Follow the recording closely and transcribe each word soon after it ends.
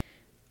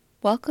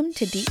Welcome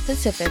to Deep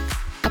Pacific,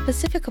 a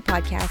Pacifica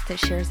podcast that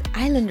shares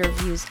islander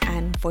views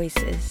and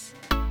voices.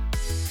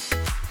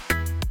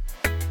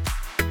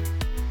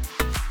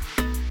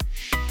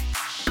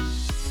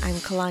 I'm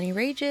Kalani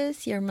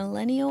Regis, your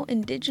millennial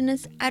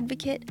indigenous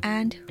advocate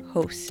and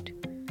host.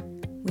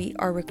 We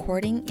are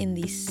recording in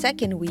the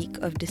second week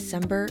of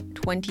December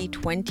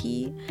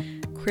 2020.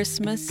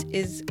 Christmas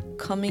is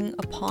coming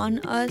upon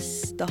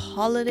us. The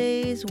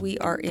holidays, we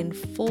are in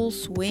full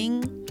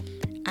swing.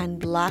 And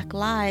Black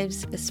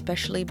lives,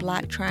 especially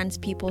Black trans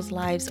people's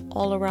lives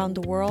all around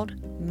the world,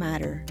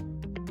 matter.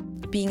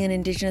 Being an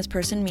Indigenous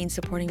person means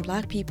supporting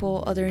Black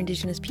people, other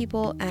Indigenous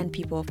people, and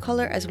people of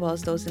color, as well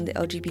as those in the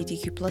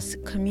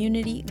LGBTQ+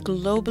 community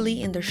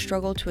globally in their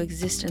struggle to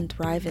exist and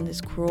thrive in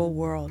this cruel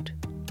world.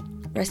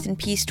 Rest in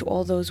peace to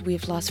all those we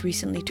have lost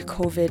recently to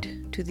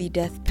COVID, to the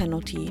death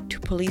penalty, to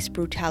police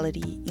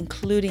brutality,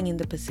 including in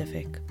the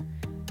Pacific.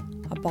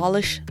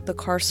 Abolish the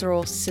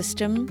carceral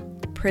system,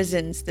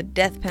 prisons, the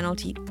death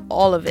penalty,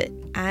 all of it,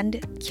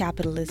 and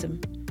capitalism.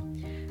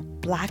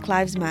 Black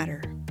Lives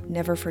Matter.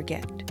 Never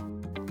forget.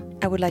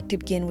 I would like to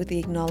begin with the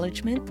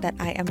acknowledgement that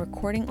I am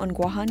recording on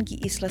Guahan y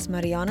Islas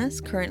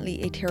Marianas,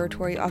 currently a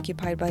territory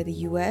occupied by the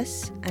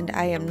US, and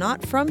I am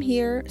not from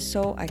here,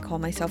 so I call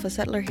myself a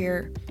settler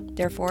here.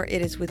 Therefore,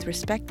 it is with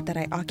respect that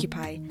I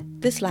occupy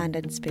this land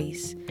and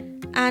space,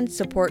 and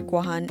support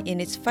Guahan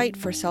in its fight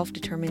for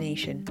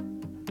self-determination.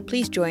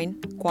 Please join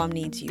Guam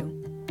Needs You.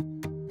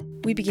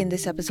 We begin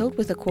this episode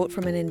with a quote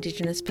from an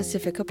Indigenous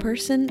Pacifica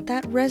person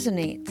that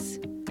resonates.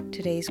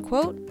 Today's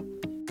quote: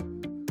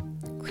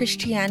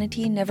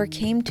 "Christianity never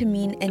came to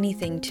mean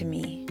anything to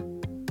me.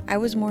 I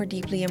was more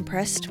deeply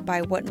impressed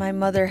by what my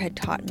mother had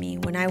taught me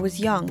when I was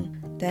young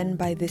than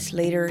by this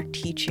later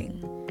teaching.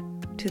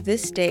 To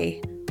this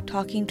day,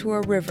 talking to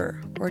a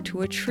river or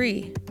to a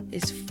tree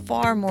is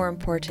far more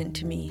important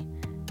to me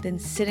than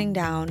sitting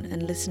down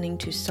and listening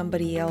to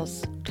somebody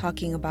else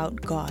talking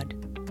about God."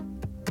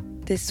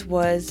 This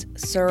was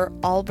Sir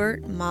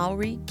Albert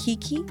Mauri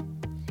Kiki,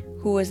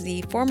 who was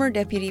the former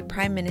Deputy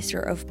Prime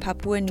Minister of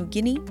Papua New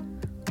Guinea,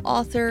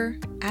 author,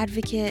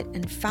 advocate,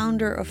 and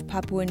founder of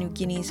Papua New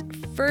Guinea's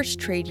first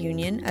trade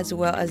union, as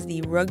well as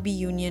the Rugby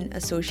Union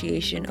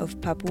Association of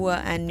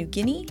Papua and New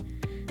Guinea,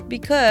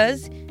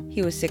 because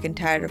he was sick and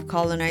tired of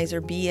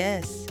colonizer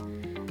BS.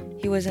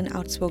 He was an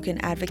outspoken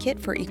advocate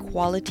for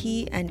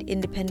equality and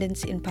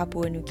independence in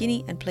Papua New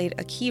Guinea and played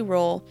a key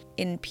role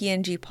in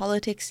PNG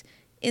politics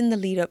in the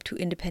lead up to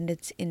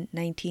independence in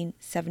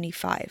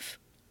 1975.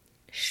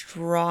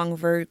 Strong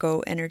Virgo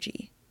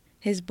energy.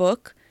 His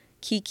book,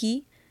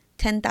 Kiki,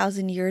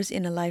 10,000 Years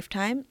in a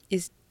Lifetime,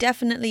 is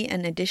definitely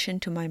an addition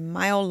to my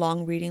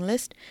mile-long reading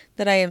list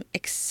that I am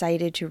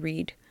excited to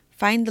read.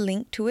 Find the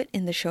link to it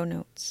in the show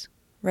notes.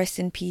 Rest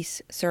in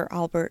peace, Sir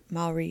Albert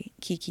Mauri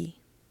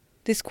Kiki.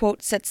 This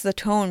quote sets the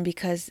tone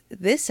because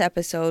this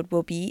episode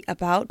will be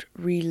about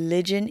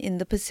religion in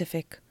the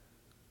Pacific.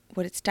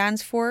 What it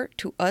stands for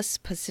to us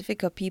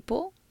Pacifica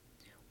people,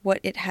 what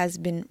it has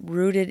been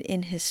rooted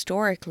in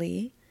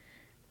historically,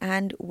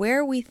 and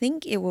where we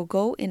think it will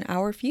go in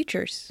our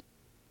futures.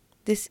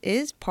 This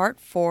is part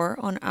 4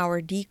 on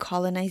our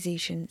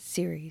decolonization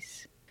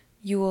series.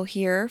 You will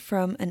hear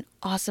from an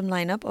awesome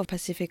lineup of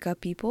Pacifica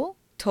people.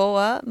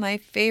 Toa, my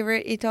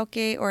favorite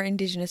Itoke or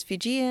Indigenous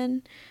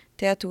Fijian.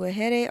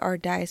 Teatuahere, our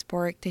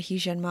diasporic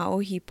Tahitian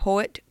Maohi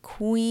poet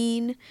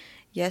queen.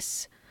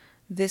 Yes,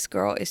 this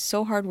girl is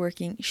so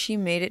hardworking, she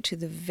made it to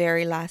the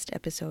very last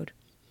episode.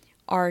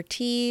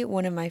 RT,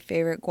 one of my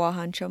favorite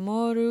Guahan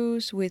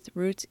Chamorros with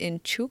roots in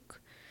Chuk.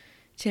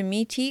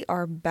 Temiti,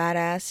 our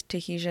badass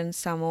Tahitian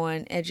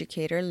Samoan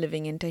educator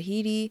living in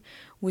Tahiti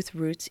with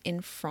roots in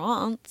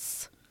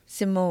France.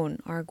 Simone,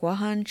 our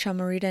Guahan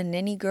Chamorita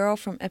Neni girl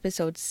from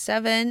episode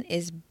 7,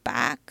 is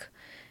back.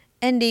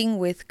 Ending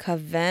with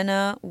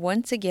Kavena,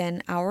 once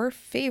again our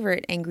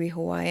favorite angry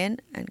Hawaiian,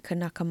 and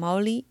Kanaka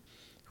Maoli,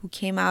 who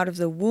came out of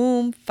the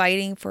womb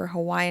fighting for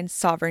Hawaiian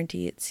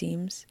sovereignty, it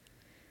seems.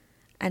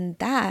 And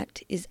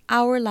that is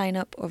our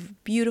lineup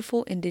of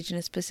beautiful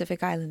Indigenous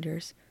Pacific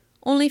Islanders,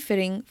 only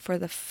fitting for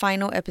the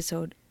final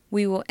episode.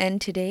 We will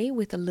end today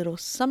with a little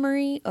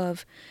summary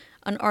of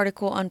an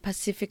article on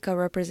Pacifica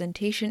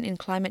representation in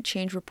climate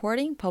change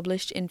reporting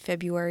published in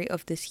February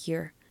of this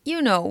year.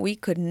 You know, we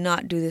could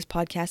not do this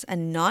podcast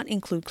and not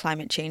include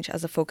climate change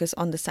as a focus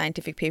on the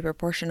scientific paper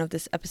portion of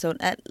this episode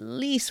at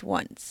least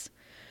once.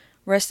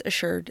 Rest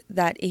assured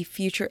that a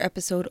future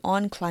episode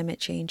on climate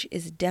change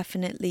is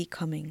definitely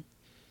coming.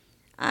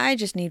 I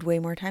just need way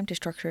more time to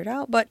structure it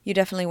out, but you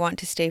definitely want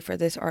to stay for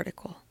this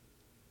article.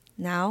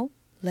 Now,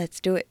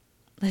 let's do it.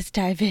 Let's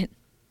dive in.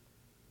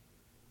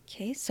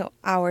 Okay, so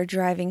our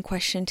driving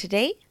question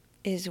today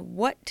is,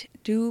 what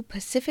do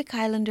Pacific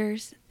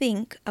Islanders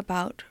think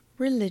about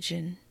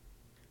religion?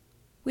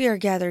 We are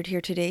gathered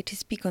here today to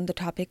speak on the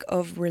topic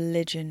of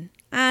religion.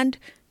 And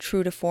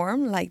true to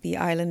form, like the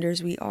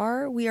Islanders we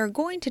are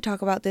going to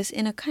talk about this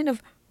in a kind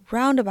of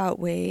roundabout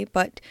way,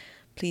 but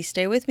please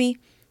stay with me.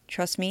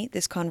 Trust me,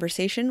 this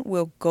conversation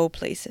will go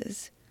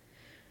places.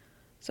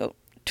 So,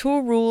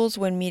 2 rules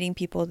when meeting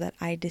people that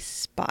I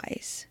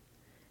despise.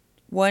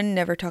 1.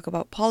 Never talk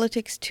about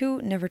politics.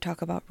 2. Never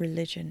talk about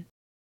religion.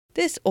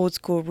 This old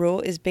school rule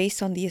is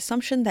based on the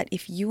assumption that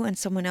if you and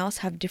someone else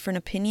have different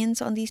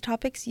opinions on these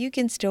topics, you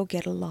can still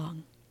get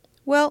along.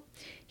 Well,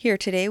 here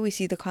today we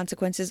see the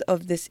consequences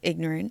of this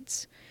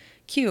ignorance.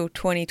 Q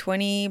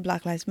 2020,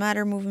 Black Lives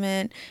Matter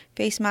movement,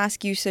 face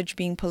mask usage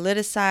being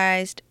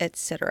politicized,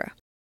 etc.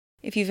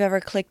 If you've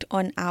ever clicked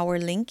on our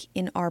link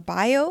in our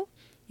bio,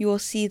 you will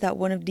see that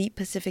one of Deep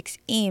Pacific's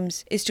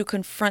aims is to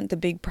confront the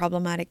big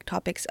problematic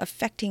topics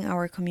affecting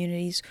our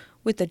communities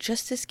with the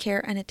justice,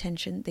 care, and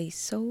attention they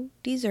so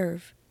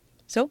deserve.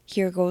 So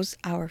here goes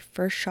our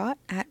first shot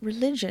at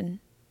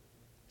religion.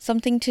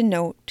 Something to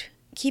note.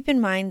 Keep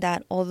in mind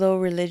that although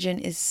religion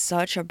is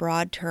such a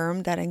broad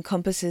term that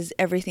encompasses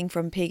everything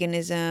from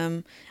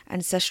paganism,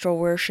 ancestral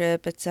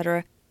worship,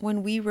 etc.,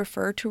 when we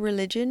refer to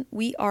religion,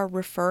 we are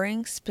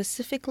referring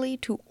specifically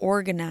to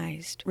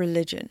organized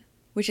religion,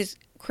 which is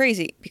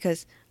crazy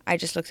because I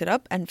just looked it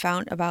up and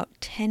found about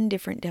 10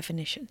 different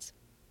definitions.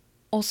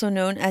 Also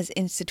known as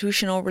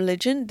institutional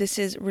religion, this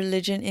is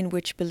religion in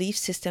which belief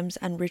systems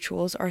and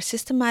rituals are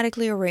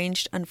systematically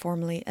arranged and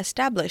formally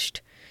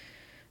established.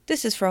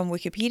 This is from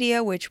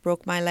Wikipedia, which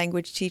broke my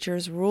language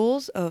teacher's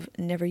rules of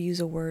never use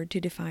a word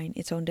to define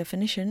its own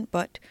definition,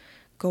 but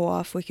go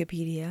off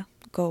Wikipedia,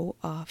 go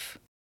off.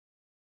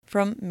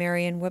 From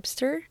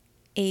Merriam-Webster,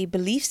 a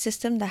belief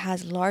system that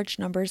has large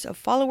numbers of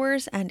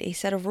followers and a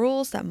set of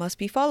rules that must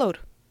be followed.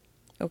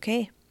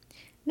 Okay.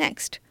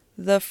 Next,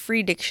 the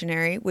Free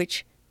Dictionary,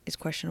 which is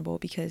questionable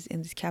because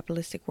in this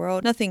capitalistic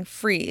world, nothing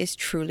free is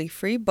truly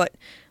free, but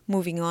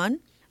moving on.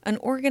 An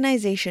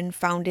organization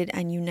founded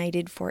and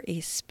united for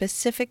a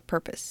specific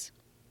purpose.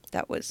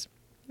 That was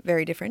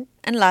very different.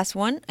 And last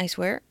one, I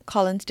swear,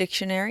 Collins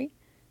Dictionary.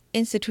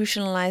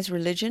 Institutionalized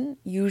religion,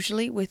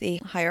 usually with a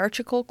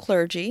hierarchical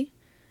clergy,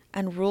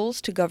 and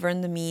rules to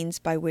govern the means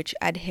by which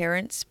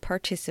adherents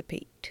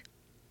participate.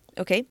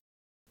 Okay,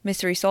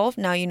 mystery solved.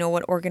 Now you know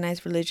what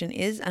organized religion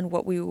is and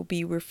what we will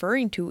be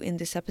referring to in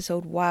this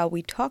episode while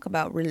we talk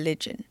about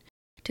religion.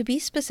 To be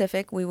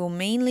specific, we will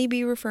mainly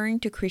be referring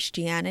to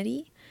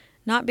Christianity,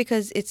 not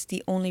because it's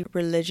the only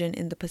religion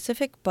in the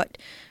Pacific, but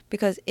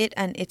because it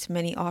and its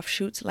many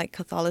offshoots like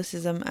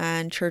Catholicism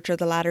and Church of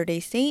the Latter-day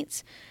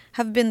Saints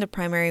have been the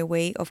primary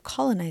way of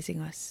colonizing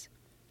us.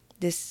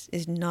 This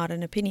is not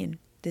an opinion.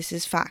 This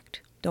is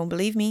fact. Don't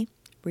believe me?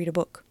 Read a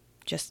book.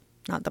 Just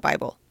not the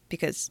Bible,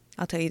 because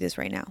I'll tell you this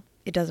right now.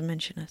 It doesn't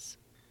mention us.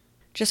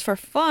 Just for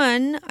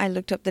fun, I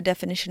looked up the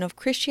definition of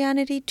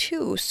Christianity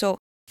too. So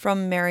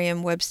from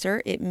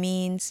Merriam-Webster, it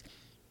means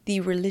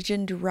the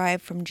religion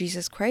derived from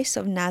Jesus Christ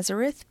of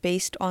Nazareth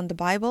based on the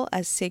Bible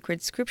as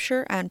sacred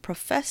scripture and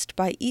professed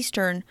by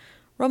Eastern,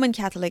 Roman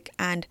Catholic,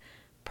 and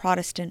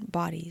Protestant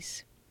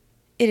bodies.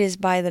 It is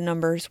by the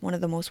numbers one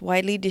of the most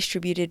widely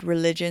distributed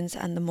religions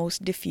and the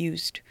most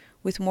diffused,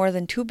 with more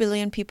than 2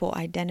 billion people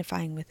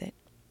identifying with it.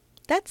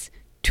 That's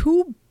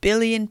 2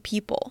 billion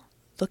people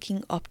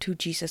looking up to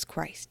Jesus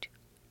Christ.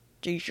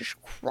 Jesus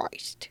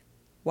Christ.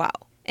 Wow.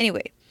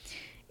 Anyway,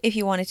 if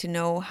you wanted to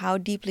know how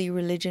deeply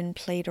religion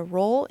played a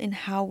role in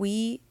how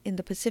we in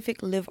the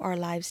Pacific live our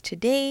lives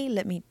today,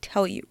 let me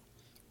tell you.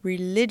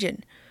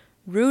 Religion,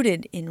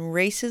 rooted in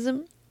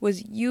racism,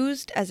 was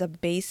used as a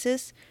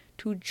basis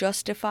to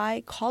justify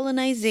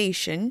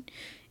colonization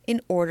in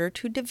order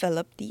to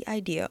develop the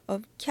idea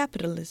of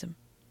capitalism.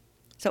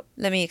 So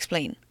let me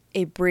explain.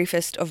 A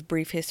briefest of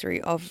brief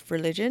history of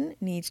religion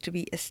needs to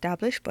be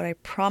established, but I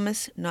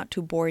promise not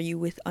to bore you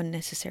with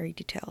unnecessary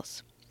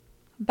details.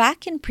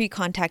 Back in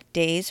pre-contact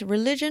days,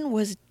 religion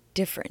was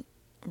different.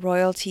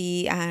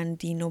 Royalty and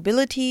the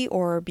nobility,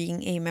 or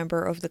being a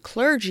member of the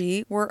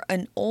clergy, were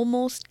an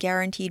almost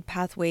guaranteed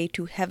pathway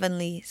to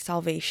heavenly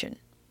salvation.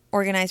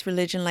 Organized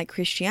religion like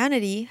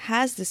Christianity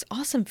has this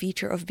awesome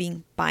feature of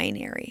being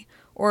binary,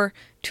 or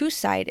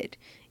two-sided.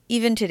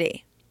 Even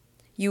today,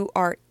 you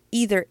are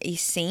either a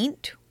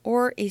saint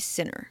or a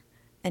sinner,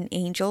 an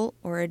angel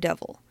or a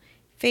devil,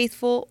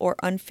 faithful or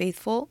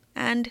unfaithful,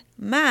 and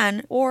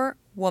man or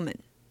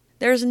woman.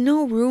 There's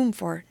no room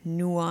for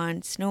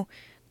nuance, no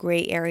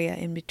gray area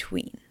in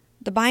between.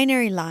 The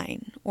binary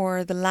line,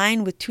 or the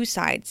line with two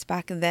sides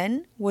back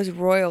then, was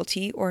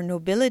royalty or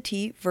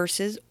nobility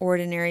versus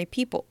ordinary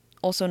people,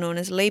 also known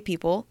as lay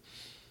people,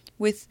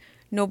 with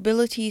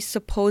nobility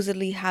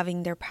supposedly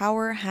having their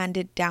power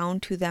handed down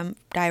to them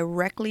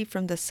directly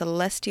from the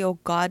celestial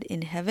God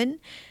in heaven,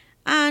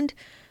 and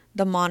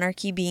the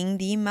monarchy being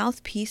the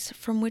mouthpiece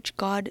from which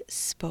God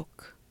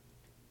spoke.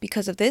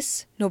 Because of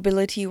this,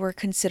 nobility were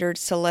considered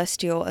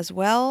celestial as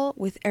well,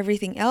 with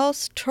everything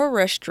else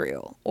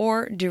terrestrial,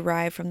 or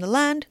derived from the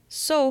land,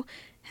 so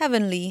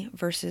heavenly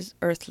versus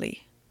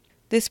earthly.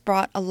 This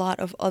brought a lot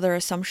of other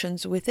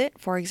assumptions with it.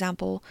 For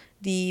example,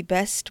 the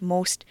best,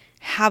 most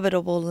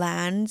habitable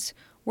lands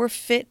were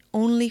fit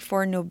only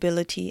for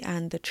nobility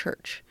and the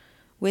church,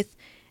 with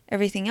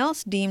everything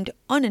else deemed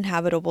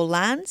uninhabitable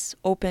lands,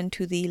 open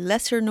to the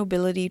lesser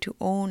nobility to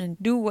own and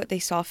do what they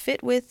saw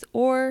fit with,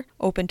 or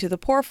open to the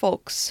poor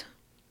folks.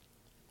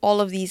 All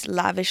of these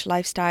lavish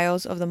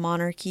lifestyles of the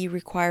monarchy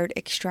required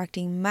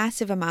extracting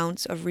massive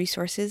amounts of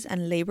resources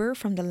and labor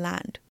from the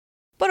land.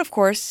 But of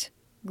course,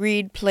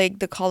 greed plagued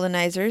the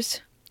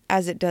colonizers,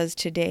 as it does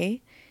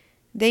today.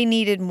 They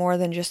needed more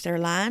than just their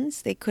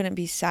lands. They couldn't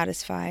be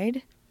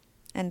satisfied.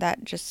 And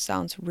that just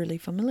sounds really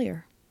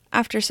familiar.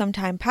 After some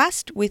time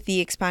passed with the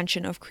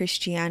expansion of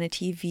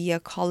Christianity via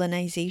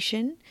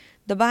colonization,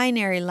 the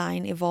binary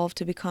line evolved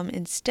to become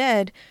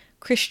instead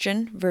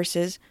Christian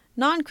versus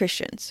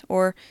non-Christians,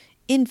 or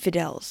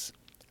infidels,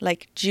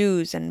 like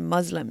Jews and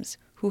Muslims,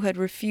 who had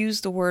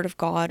refused the word of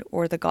God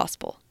or the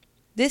gospel.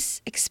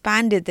 This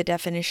expanded the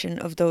definition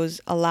of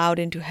those allowed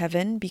into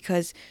heaven,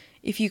 because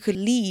if you could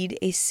lead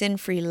a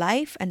sin-free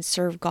life and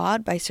serve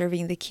God by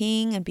serving the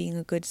king and being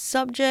a good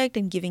subject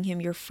and giving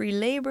him your free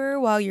labor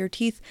while your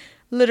teeth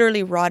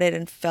literally rotted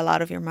and fell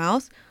out of your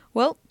mouth,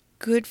 well,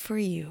 good for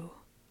you.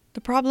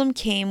 The problem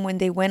came when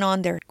they went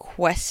on their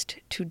quest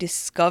to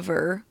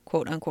discover,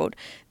 quote unquote,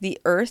 the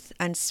earth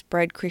and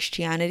spread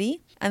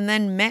Christianity, and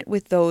then met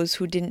with those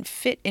who didn't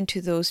fit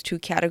into those two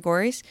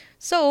categories,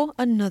 so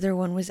another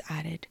one was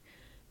added.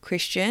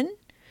 Christian,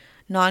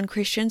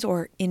 non-Christians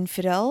or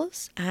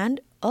infidels,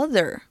 and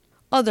other.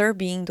 Other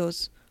being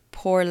those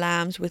poor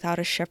lambs without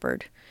a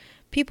shepherd.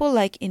 People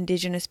like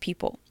indigenous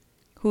people,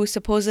 who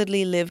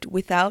supposedly lived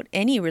without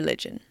any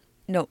religion.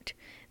 Note,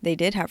 they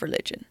did have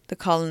religion. The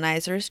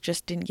colonizers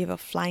just didn't give a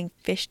flying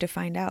fish to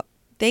find out.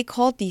 They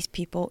called these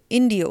people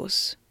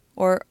Indios,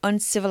 or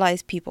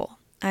uncivilized people,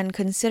 and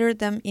considered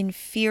them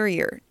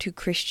inferior to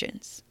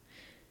Christians.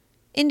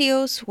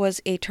 Indios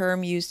was a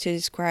term used to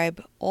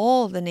describe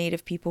all the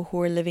native people who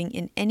were living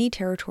in any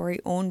territory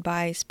owned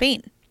by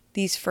Spain.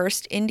 These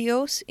first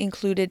Indios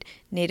included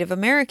Native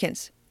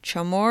Americans,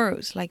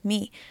 Chamorros like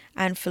me,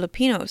 and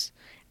Filipinos,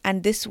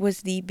 and this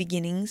was the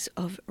beginnings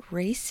of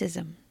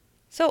racism.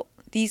 So,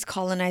 these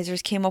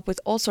colonizers came up with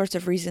all sorts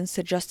of reasons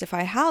to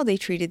justify how they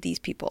treated these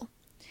people.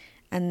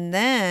 And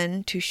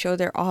then, to show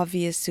their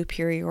obvious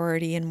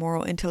superiority in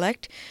moral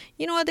intellect,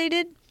 you know what they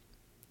did?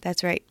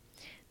 That's right.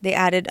 They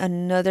added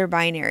another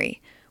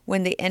binary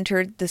when they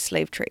entered the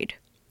slave trade.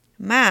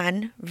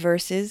 Man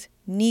versus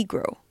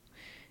Negro.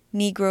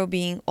 Negro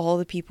being all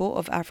the people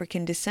of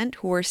African descent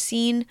who were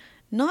seen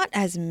not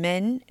as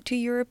men to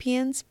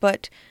Europeans,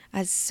 but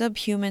as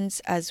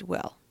subhumans as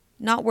well.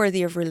 Not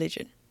worthy of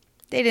religion.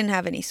 They didn't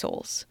have any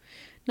souls.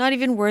 Not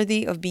even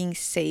worthy of being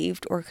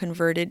saved or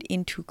converted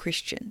into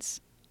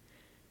Christians.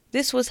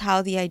 This was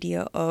how the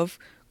idea of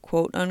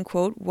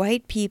quote-unquote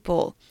white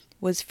people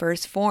was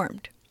first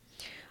formed.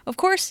 Of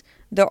course,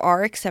 there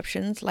are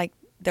exceptions, like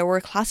there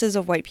were classes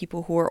of white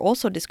people who were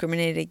also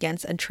discriminated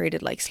against and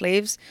traded like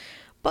slaves,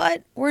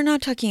 but we're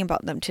not talking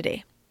about them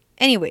today.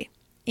 Anyway,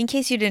 in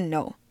case you didn't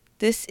know,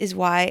 this is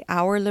why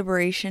our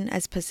liberation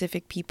as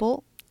Pacific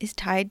people is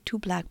tied to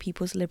Black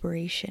people's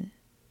liberation.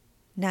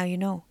 Now you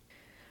know.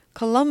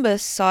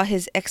 Columbus saw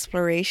his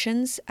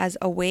explorations as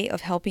a way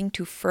of helping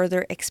to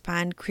further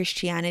expand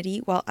Christianity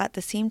while at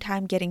the same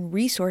time getting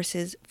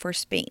resources for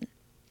Spain.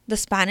 The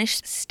Spanish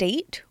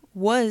state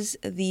was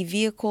the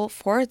vehicle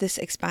for this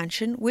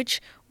expansion,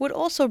 which would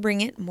also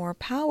bring it more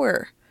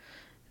power.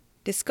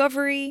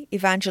 Discovery,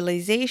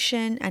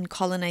 evangelization, and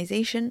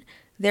colonization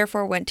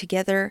therefore went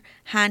together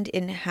hand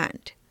in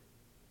hand.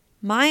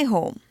 My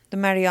home, the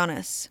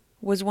Marianas,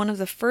 was one of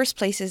the first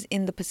places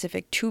in the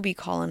Pacific to be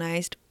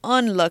colonized,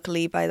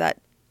 unluckily by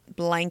that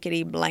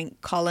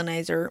blankety-blank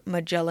colonizer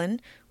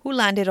Magellan, who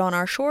landed on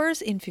our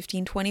shores in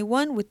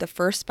 1521 with the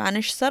first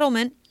Spanish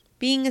settlement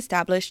being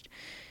established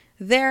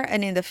there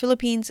and in the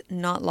Philippines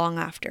not long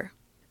after.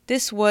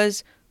 This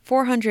was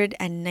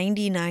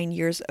 499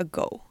 years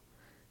ago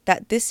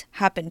that this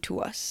happened to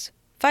us.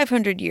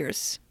 500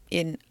 years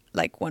in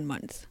like 1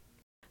 month.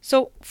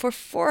 So for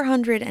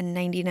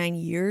 499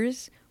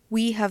 years,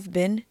 we have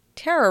been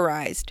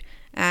terrorized,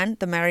 and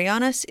the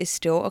Marianas is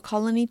still a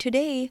colony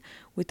today,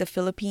 with the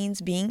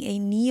Philippines being a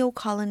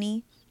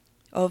neo-colony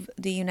of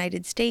the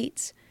United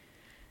States.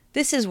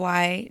 This is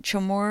why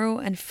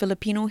Chamorro and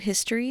Filipino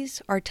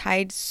histories are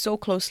tied so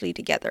closely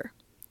together.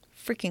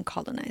 Freaking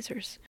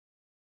colonizers.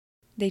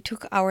 They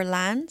took our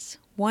lands,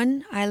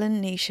 one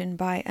island nation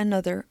by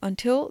another,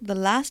 until the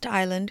last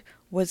island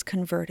was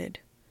converted.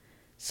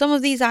 Some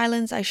of these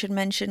islands, I should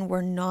mention,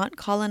 were not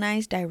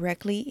colonized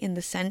directly in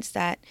the sense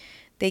that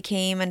they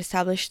came and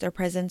established their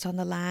presence on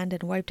the land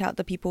and wiped out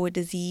the people with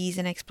disease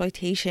and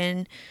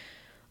exploitation.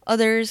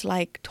 Others,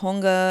 like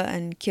Tonga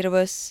and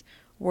Kiribati,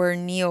 were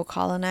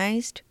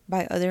neo-colonized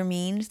by other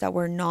means that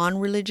were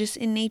non-religious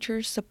in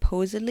nature,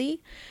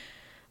 supposedly,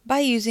 by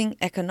using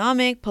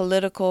economic,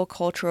 political,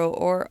 cultural,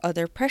 or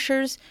other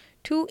pressures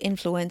to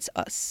influence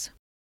us.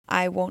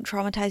 I won't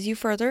traumatize you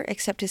further,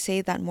 except to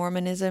say that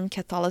Mormonism,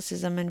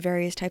 Catholicism, and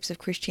various types of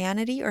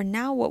Christianity are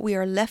now what we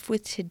are left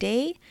with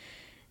today,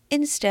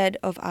 instead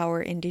of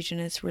our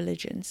indigenous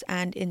religions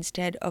and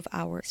instead of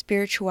our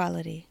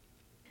spirituality.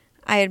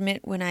 I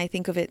admit when I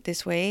think of it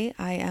this way,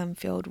 I am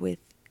filled with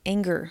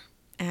anger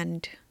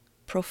and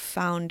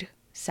profound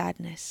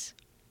sadness.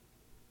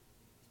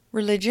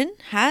 Religion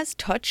has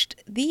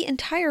touched the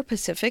entire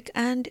Pacific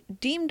and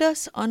deemed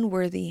us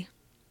unworthy.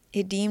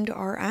 It deemed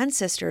our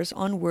ancestors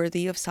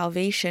unworthy of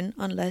salvation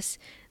unless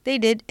they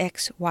did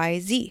X, Y,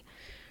 Z.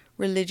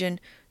 Religion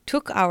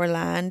took our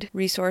land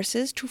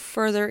resources to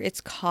further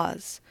its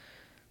cause.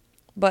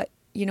 But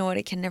you know what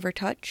it can never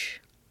touch?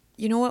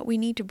 You know what we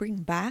need to bring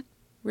back?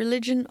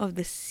 Religion of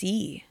the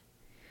sea.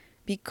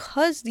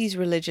 Because these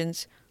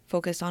religions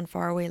focused on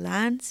faraway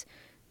lands,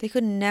 they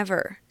could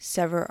never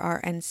sever our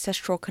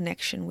ancestral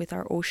connection with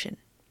our ocean.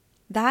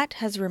 That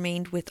has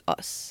remained with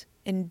us,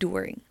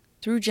 enduring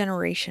through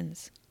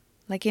generations,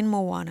 like in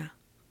Moana.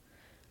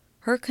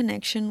 Her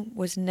connection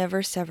was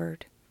never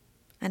severed,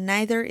 and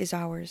neither is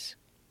ours.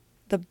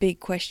 The big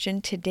question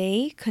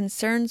today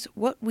concerns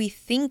what we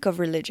think of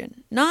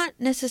religion, not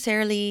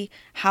necessarily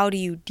how do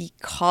you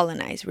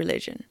decolonize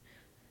religion.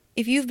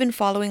 If you've been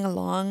following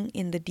along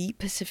in the Deep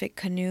Pacific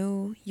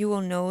Canoe, you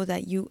will know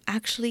that you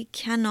actually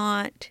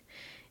cannot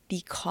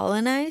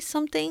decolonize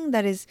something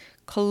that is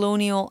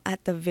colonial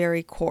at the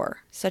very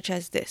core, such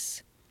as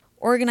this.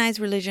 Organized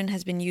religion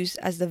has been used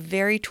as the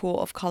very tool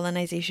of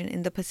colonization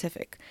in the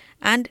Pacific,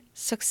 and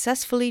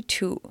successfully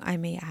too, I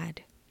may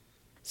add.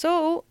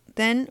 So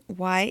then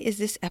why is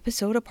this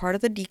episode a part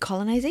of the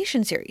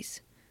decolonization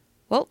series?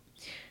 Well,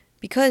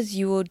 because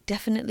you will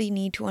definitely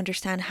need to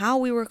understand how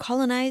we were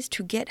colonized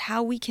to get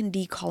how we can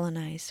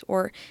decolonize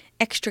or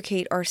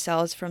extricate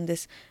ourselves from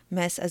this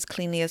mess as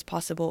cleanly as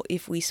possible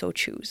if we so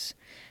choose.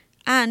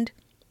 And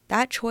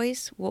that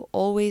choice will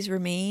always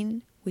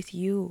remain with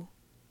you.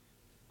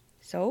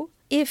 So,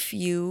 if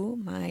you,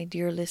 my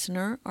dear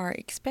listener, are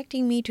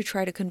expecting me to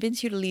try to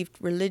convince you to leave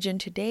religion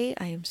today,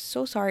 I am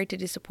so sorry to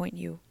disappoint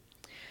you.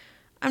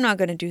 I'm not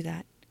going to do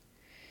that.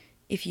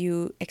 If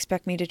you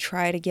expect me to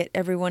try to get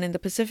everyone in the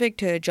Pacific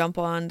to jump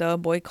on the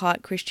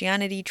boycott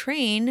Christianity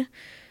train,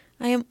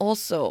 I am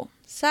also,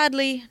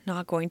 sadly,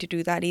 not going to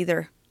do that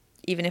either,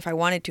 even if I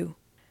wanted to.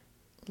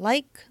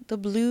 Like the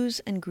blues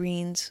and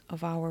greens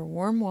of our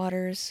warm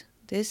waters,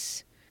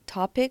 this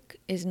topic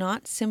is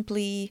not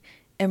simply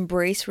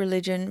embrace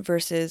religion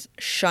versus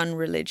shun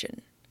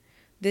religion.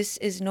 This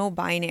is no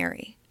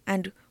binary,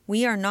 and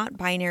we are not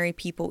binary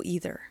people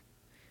either.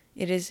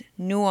 It is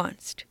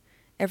nuanced.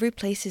 Every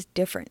place is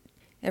different.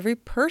 Every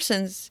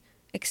person's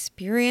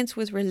experience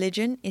with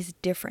religion is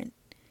different,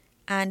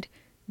 and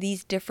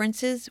these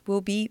differences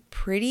will be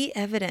pretty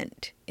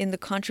evident in the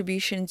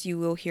contributions you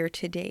will hear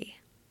today.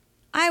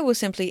 I will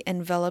simply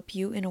envelop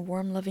you in a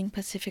warm, loving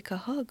Pacifica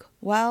hug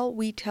while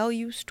we tell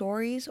you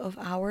stories of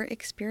our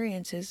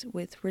experiences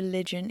with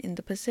religion in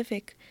the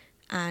Pacific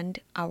and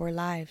our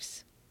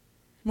lives.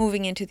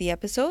 Moving into the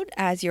episode,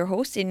 as your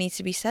host, it needs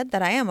to be said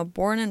that I am a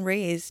born and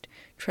raised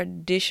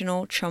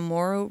traditional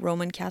Chamorro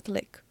Roman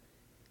Catholic.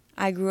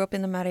 I grew up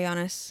in the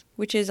Marianas,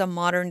 which is a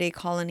modern-day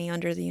colony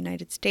under the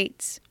United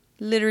States,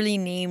 literally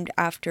named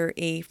after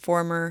a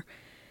former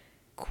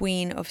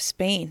Queen of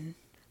Spain.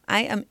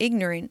 I am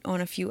ignorant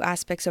on a few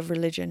aspects of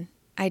religion.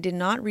 I did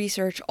not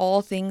research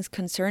all things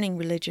concerning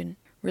religion.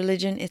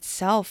 Religion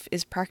itself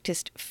is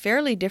practiced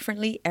fairly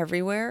differently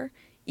everywhere,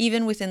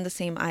 even within the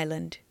same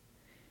island.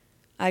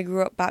 I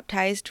grew up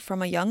baptized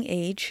from a young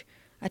age,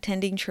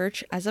 attending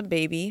church as a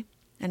baby,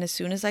 and as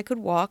soon as I could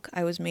walk,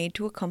 I was made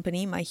to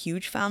accompany my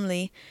huge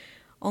family,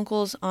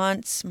 uncles,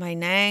 aunts, my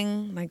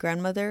nang, my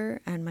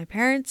grandmother, and my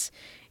parents,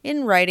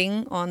 in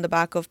riding on the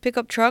back of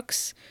pickup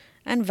trucks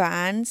and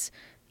vans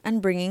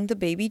and bringing the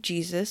baby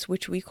Jesus,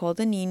 which we call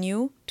the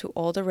Niño, to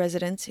all the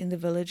residents in the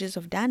villages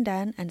of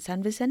Dandan and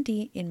San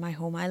Vicente in my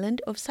home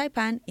island of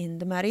Saipan in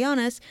the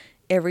Marianas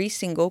every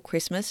single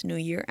Christmas, New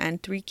Year,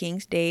 and Three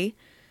Kings Day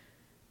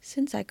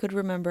since I could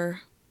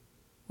remember.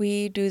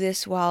 We do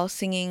this while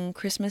singing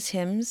Christmas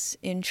hymns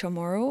in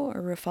Chamorro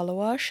or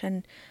Rifalawash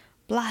and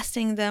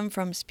blasting them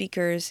from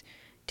speakers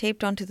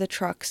taped onto the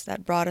trucks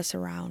that brought us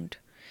around.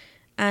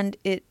 And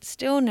it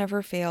still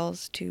never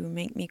fails to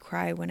make me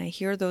cry when I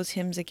hear those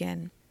hymns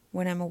again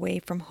when I'm away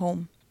from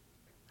home.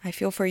 I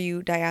feel for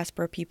you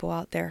diaspora people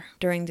out there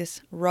during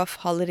this rough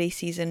holiday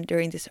season,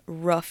 during this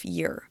rough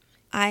year.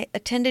 I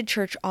attended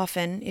church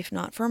often, if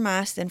not for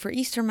Mass, then for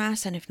Easter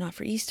Mass, and if not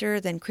for Easter,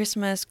 then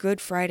Christmas, Good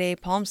Friday,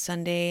 Palm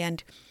Sunday,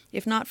 and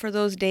if not for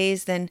those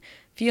days, then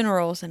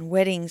funerals and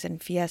weddings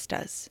and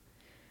fiestas.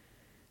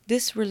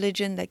 This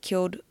religion that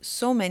killed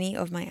so many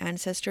of my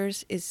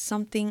ancestors is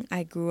something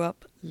I grew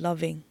up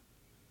loving.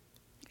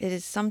 It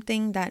is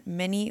something that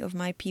many of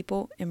my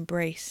people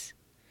embrace.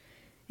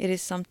 It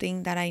is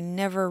something that I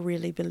never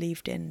really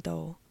believed in,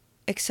 though,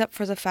 except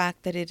for the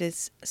fact that it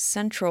is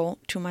central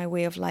to my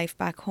way of life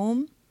back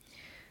home.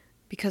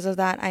 Because of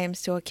that, I am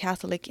still a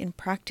Catholic in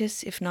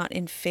practice, if not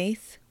in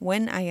faith,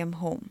 when I am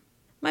home.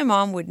 My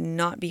mom would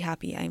not be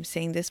happy I am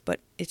saying this, but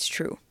it's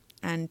true.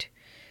 And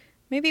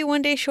maybe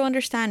one day she'll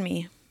understand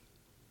me.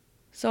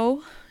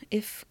 So,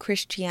 if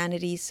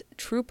Christianity's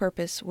true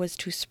purpose was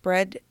to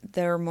spread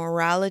their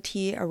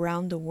morality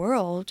around the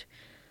world,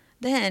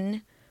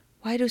 then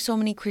why do so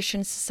many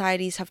Christian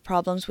societies have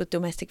problems with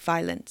domestic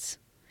violence?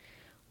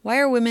 Why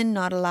are women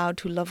not allowed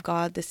to love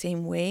God the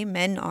same way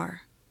men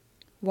are?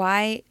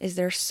 Why is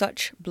there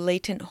such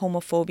blatant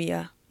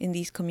homophobia in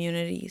these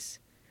communities?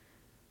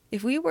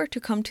 If we were to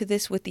come to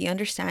this with the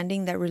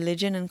understanding that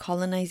religion and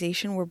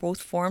colonization were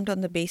both formed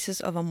on the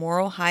basis of a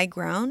moral high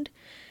ground,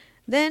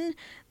 then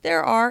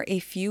there are a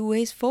few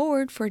ways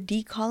forward for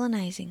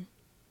decolonizing.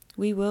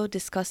 We will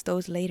discuss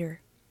those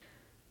later.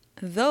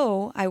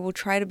 Though I will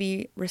try to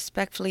be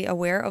respectfully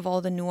aware of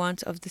all the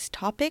nuance of this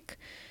topic,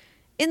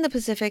 in the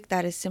Pacific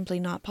that is simply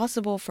not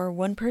possible for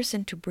one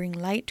person to bring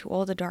light to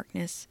all the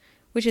darkness,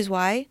 which is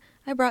why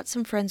I brought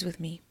some friends with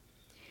me.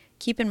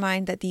 Keep in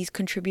mind that these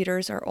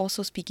contributors are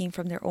also speaking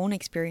from their own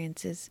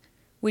experiences,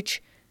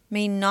 which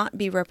may not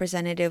be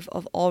representative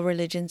of all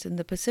religions in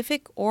the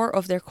Pacific or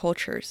of their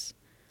cultures.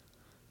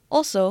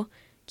 Also,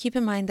 keep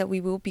in mind that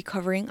we will be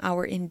covering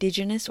our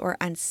indigenous or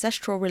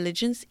ancestral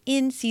religions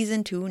in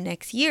Season 2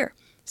 next year.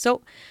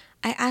 So,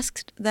 I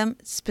asked them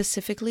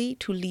specifically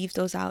to leave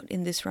those out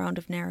in this round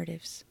of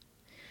narratives.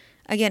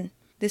 Again,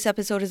 this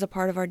episode is a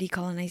part of our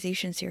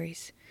decolonization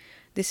series.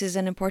 This is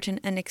an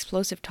important and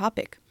explosive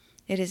topic.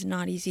 It is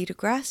not easy to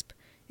grasp.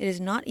 It is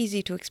not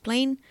easy to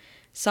explain.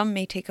 Some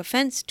may take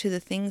offense to the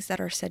things that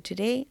are said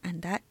today,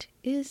 and that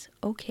is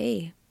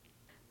okay.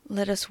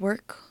 Let us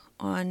work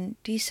on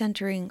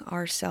decentering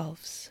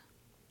ourselves.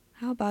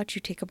 How about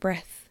you take a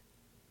breath?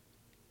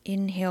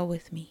 Inhale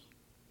with me.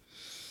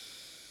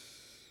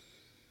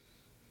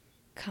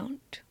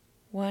 Count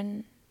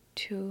 1,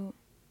 2,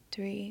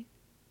 3.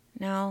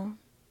 Now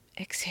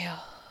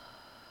exhale.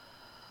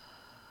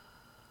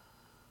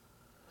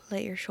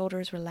 Let your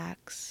shoulders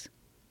relax.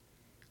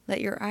 Let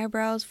your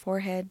eyebrows,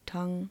 forehead,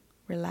 tongue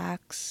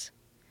relax.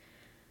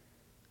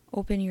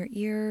 Open your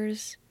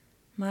ears,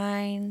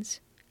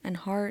 minds, and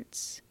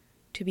hearts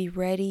to be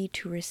ready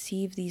to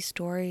receive these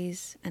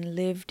stories and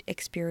lived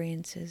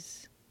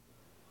experiences.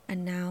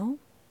 And now,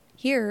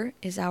 here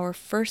is our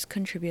first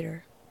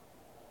contributor.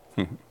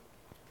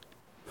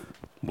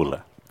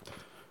 Bula.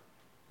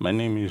 My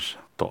name is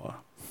Toa.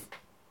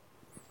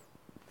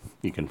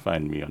 You can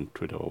find me on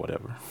Twitter or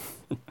whatever.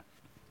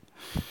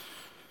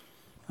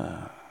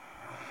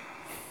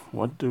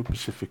 What do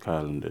Pacific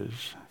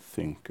Islanders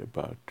think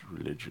about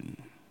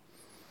religion?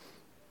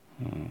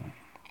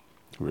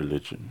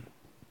 Religion.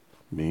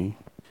 Me?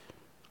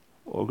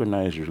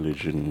 Organized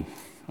religion,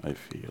 I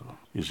feel,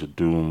 is a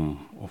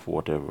doom of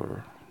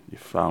whatever the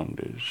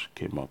founders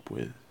came up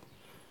with.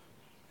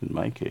 In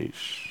my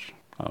case,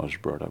 I was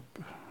brought up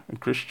a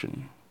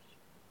Christian.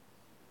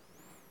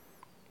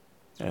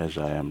 As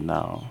I am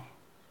now,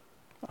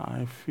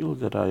 I feel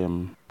that I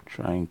am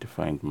trying to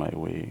find my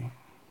way.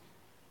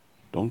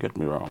 Don't get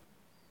me wrong,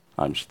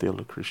 I'm still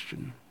a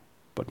Christian,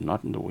 but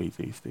not in the way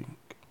they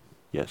think.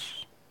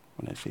 Yes,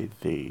 when I say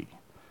they,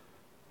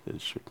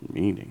 there's a certain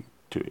meaning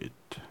to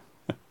it.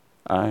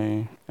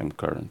 I am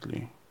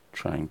currently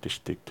trying to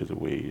stick to the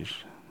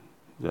ways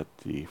that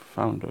the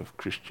founder of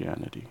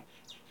Christianity,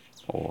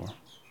 or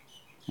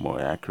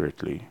more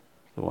accurately,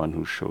 the one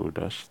who showed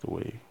us the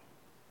way,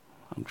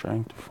 I'm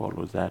trying to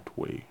follow that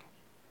way.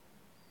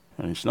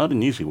 And it's not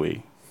an easy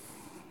way.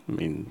 I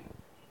mean,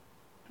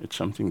 it's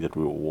something that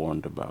we were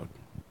warned about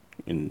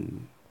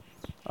in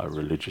our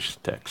religious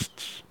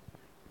texts.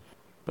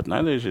 But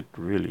neither is it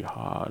really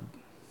hard.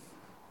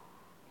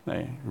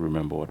 I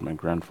remember what my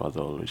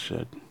grandfather always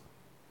said.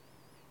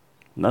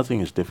 Nothing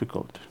is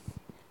difficult.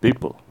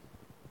 People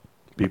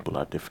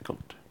are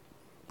difficult.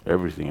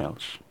 Everything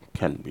else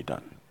can be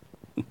done.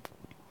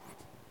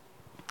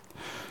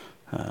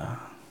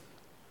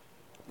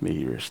 May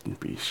he rest in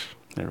peace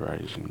and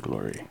rise in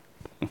glory.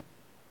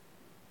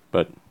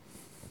 But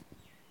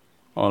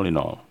all in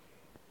all,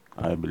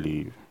 I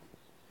believe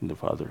in the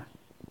Father,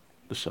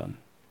 the Son,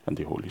 and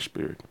the Holy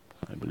Spirit.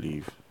 I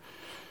believe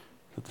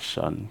that the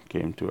Son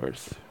came to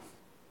earth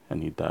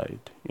and he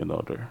died in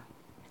order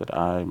that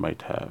I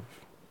might have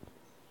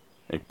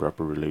a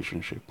proper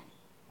relationship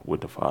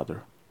with the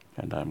Father.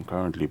 And I'm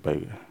currently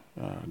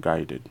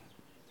guided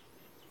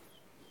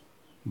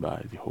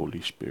by the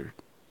Holy Spirit.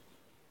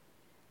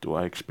 Do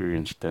I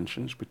experience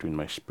tensions between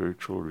my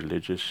spiritual,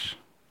 religious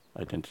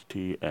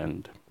identity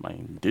and my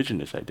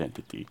indigenous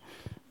identity?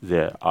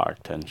 There are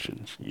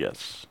tensions,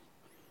 yes.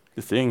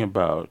 The thing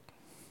about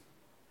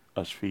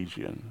us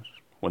Fijians,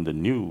 when the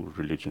new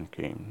religion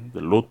came,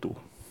 the Lotu,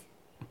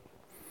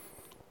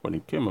 when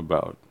it came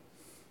about,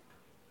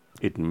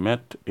 it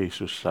met a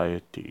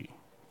society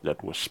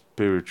that was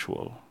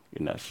spiritual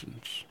in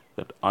essence,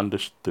 that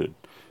understood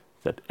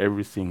that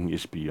everything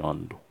is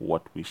beyond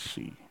what we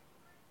see.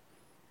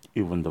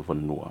 Even the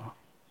Vanua,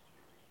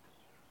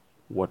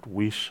 what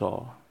we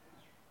saw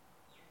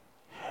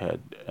had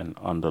an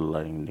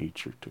underlying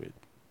nature to it.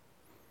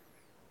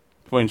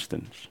 For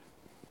instance,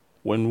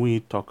 when we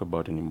talk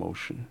about an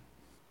emotion,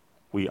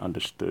 we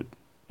understood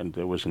and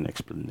there was an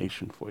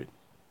explanation for it.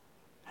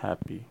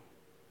 Happy,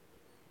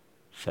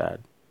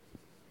 sad.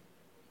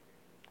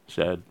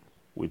 Sad,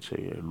 we'd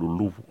say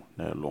luluvu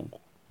na longo,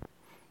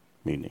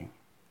 meaning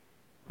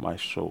my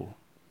soul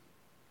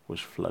was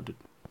flooded.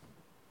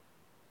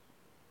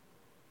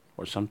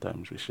 Or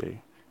sometimes we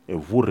say, e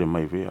vure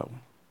mai veau,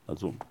 na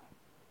zumbu,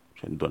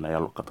 se ndona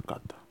yalo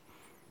katakata,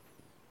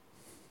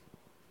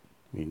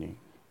 meaning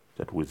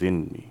that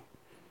within me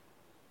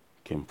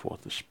came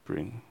forth a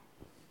spring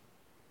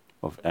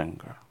of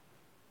anger,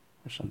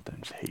 or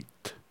sometimes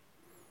hate.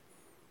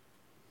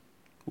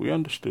 We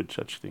understood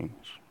such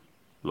things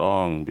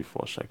long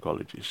before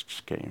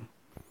psychologists came,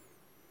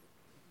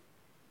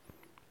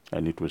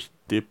 and it was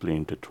deeply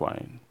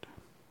intertwined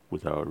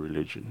with our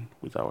religion,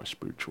 with our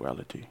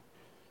spirituality.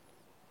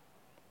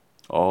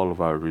 All of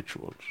our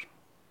rituals.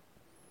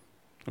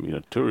 I mean,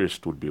 a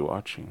tourist would be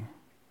watching,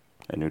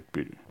 and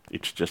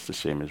it's just the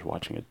same as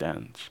watching a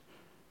dance.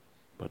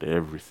 But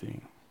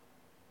everything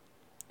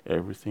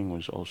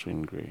was also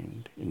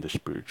ingrained in the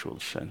spiritual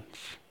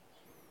sense.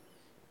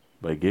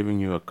 By giving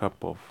you a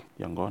cup of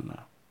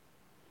Yangona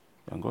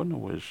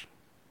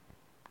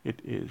it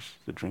is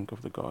the drink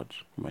of the gods,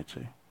 you might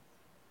say.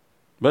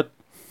 But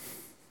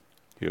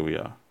here we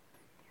are,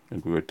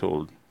 and we were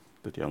told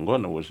that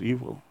Yangona was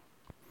evil,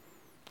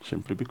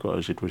 simply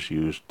because it was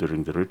used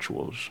during the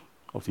rituals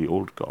of the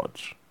old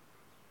gods.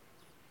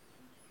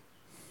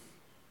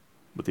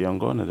 But the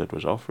Yangona that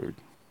was offered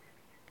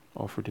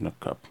in a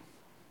cup,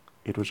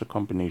 it was a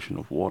combination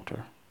of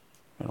water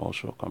and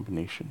also a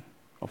combination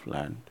of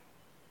land.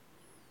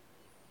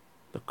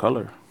 The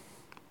color,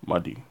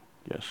 muddy,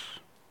 yes.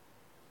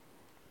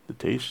 The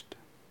taste,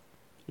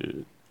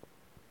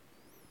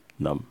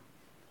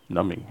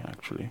 numbing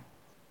actually.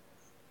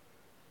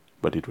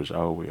 But it was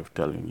our way of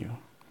telling you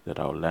that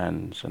our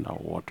lands and our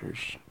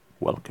waters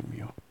welcome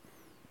you,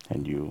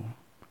 and you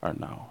are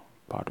now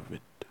part of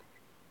it.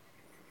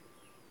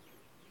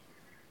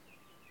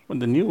 When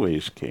the new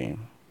ways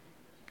came,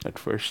 at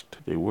first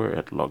they were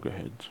at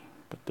loggerheads,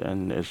 but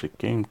then as they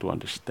came to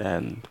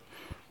understand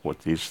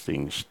what these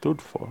things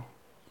stood for,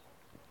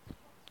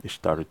 they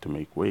started to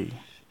make way.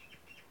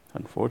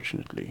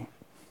 Unfortunately,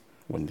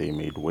 when they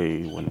made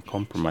way, when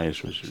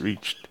compromise was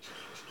reached,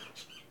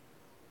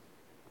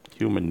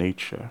 human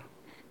nature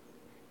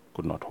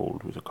could not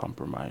hold with a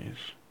compromise.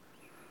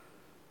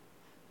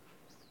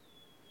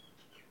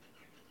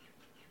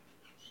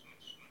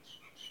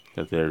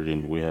 That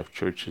therein we have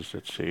churches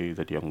that say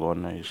that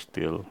Yangona is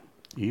still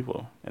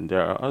evil, and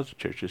there are other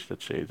churches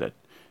that say that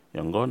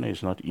Yangona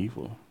is not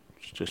evil,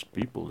 it's just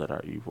people that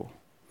are evil.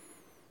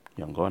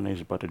 Yangona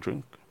is but a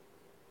drink.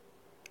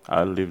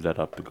 I'll leave that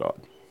up to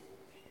God.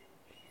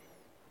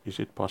 Is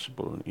it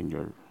possible, in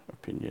your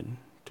opinion,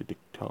 to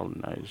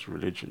decolonize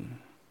religion?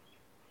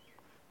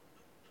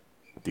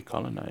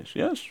 Decolonize?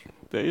 Yes,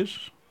 there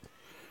is.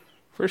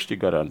 First, you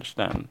gotta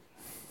understand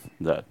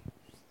that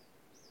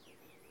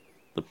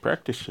the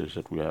practices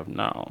that we have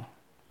now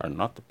are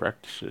not the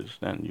practices.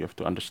 Then you have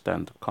to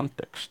understand the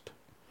context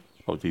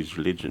of these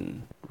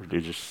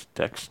religious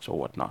texts or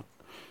whatnot.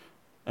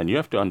 And you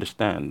have to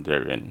understand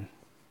therein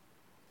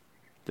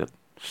that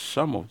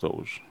some of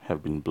those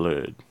have been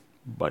blurred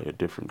by a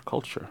different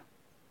culture.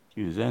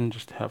 You then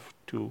just have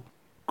to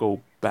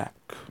go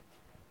back.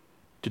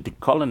 To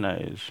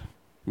decolonize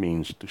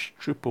means to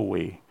strip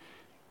away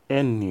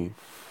any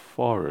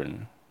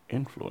foreign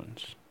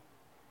influence.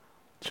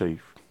 So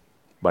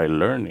by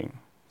learning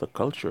the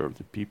culture of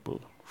the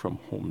people from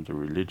whom the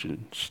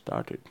religion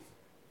started,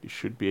 you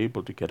should be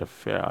able to get a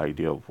fair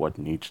idea of what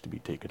needs to be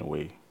taken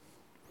away.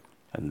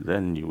 And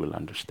then you will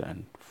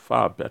understand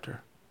far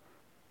better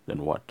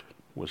than what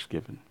was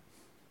given.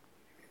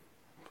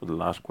 For the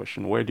last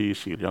question, where do you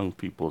see young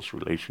people's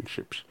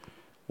relationships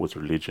with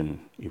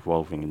religion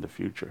evolving in the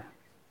future?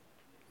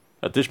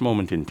 At this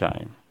moment in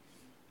time,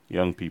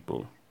 young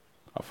people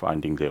are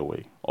finding their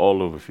way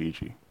all over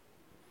Fiji.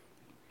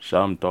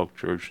 Some talk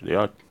church, they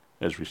are,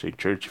 as we say,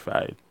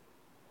 churchified.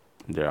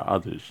 There are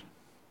others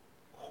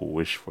who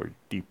wish for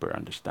deeper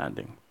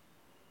understanding.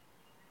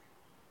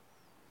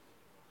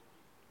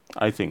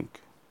 I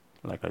think,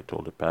 like I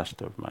told a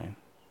pastor of mine,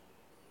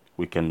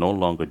 we can no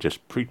longer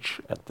just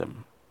preach at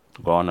them.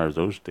 Gone are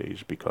those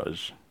days,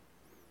 because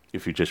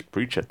if you just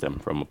preach at them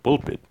from a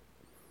pulpit,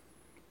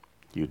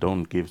 you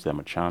don't give them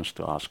a chance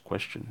to ask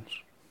questions.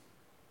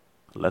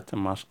 Let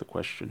them ask the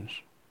questions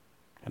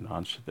and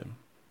answer them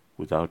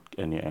without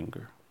any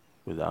anger,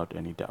 without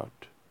any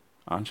doubt.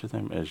 Answer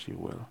them as you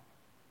will.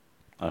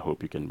 I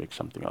hope you can make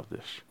something of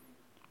this.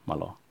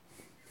 Malo.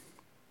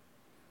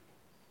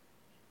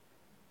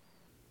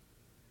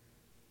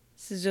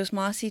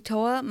 Sizosmasi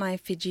Toa, my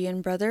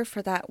Fijian brother,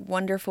 for that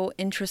wonderful,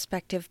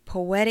 introspective,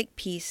 poetic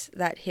piece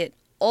that hit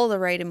all the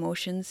right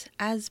emotions,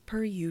 as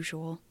per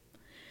usual.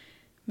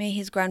 May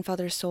his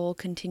grandfather's soul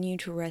continue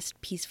to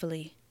rest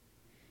peacefully.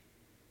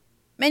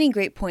 Many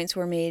great points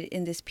were made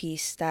in this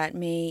piece that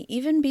may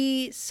even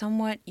be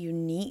somewhat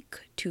unique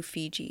to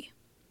Fiji.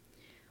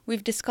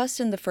 We've discussed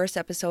in the first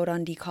episode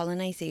on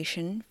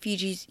decolonization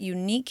Fiji's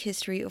unique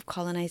history of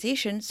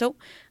colonization, so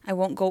I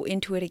won't go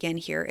into it again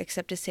here,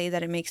 except to say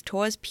that it makes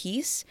Toa's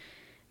piece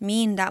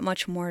mean that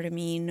much more to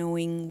me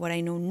knowing what I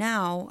know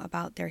now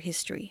about their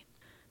history.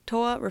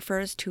 Toa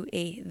refers to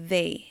a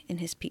they in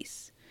his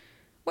piece.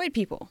 White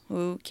people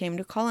who came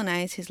to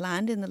colonize his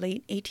land in the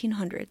late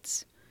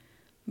 1800s.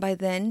 By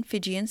then,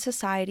 Fijian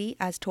society,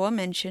 as Toa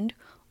mentioned,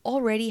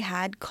 already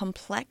had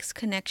complex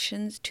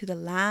connections to the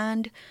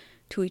land,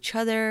 to each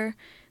other,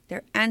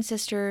 their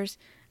ancestors,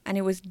 and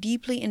it was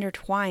deeply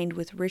intertwined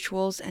with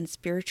rituals and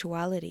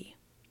spirituality.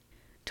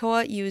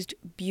 Toa used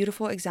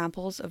beautiful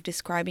examples of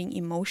describing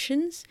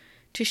emotions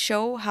to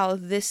show how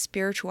this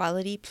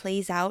spirituality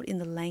plays out in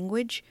the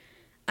language,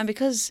 and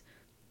because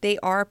they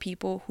are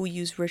people who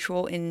use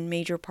ritual in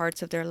major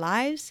parts of their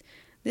lives,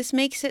 this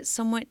makes it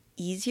somewhat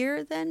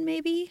easier than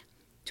maybe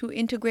to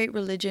integrate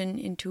religion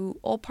into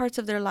all parts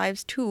of their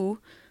lives too,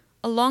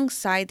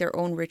 alongside their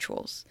own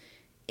rituals,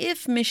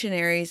 if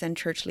missionaries and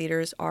church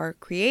leaders are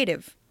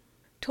creative.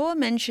 Toa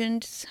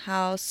mentions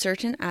how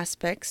certain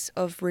aspects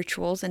of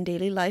rituals and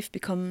daily life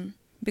become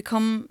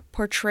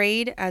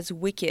portrayed as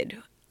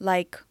wicked,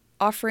 like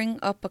offering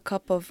up a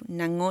cup of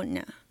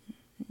nangotnya.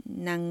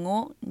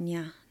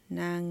 Nangotnya.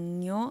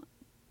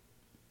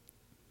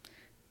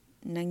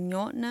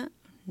 Nangotna.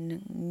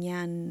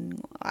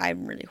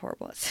 I'm really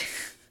horrible at saying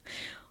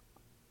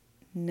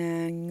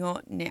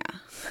nangotnya.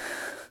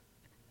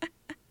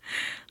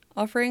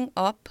 Offering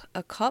up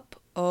a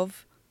cup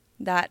of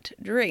that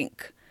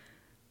drink,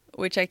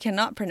 which I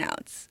cannot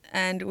pronounce,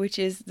 and which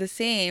is the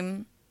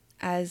same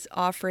as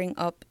offering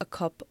up a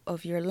cup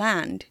of your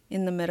land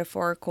in the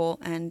metaphorical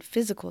and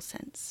physical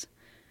sense.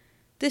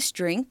 This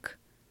drink,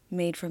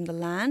 made from the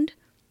land,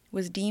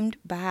 was deemed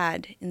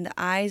bad in the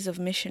eyes of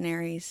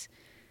missionaries,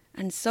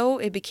 and so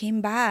it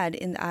became bad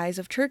in the eyes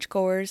of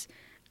churchgoers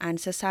and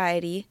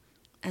society,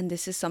 and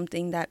this is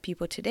something that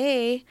people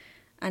today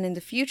and in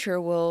the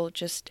future will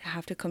just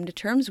have to come to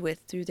terms with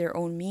through their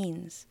own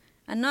means,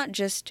 and not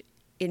just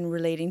in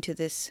relating to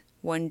this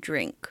one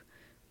drink,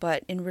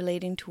 but in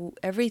relating to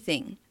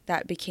everything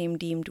that became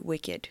deemed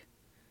wicked.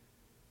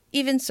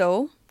 Even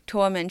so,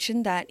 Toa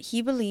mentioned that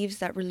he believes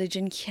that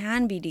religion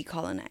can be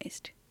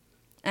decolonized.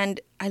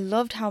 And I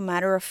loved how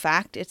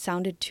matter-of-fact it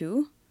sounded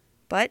too.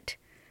 But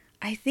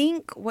I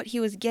think what he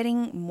was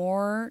getting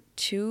more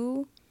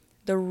to,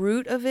 the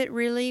root of it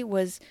really,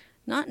 was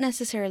not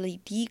necessarily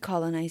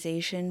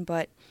decolonization,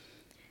 but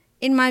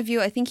in my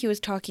view, I think he was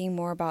talking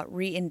more about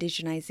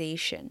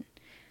re-indigenization.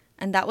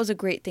 And that was a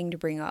great thing to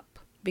bring up.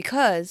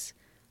 Because,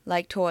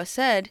 like Toa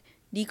said,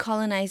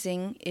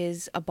 decolonizing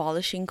is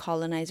abolishing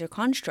colonizer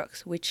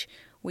constructs, which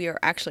we are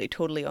actually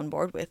totally on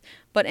board with.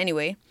 But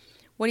anyway,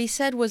 what he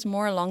said was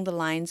more along the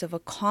lines of a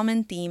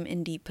common theme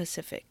in Deep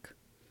Pacific.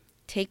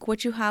 Take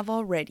what you have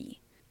already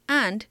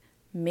and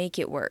make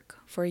it work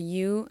for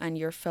you and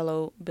your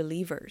fellow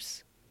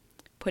believers.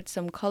 Put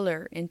some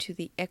color into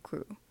the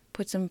ekru.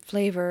 Put some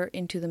flavor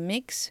into the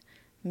mix.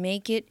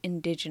 Make it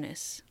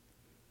indigenous.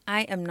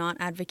 I am not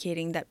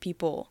advocating that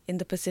people in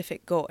the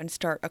Pacific go and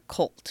start a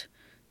cult.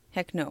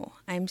 Heck no.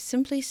 I'm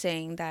simply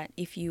saying that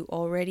if you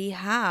already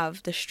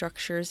have the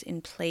structures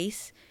in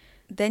place,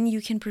 then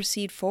you can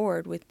proceed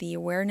forward with the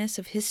awareness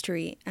of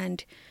history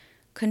and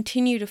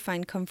continue to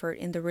find comfort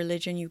in the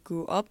religion you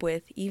grew up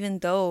with, even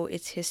though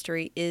its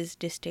history is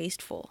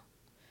distasteful.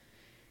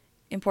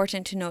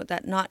 Important to note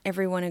that not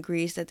everyone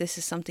agrees that this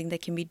is something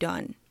that can be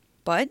done.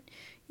 But,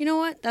 you know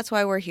what? That's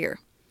why we're here.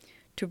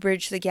 To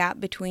bridge the gap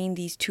between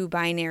these two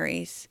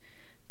binaries.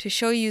 To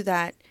show you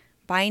that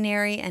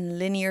binary and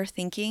linear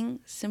thinking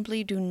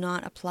simply do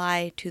not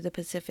apply to the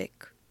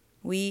Pacific.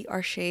 We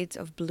are shades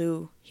of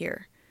blue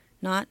here,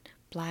 not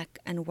black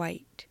and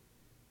white.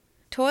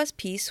 Toa's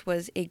piece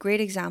was a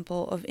great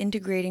example of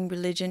integrating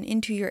religion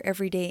into your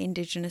everyday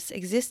indigenous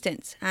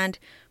existence, and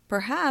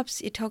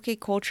perhaps Itoke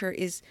culture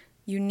is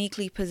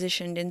uniquely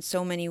positioned in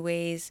so many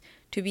ways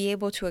to be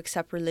able to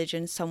accept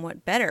religion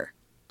somewhat better.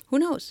 Who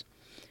knows?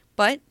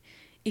 But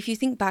if you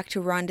think back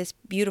to Rhonda's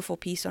beautiful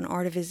piece on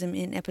artivism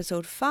in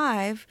episode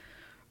 5,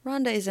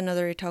 Rhonda is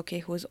another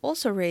Itoke who was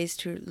also raised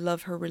to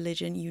love her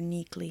religion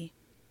uniquely.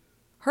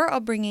 Her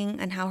upbringing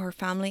and how her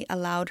family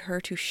allowed her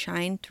to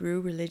shine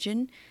through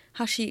religion,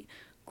 how she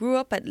grew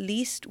up at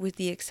least with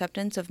the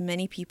acceptance of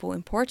many people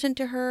important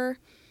to her,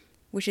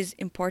 which is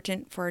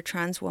important for a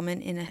trans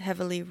woman in a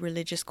heavily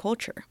religious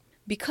culture.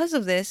 Because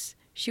of this,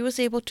 she was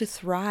able to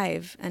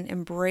thrive and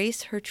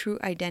embrace her true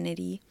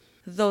identity,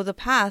 though the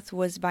path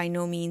was by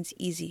no means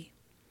easy.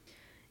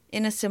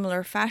 In a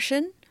similar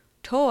fashion,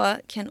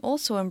 Toa can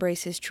also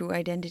embrace his true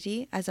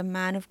identity as a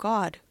man of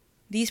God.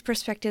 These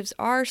perspectives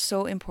are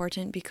so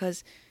important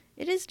because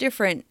it is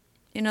different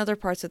in other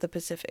parts of the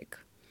Pacific,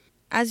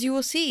 as you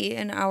will see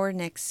in our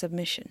next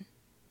submission.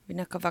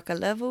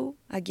 Vinakavakalevu,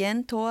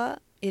 again, Toa,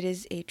 it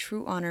is a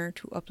true honor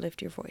to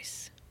uplift your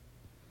voice.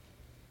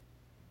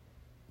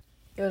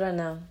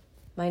 Yorana,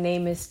 my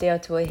name is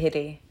Deatua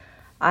Hiri.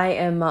 I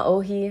am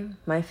Maohi.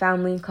 My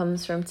family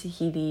comes from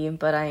Tahiti,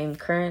 but I am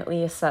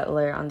currently a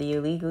settler on the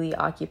illegally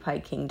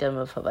occupied kingdom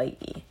of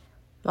Hawaii.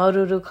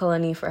 Maururu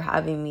Kalani for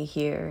having me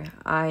here.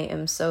 I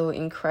am so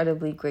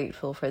incredibly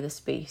grateful for the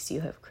space you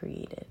have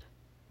created.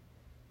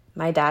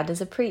 My dad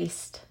is a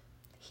priest.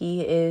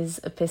 He is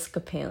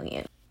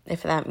Episcopalian,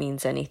 if that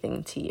means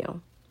anything to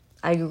you.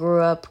 I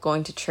grew up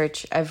going to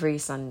church every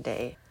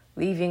Sunday,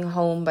 leaving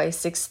home by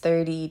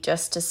 6:30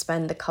 just to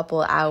spend a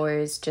couple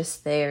hours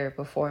just there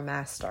before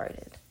Mass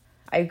started.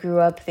 I grew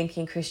up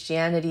thinking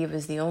Christianity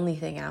was the only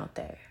thing out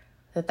there,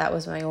 that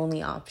was my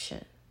only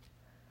option.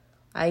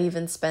 I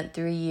even spent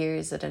 3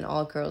 years at an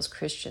all-girls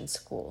Christian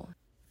school,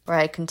 where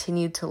I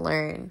continued to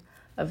learn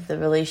of the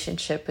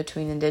relationship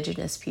between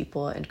indigenous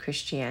people and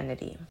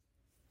Christianity.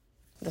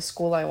 The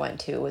school I went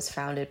to was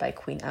founded by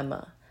Queen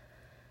Emma,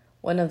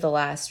 one of the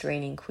last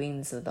reigning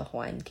queens of the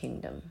Hawaiian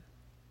Kingdom.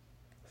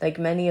 Like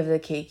many of the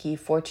Keiki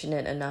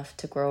fortunate enough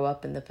to grow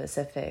up in the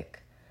Pacific,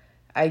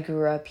 I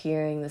grew up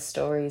hearing the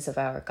stories of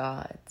our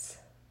gods.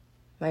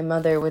 My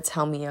mother would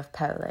tell me of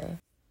Pele,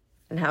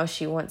 and how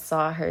she once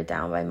saw her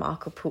down by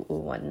Makapu'u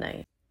one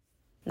night.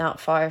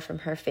 Not far from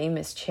her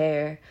famous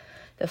chair,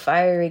 the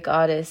fiery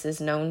goddess is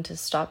known to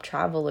stop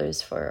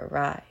travelers for a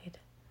ride.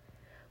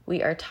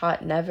 We are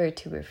taught never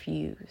to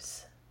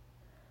refuse.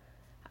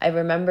 I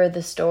remember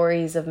the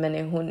stories of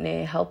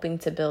Menehune helping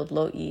to build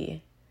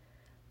Lo'i,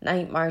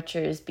 night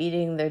marchers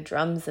beating their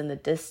drums in the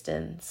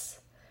distance,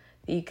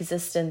 the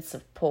existence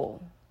of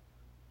Po.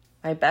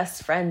 My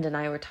best friend and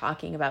I were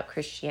talking about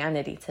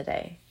Christianity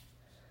today.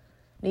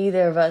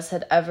 Neither of us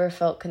had ever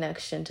felt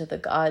connection to the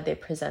God they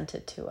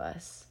presented to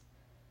us.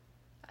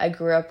 I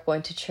grew up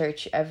going to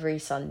church every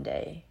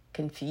Sunday,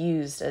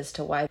 confused as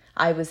to why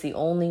I was the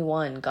only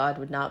one God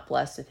would not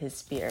bless with his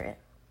spirit.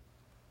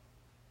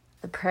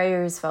 The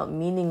prayers felt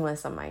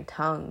meaningless on my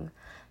tongue.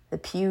 The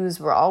pews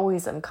were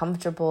always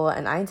uncomfortable,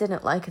 and I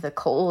didn't like the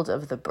cold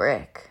of the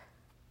brick.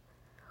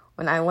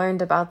 When I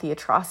learned about the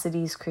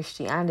atrocities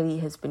Christianity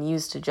has been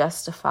used to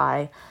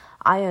justify,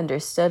 I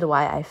understood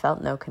why I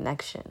felt no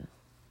connection.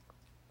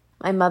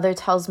 My mother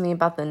tells me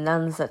about the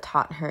nuns that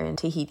taught her in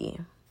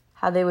Tahiti,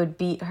 how they would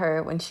beat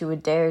her when she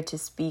would dare to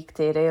speak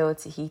Te Reo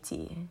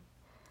Tahiti.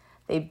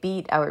 They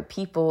beat our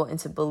people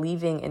into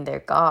believing in their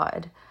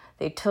God.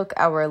 They took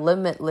our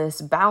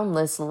limitless,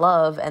 boundless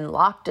love and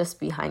locked us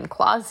behind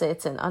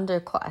closets and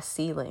underclass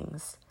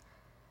ceilings.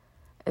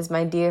 As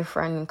my dear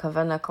friend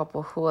Kavana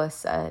Kapohua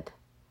said,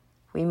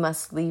 we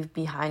must leave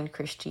behind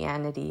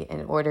Christianity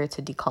in order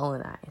to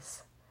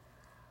decolonize.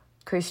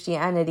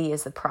 Christianity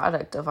is the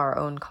product of our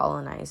own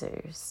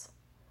colonizers.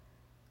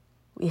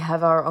 We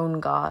have our own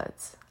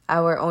gods,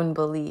 our own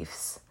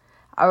beliefs,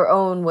 our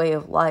own way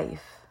of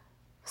life.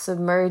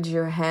 Submerge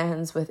your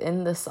hands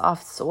within the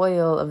soft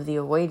soil of the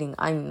awaiting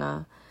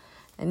Aina,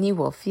 and you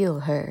will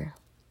feel her.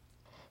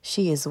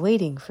 She is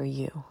waiting for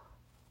you.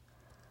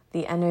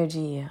 The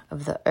energy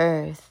of the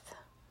earth,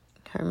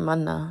 her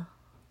mana.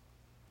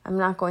 I'm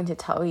not going to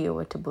tell you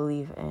what to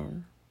believe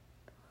in.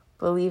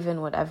 Believe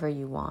in whatever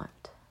you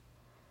want.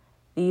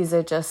 These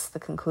are just the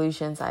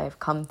conclusions I have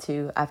come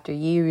to after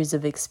years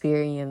of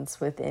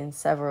experience within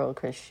several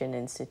Christian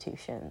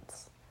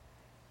institutions.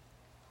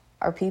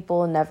 Our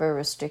people never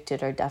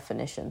restricted our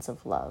definitions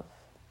of love.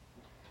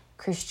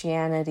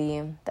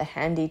 Christianity, the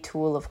handy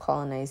tool of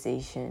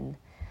colonization,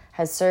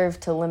 has served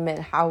to limit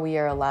how we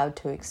are allowed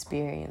to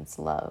experience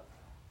love.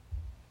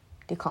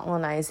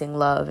 Decolonizing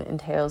love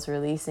entails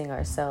releasing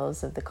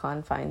ourselves of the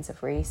confines of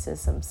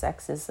racism,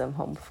 sexism,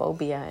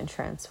 homophobia, and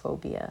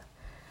transphobia.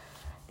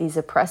 These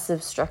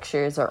oppressive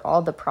structures are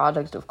all the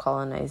product of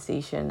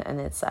colonization and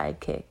its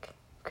sidekick,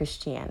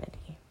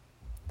 Christianity.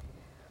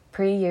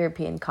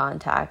 Pre-European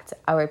contact,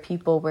 our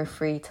people were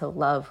free to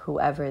love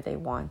whoever they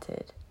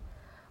wanted.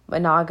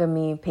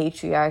 Monogamy,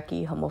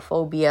 patriarchy,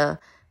 homophobia,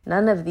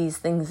 none of these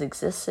things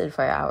existed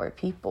for our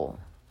people.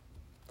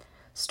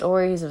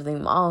 Stories of the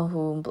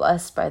Mahu,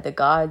 blessed by the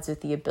gods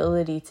with the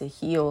ability to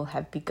heal,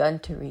 have begun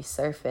to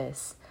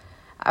resurface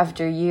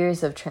after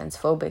years of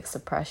transphobic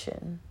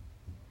suppression.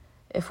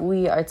 If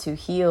we are to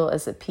heal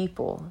as a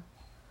people,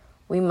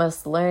 we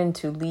must learn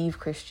to leave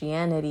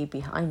Christianity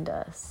behind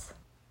us.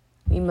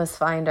 We must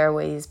find our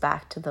ways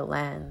back to the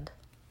land,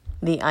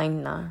 the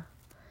Aina,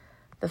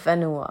 the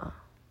Whenua.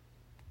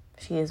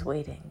 She is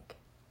waiting.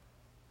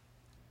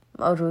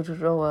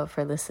 Maururoa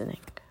for listening.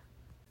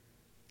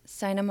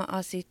 Saina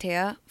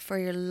Ma'asi for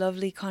your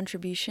lovely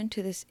contribution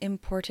to this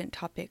important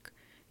topic,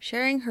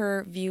 sharing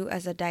her view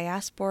as a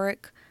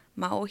diasporic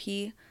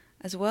Maohi,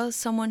 as well as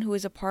someone who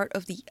is a part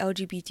of the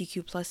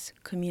LGBTQ+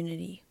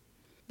 community.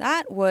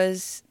 That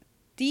was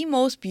the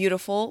most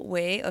beautiful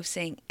way of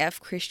saying F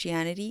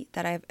Christianity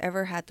that I've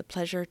ever had the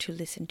pleasure to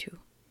listen to.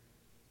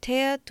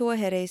 Tea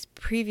Tuahere's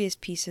previous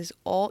pieces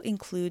all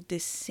include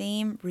this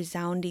same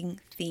resounding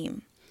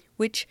theme,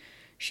 which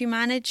she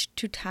managed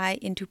to tie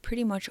into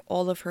pretty much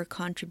all of her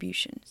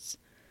contributions.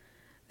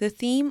 The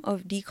theme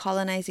of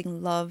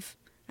decolonizing love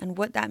and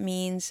what that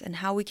means and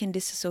how we can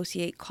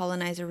disassociate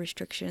colonizer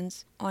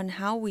restrictions on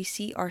how we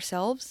see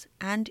ourselves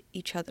and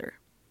each other.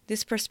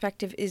 This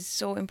perspective is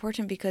so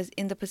important because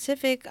in the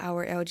Pacific,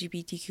 our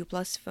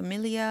LGBTQ+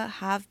 familia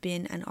have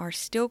been and are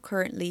still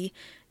currently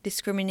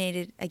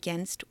discriminated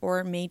against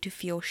or made to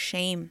feel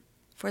shame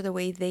for the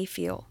way they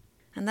feel.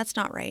 And that's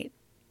not right.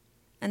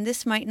 And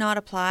this might not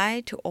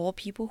apply to all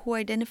people who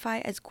identify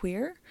as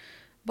queer,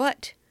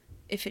 but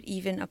if it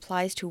even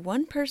applies to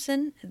one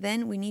person,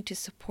 then we need to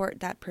support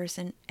that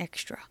person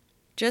extra.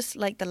 Just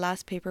like the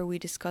last paper we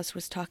discussed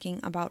was talking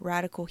about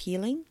radical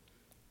healing,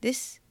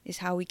 this is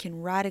how we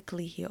can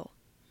radically heal.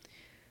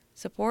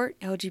 Support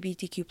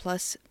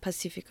LGBTQ+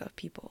 Pacifica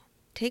people.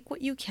 Take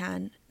what you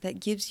can that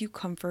gives you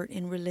comfort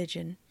in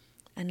religion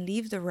and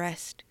leave the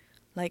rest,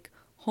 like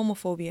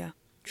homophobia,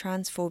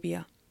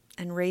 transphobia,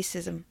 and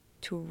racism,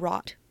 to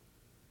rot.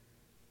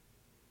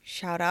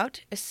 Shout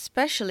out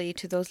especially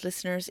to those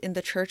listeners in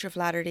the Church of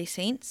Latter-day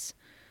Saints,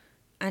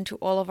 and to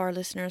all of our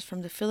listeners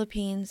from the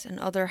Philippines and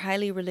other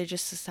highly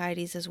religious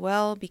societies as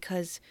well,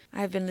 because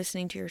I've been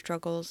listening to your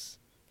struggles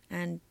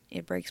and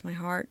it breaks my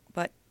heart,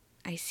 but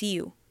I see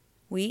you.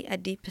 We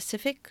at Deep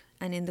Pacific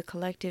and in the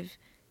collective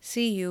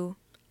see you,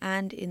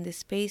 and in this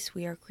space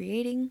we are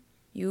creating,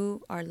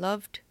 you are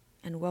loved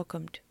and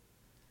welcomed.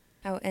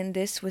 I'll end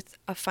this with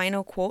a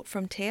final quote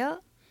from Tea.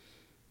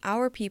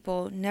 Our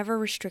people never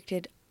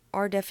restricted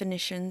our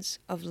definitions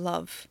of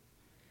love.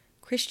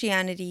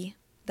 Christianity,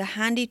 the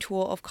handy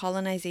tool of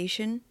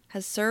colonization,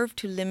 has served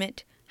to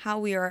limit how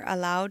we are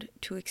allowed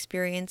to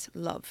experience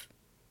love.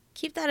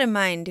 Keep that in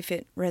mind if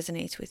it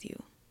resonates with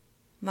you.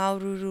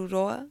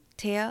 Maurururoa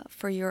Tea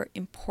for your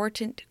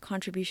important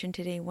contribution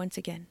today once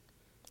again.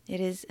 It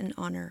is an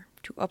honor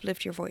to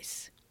uplift your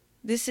voice.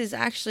 This is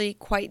actually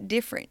quite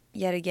different,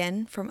 yet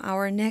again, from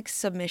our next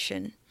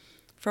submission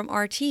from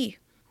RT,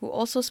 who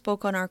also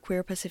spoke on our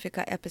Queer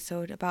Pacifica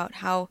episode about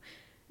how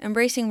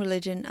embracing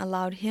religion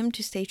allowed him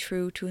to stay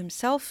true to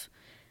himself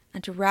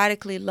and to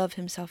radically love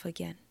himself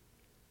again.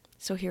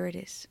 So here it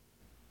is.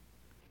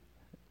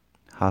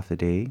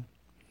 Hafaday,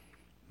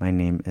 my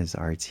name is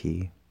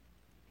RT.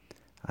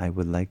 I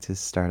would like to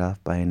start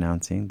off by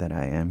announcing that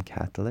I am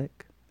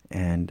Catholic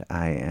and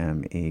I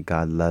am a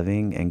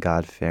God-loving and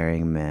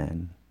God-fearing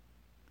man.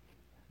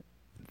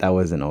 That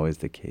wasn't always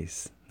the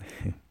case.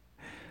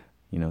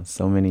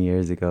 So many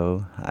years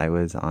ago, I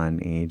was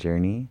on a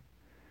journey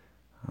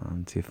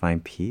to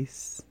find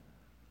peace.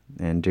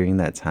 And during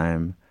that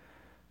time,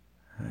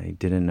 I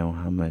didn't know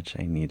how much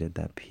I needed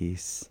that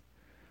peace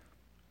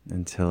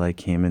until I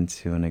came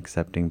into an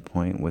accepting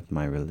point with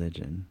my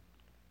religion.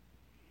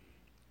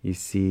 You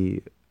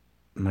see,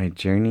 my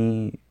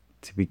journey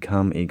to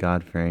become a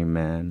God-fearing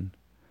man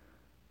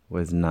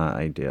was not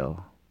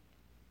ideal.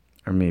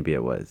 Or maybe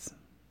it was.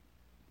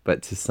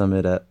 But to sum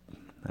it up,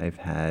 I've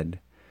had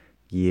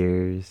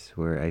years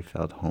where I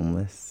felt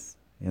homeless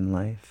in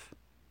life.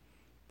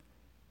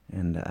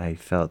 And I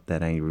felt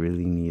that I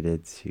really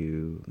needed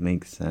to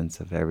make sense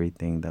of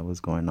everything that was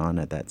going on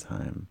at that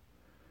time.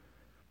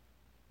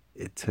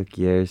 It took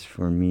years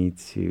for me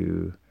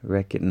to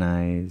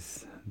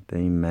recognize the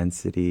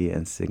immensity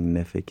and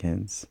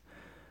significance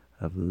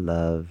of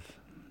love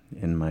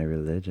in my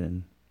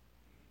religion.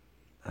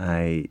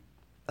 I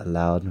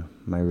allowed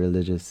my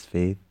religious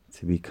faith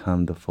to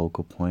become the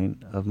focal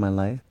point of my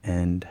life,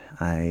 and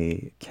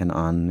I can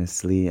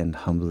honestly and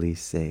humbly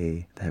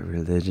say that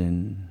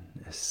religion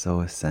is so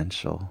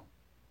essential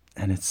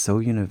and it's so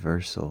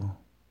universal.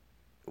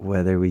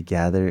 Whether we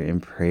gather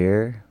in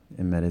prayer,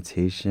 in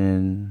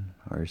meditation,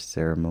 or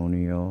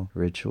ceremonial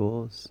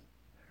rituals,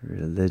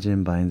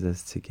 religion binds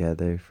us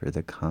together for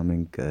the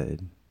common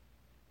good.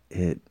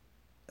 It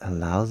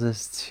allows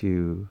us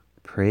to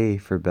pray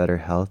for better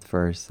health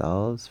for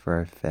ourselves, for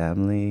our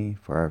family,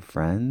 for our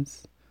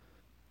friends.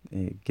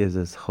 It gives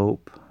us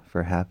hope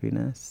for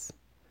happiness,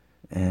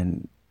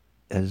 and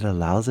it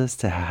allows us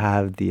to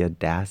have the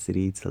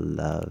audacity to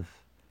love.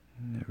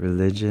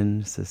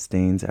 Religion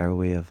sustains our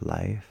way of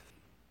life.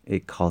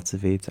 It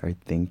cultivates our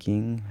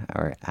thinking,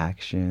 our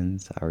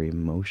actions, our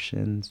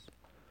emotions.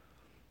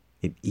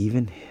 It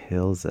even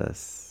heals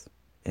us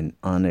in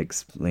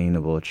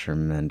unexplainable,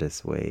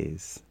 tremendous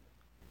ways.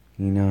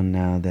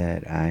 Now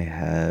that I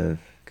have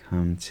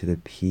come to the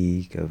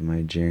peak of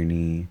my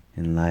journey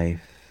in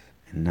life,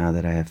 and now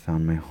that I have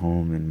found my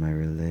home in my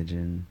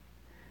religion,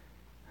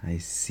 I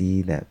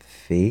see that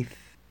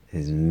faith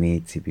is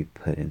made to be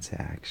put into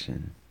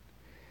action.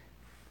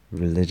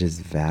 Religious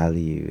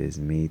value is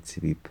made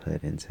to be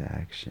put into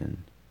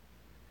action.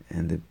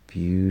 And the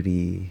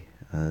beauty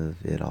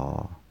of it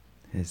all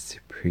is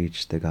to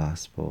preach the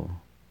gospel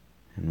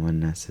and, when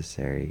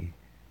necessary,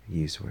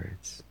 use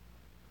words.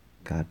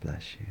 God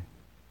bless you.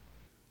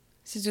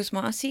 Sizus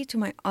Maasi to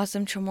my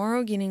awesome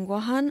Chamorro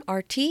Giningwahan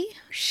RT,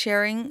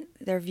 sharing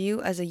their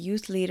view as a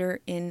youth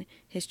leader in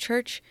his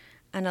church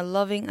and a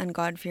loving and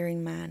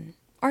God-fearing man.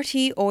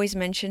 RT always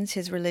mentions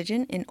his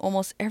religion in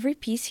almost every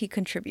piece he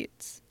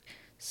contributes.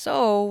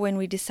 So when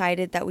we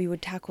decided that we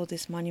would tackle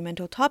this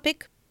monumental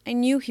topic, I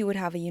knew he would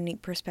have a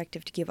unique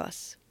perspective to give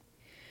us.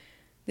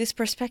 This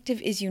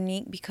perspective is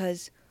unique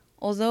because,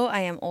 although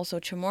I am also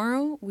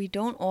Chamorro, we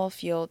don't all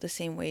feel the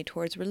same way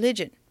towards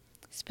religion,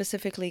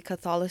 specifically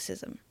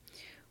Catholicism,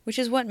 which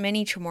is what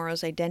many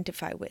Chamorros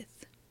identify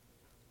with.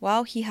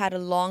 While he had a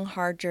long,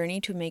 hard journey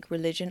to make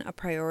religion a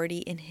priority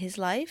in his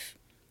life,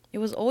 it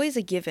was always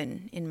a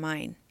given in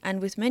mine, and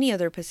with many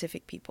other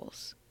Pacific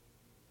peoples.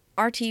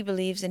 RT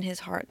believes in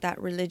his heart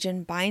that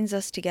religion binds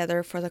us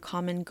together for the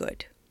common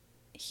good.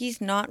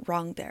 He's not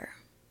wrong there.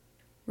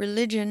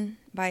 Religion,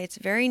 by its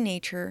very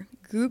nature,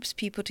 groups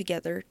people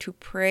together to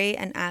pray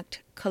and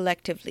act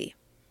collectively.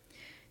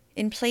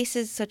 In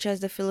places such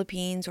as the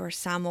Philippines or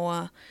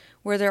Samoa,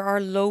 where there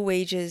are low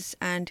wages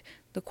and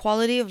the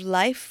quality of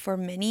life for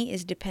many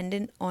is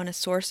dependent on a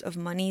source of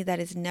money that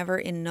is never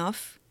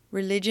enough,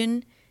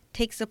 religion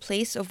takes the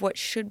place of what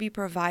should be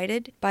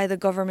provided by the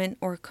government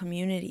or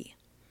community.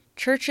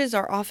 Churches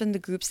are often the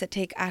groups that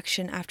take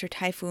action after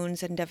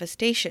typhoons and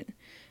devastation,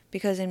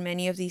 because in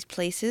many of these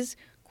places,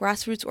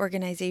 grassroots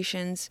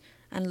organizations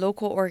and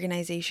local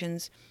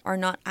organizations are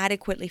not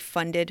adequately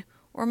funded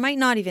or might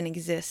not even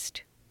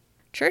exist.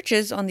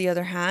 Churches, on the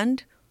other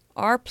hand,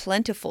 are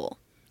plentiful,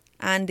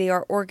 and they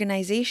are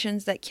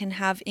organizations that can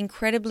have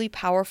incredibly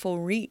powerful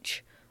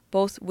reach,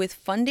 both with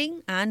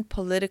funding and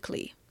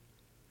politically.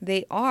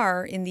 They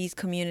are, in these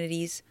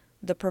communities,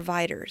 the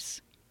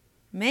providers.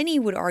 Many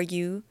would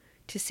argue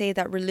to say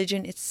that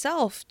religion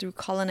itself, through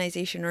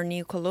colonization or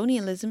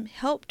neocolonialism,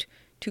 helped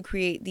to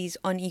create these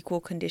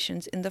unequal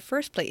conditions in the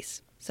first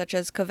place, such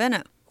as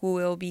Kavena, who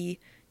will be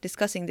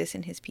discussing this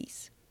in his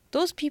piece.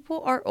 Those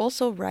people are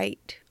also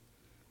right.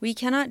 We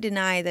cannot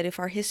deny that if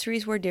our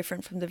histories were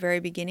different from the very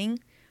beginning,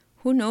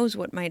 who knows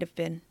what might have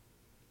been?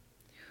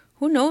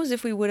 Who knows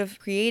if we would have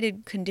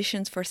created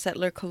conditions for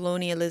settler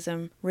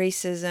colonialism,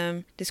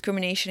 racism,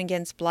 discrimination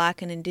against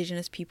Black and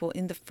Indigenous people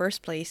in the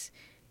first place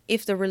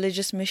if the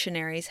religious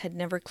missionaries had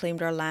never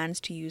claimed our lands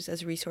to use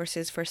as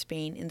resources for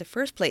Spain in the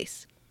first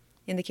place,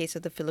 in the case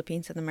of the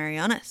Philippines and the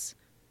Marianas.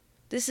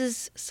 This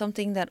is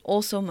something that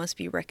also must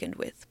be reckoned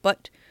with,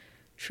 but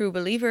true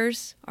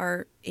believers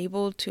are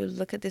able to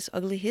look at this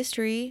ugly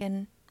history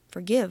and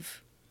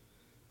forgive.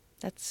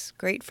 That's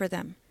great for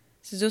them.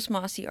 Sus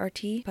Maasi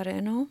RT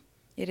Pareno,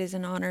 it is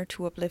an honor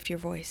to uplift your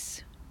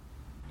voice.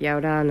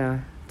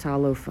 Yaudana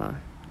Talofa.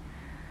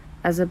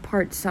 As a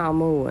part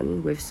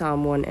Samoan with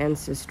Samoan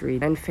ancestry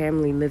and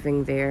family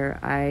living there,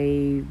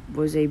 I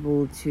was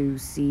able to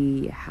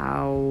see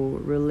how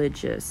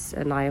religious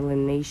an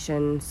island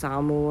nation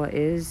Samoa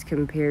is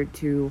compared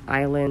to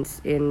islands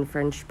in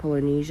French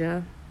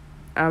Polynesia.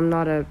 I'm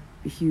not a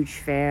huge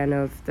fan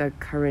of the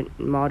current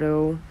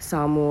motto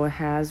Samoa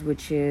has,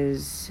 which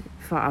is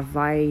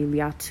Fa'avai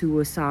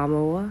Liatua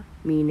Samoa,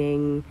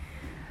 meaning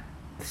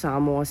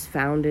Samoa's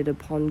founded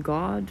upon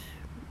God.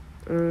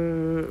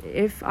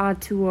 If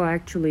Atua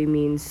actually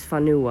means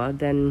Fanua,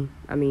 then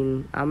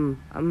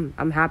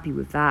I'm happy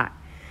with that.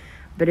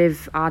 But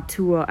if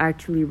Atua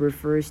actually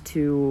refers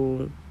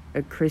to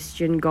a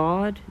Christian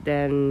God,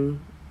 then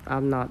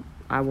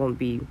I won't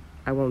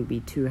be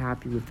too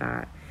happy with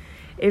that.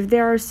 If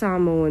there are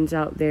Samoans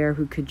out there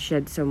who could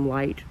shed some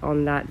light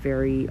on that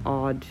very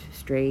odd,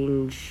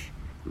 strange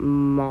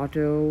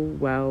motto,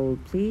 well,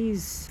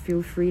 please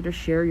feel free to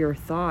share your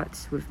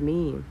thoughts with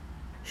me.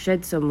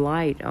 Shed some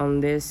light on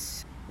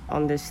this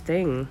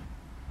thing.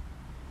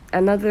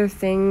 Another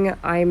thing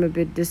I'm a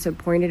bit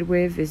disappointed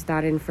with is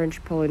that in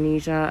French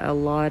Polynesia, a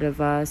lot of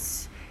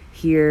us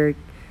here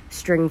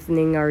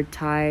strengthening our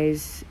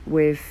ties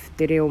with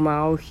Te Reo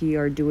Maohi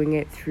are doing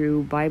it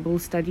through Bible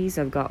studies.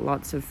 I've got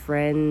lots of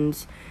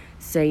friends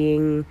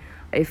saying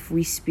if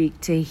we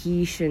speak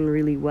Tahitian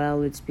really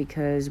well, it's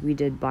because we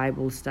did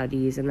Bible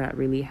studies and that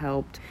really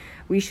helped.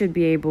 We should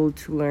be able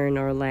to learn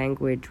our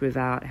language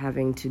without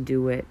having to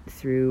do it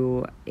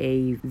through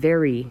a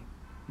very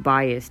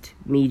biased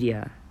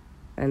media.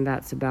 And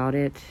that's about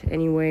it.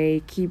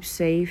 Anyway, keep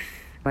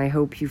safe. I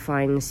hope you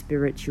find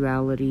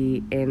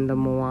spirituality in the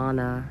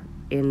moana,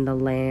 in the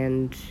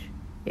land,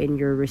 in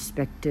your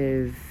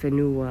respective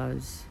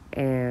whenuas,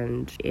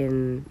 and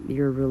in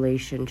your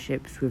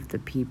relationships with the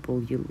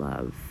people you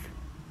love.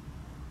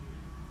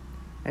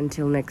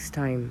 Until next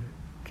time,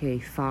 ke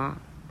fa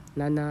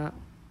nana.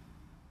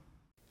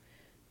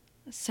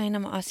 Saina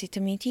Maasi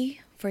Tamiti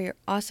for your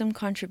awesome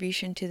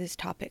contribution to this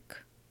topic.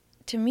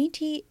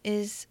 Tamiti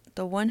is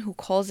the one who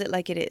calls it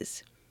like it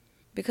is.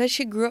 Because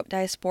she grew up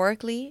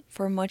diasporically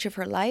for much of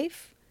her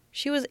life,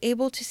 she was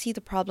able to see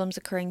the problems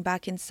occurring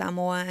back in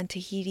Samoa and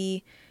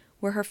Tahiti,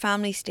 where her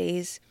family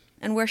stays,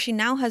 and where she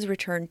now has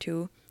returned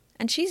to,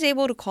 and she's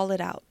able to call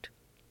it out.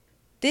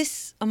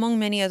 This, among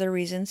many other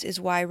reasons, is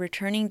why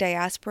returning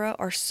diaspora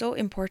are so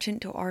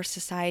important to our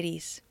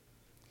societies.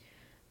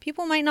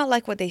 People might not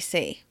like what they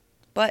say,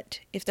 but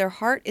if their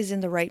heart is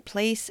in the right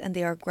place and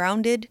they are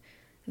grounded,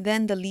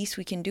 then the least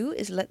we can do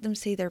is let them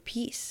say their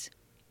piece.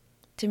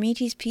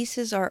 Tamiti's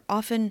pieces are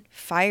often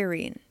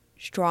fiery and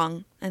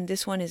strong, and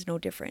this one is no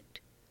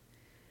different.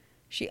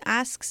 She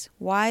asks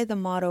why the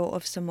motto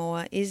of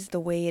Samoa is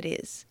the way it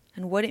is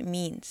and what it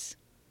means.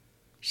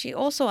 She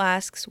also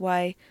asks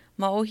why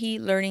Maohi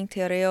learning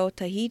Te Reo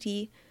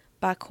Tahiti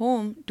back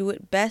home do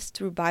it best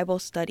through Bible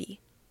study.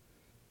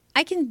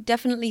 I can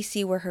definitely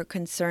see where her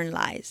concern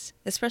lies,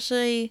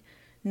 especially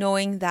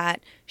knowing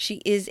that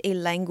she is a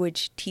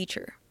language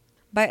teacher.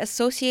 By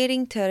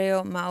associating Te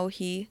Reo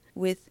Maohi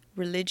with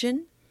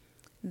religion,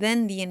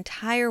 then the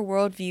entire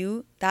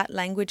worldview that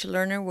language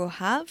learner will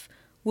have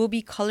will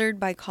be colored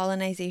by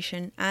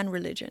colonization and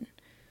religion.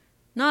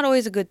 Not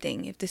always a good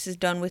thing if this is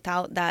done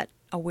without that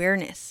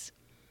awareness.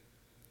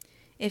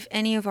 If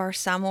any of our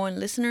Samoan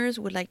listeners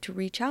would like to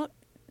reach out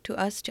to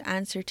us to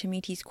answer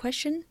Tamiti's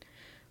question,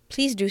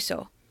 please do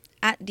so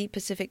at Deep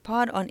Pacific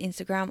Pod on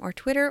Instagram or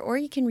Twitter, or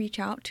you can reach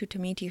out to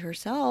Tamiti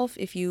herself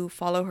if you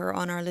follow her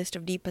on our list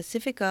of Deep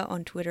Pacifica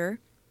on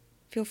Twitter.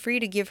 Feel free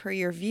to give her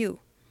your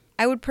view.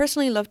 I would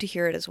personally love to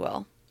hear it as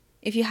well.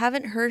 If you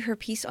haven't heard her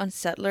piece on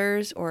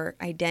settlers or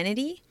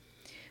identity,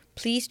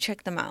 please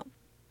check them out.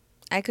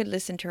 I could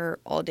listen to her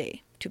all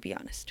day, to be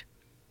honest.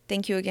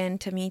 Thank you again,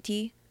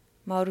 Tamiti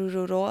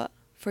Marururoa,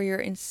 for your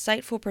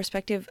insightful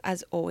perspective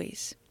as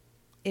always.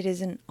 It is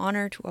an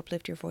honor to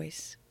uplift your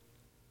voice.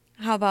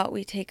 How about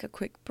we take a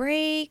quick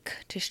break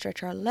to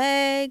stretch our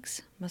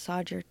legs,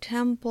 massage your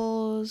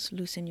temples,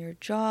 loosen your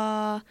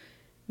jaw,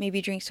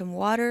 maybe drink some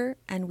water,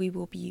 and we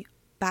will be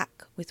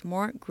back with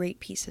more great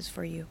pieces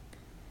for you.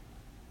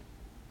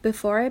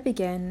 Before I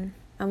begin,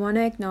 I want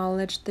to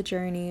acknowledge the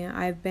journey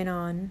I've been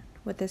on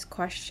with this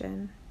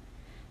question,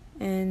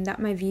 and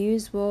that my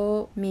views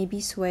will maybe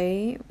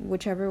sway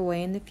whichever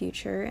way in the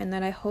future, and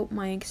that I hope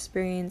my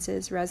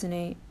experiences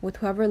resonate with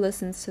whoever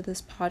listens to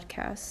this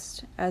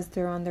podcast as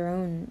they're on their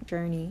own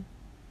journey.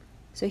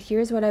 So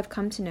here's what I've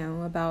come to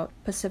know about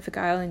Pacific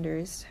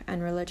Islanders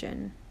and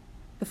religion.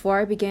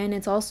 Before I begin,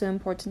 it's also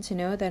important to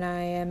know that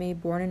I am a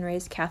born and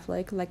raised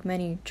Catholic like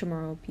many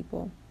Chamorro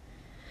people.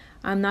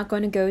 I'm not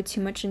going to go too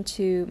much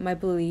into my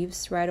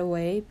beliefs right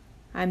away.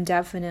 I'm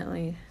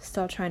definitely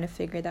still trying to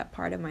figure that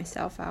part of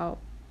myself out.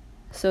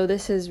 So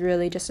this is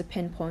really just a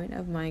pinpoint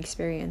of my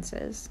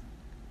experiences.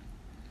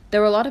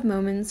 There were a lot of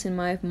moments in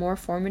my more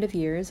formative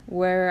years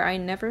where I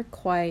never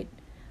quite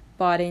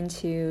bought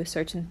into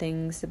certain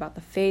things about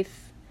the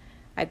faith.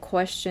 I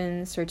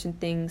questioned certain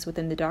things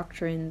within the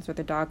doctrines or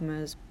the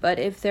dogmas. But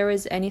if there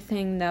was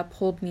anything that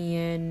pulled me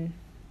in,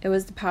 it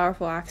was the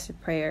powerful acts of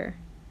prayer.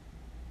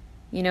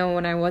 You know,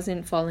 when I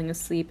wasn't falling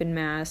asleep in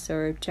Mass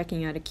or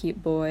checking out a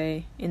cute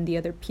boy in the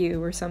other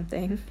pew or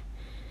something.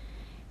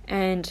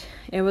 And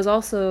it was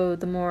also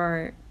the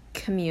more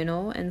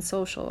communal and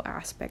social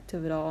aspect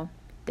of it all.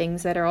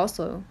 Things that are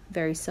also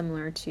very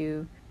similar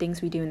to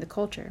things we do in the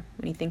culture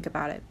when you think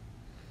about it.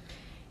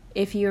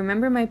 If you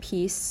remember my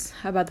piece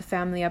about the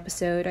family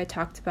episode, I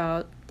talked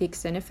about the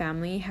extended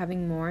family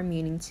having more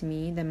meaning to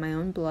me than my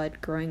own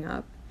blood growing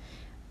up.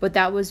 But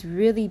that was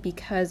really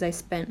because I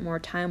spent more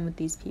time with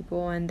these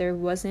people and there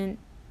wasn't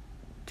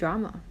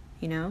drama,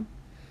 you know?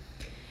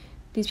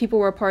 These people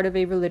were part of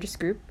a religious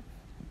group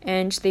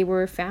and they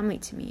were family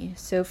to me.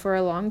 So for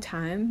a long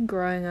time,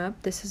 growing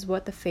up, this is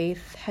what the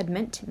faith had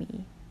meant to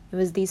me. It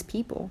was these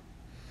people.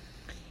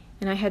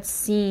 And I had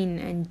seen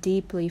and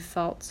deeply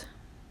felt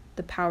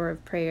the power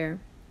of prayer.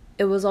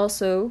 It was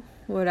also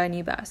what I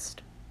knew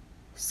best.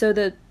 So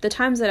the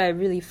times that I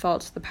really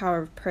felt the power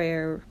of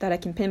prayer that I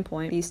can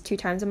pinpoint, these 2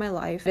 times in my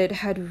life, it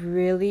had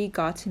really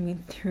gotten me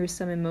through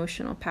some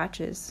emotional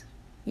patches.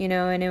 You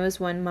know, and it was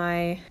when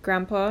my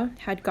grandpa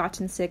had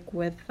gotten sick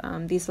with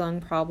these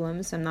lung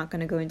problems. I'm not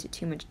going to go into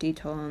too much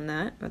detail on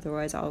that,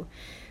 otherwise I'll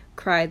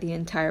cry the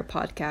entire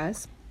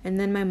podcast. And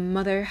then my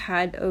mother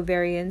had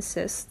ovarian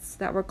cysts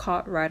that were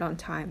caught right on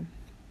time.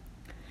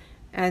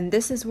 And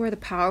this is where the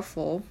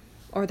powerful,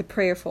 or the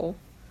prayerful,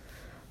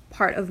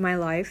 part of my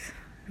life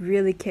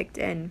really kicked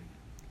in.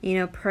 You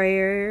know,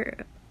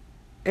 prayer,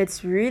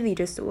 it's really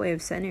just a way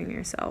of centering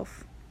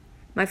yourself.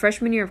 My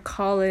freshman year of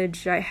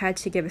college, I had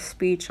to give a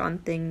speech on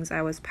things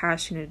I was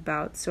passionate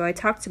about. So I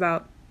talked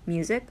about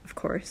music, of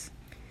course,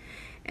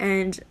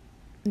 and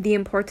the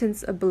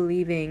importance of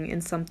believing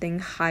in something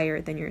higher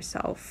than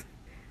yourself.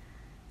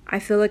 I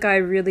feel like I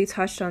really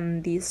touched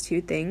on these 2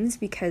 things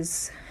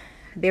because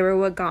they were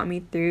what got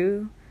me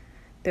through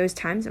those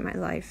times in my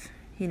life,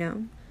 you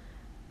know.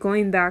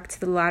 Going back to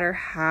the latter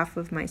half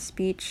of my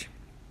speech,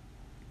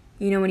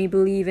 you know, when you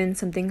believe in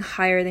something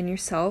higher than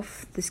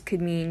yourself, this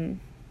could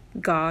mean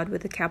God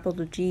with a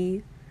capital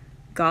G,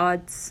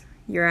 gods,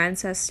 your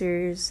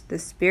ancestors, the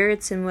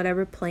spirits in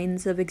whatever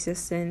planes of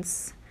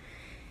existence,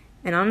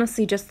 and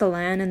honestly just the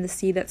land and the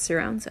sea that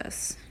surrounds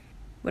us.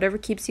 Whatever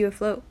keeps you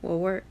afloat will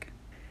work.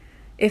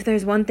 If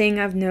there's one thing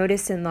I've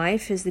noticed in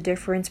life is the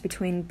difference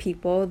between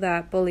people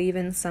that believe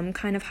in some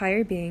kind of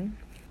higher being,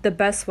 the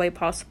best way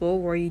possible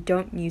where you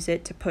don't use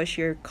it to push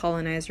your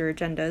colonizer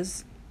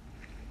agendas,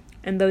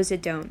 and those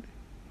that don't.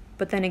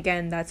 But then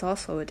again, that's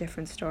also a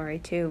different story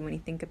too when you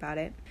think about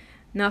it.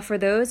 Now for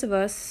those of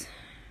us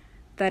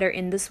that are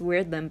in this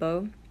weird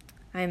limbo,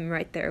 I'm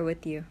right there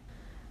with you.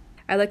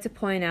 I like to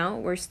point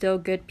out we're still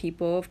good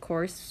people, of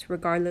course,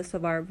 regardless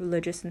of our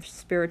religious and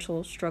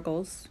spiritual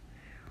struggles.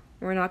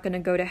 We're not going to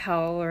go to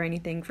hell or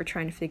anything for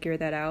trying to figure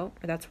that out,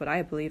 or that's what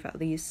I believe at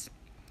least.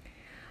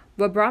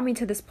 What brought me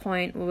to this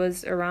point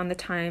was around the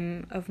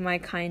time of my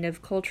kind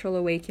of cultural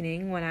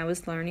awakening when I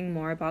was learning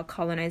more about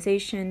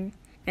colonization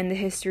and the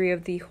history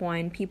of the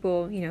Hawaiian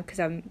people, you know, because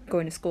I'm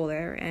going to school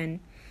there, and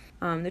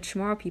the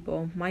Chamorro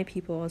people, my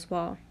people as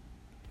well.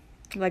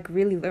 Like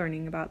really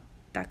learning about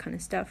that kind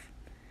of stuff.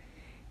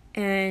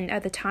 And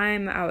at the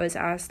time, I was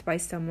asked by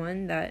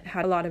someone that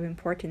had a lot of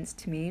importance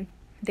to me.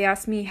 They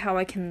asked me how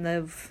I can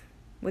live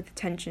with the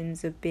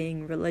tensions of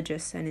being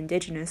religious and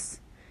indigenous.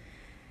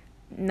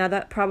 Now,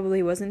 that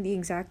probably wasn't the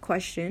exact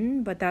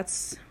question, but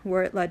that's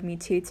where it led me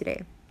to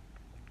today.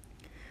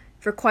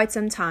 For quite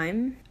some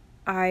time,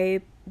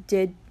 I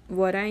did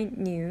what I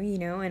knew, you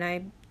know, and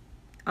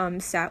I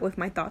sat with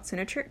my thoughts in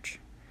a church,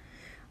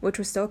 which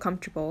was still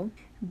comfortable.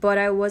 but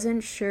I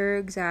wasn't sure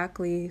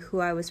exactly who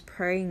I was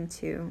praying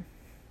to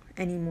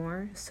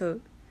anymore. So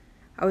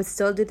I would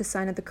still do the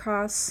sign of the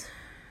cross,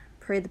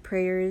 pray the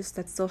prayers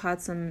that still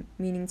had some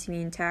meaning to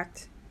me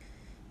intact,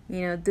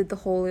 did the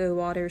holy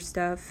water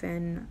stuff,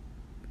 and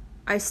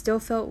I still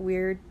felt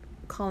weird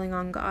calling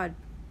on God.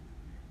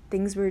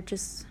 Things were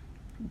just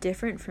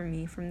different for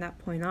me from that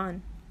point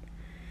on.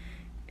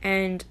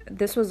 And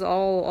this was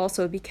all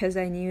also because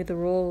I knew the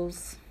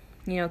rules,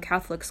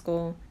 Catholic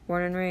school,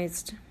 born and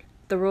raised,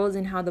 the rules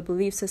in how the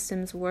belief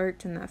systems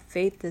worked, and that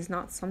faith is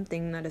not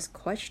something that is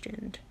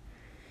questioned.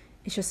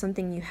 It's just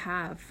something you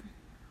have.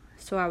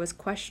 So I was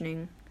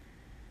questioning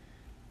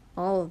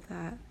all of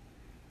that.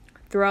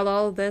 Throughout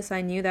all of this,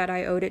 I knew that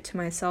I owed it to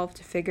myself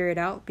to figure it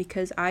out,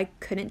 because I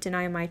couldn't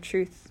deny my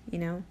truth,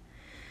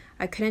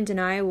 I couldn't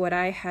deny what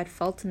I had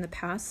felt in the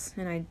past,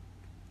 and I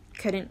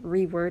couldn't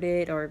reword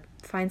it or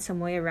find some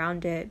way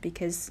around it,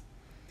 because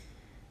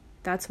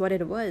that's what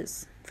it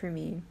was for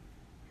me.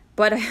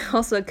 But I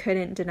also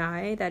couldn't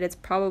deny that it's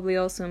probably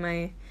also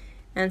my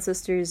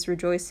ancestors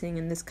rejoicing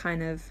in this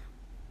kind of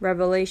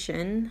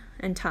revelation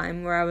and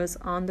time where I was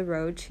on the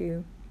road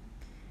to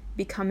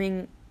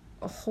becoming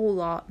a whole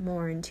lot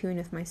more in tune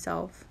with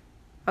myself.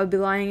 I would be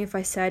lying if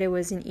I said it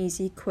was an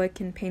easy, quick,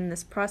 and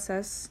painless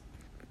process,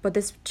 but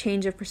this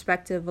change of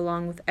perspective,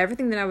 along with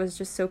everything that I was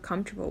just so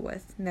comfortable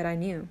with and that I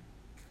knew,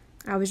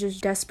 I was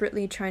just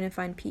desperately trying to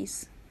find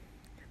peace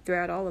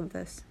throughout all of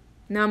this.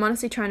 Now I'm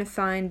honestly trying to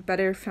find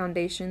better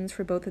foundations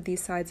for both of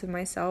these sides of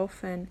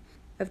myself, and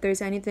if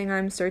there's anything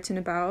I'm certain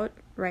about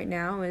right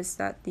now is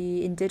that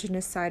the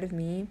Indigenous side of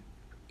me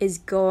is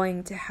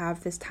going to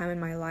have this time in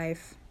my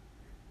life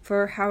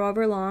for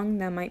however long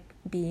that might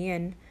be,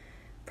 and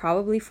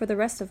probably for the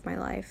rest of my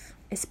life,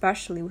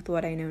 especially with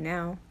what I know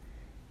now.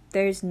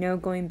 There's no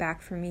going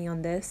back for me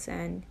on this,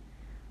 and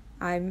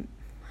I'm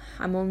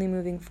only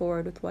moving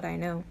forward with what I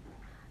know.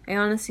 I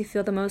honestly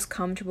feel the most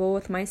comfortable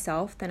with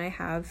myself than I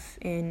have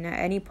in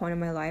any point in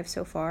my life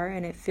so far,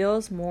 and it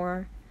feels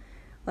more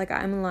like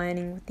I'm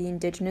aligning with the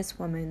Indigenous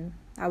woman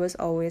I was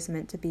always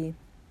meant to be.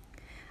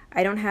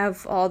 I don't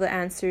have all the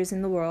answers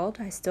in the world.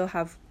 I still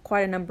have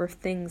quite a number of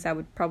things I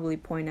would probably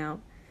point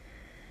out.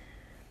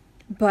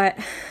 But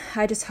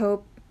I just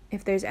hope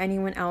if there's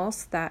anyone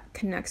else that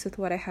connects with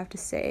what I have to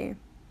say,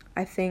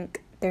 I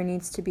think there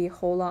needs to be a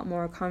whole lot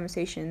more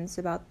conversations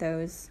about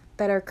those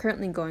that are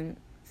currently going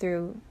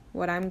through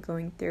what I'm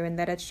going through, and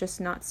that it's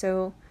just not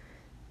so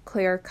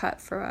clear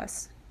cut for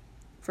us,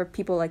 for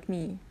people like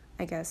me,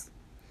 I guess.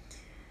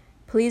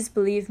 Please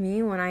believe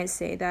me when I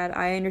say that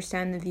I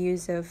understand the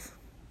views of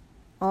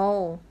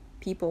all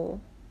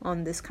people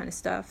on this kind of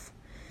stuff.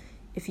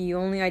 If you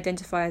only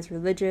identify as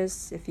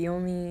religious, if you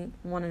only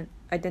want to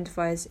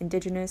identify as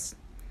Indigenous,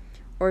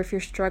 or if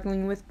you're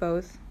struggling with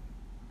both,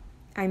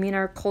 I mean,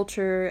 our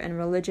culture and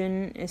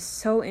religion is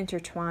so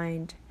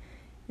intertwined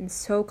and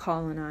so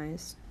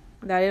colonized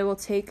that it will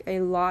take a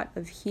lot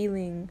of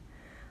healing,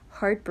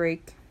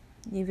 heartbreak,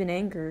 even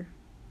anger,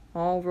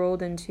 all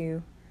rolled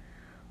into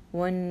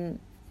one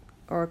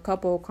or a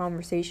couple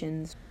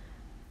conversations.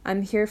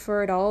 I'm here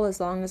for it all as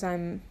long as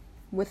I'm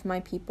with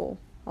my people,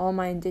 all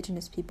my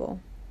Indigenous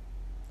people.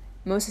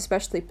 Most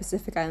especially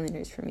Pacific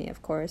Islanders for me,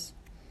 of course.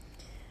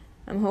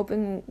 I'm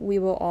hoping we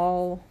will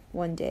all,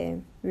 one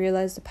day,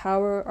 realize the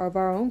power of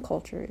our own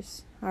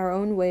cultures, our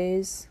own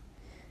ways,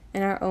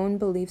 and our own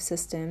belief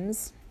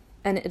systems,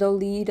 and it'll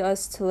lead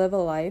us to live a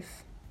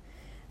life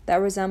that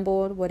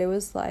resembled what it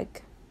was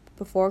like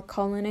before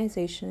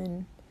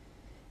colonization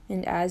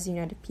and as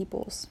United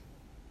Peoples.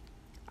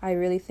 I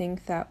really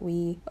think that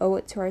we owe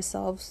it to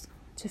ourselves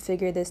to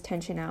figure this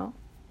tension out,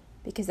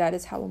 because that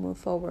is how we'll move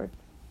forward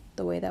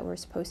the way that we're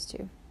supposed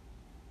to.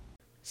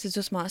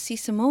 Sizosmasi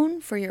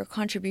Simone for your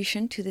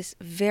contribution to this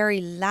very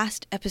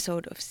last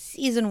episode of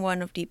Season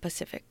 1 of Deep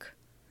Pacific.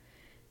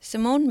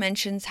 Simone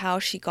mentions how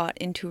she got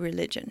into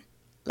religion.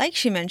 Like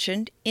she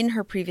mentioned in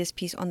her previous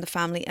piece on the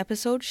family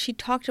episode, she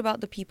talked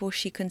about the people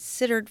she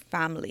considered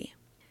family.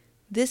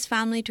 This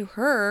family to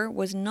her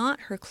was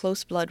not her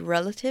close blood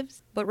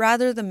relatives, but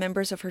rather the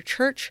members of her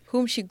church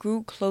whom she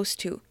grew close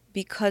to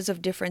because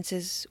of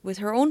differences with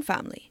her own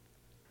family.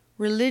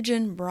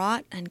 Religion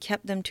brought and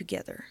kept them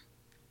together.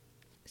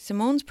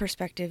 Simone's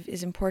perspective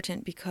is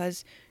important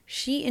because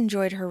she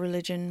enjoyed her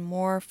religion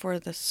more for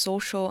the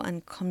social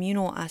and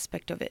communal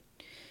aspect of it,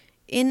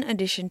 in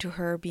addition to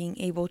her being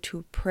able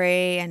to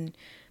pray and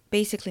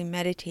basically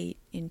meditate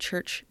in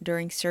church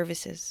during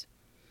services.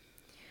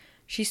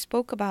 She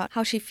spoke about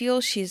how she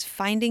feels she's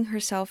finding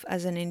herself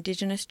as an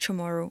Indigenous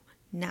Chamorro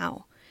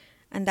now,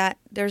 and that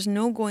there's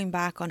no going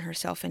back on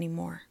herself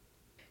anymore.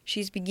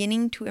 She's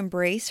beginning to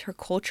embrace her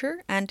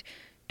culture, and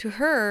to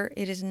her,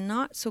 it is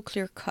not so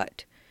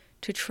clear-cut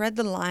to tread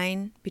the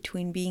line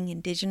between being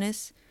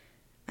Indigenous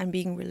and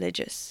being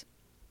religious.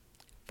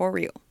 For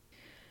real.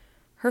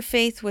 Her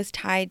faith was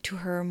tied to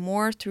her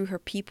more through her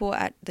people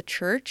at the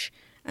church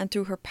and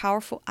through her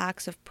powerful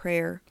acts of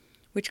prayer,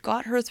 which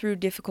got her through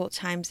difficult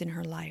times in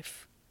her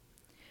life.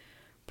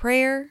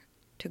 Prayer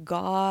to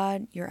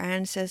God, your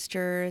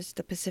ancestors,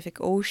 the Pacific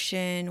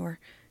Ocean, or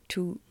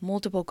to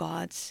multiple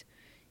gods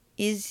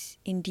is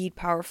indeed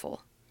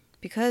powerful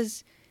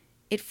because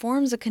it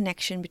forms a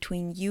connection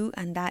between you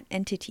and that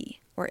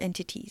entity or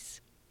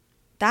entities.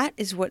 That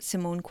is what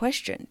Simone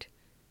questioned.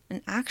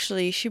 And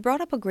actually, she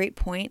brought up a great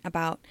point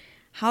about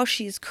how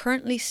she is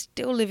currently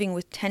still living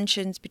with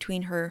tensions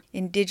between her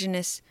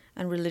indigenous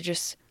and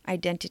religious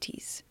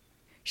identities.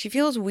 She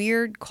feels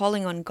weird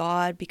calling on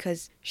God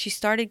because she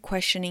started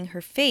questioning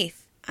her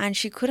faith, and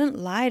she couldn't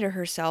lie to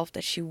herself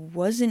that she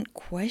wasn't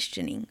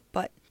questioning.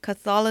 But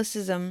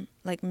Catholicism,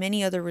 like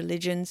many other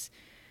religions,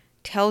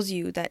 tells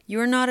you that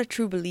you're not a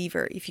true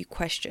believer if you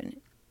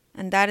question.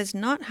 And that is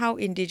not how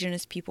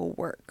indigenous people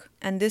work.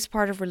 And this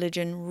part of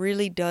religion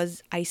really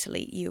does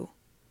isolate you.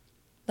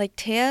 Like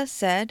Thea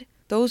said,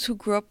 those who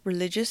grew up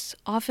religious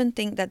often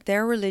think that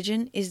their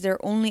religion is their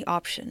only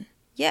option.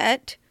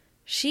 Yet,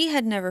 she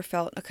had never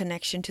felt a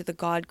connection to the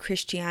God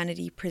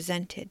Christianity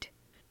presented.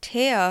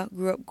 Thea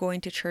grew up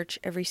going to church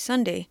every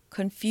Sunday,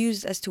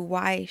 confused as to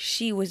why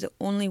she was the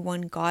only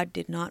one God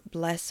did not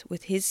bless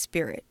with his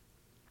spirit.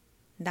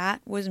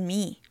 That was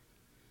me.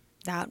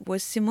 That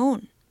was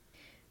Simone.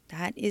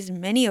 That is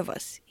many of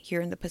us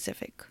here in the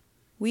Pacific.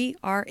 We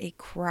are a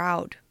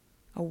crowd,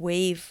 a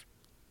wave,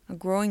 a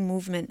growing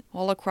movement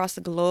all across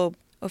the globe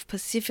of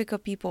Pacifica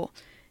people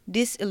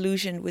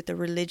disillusioned with the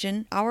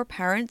religion our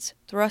parents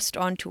thrust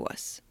onto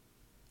us.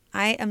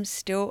 I am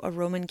still a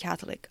Roman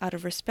Catholic out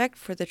of respect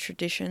for the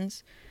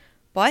traditions,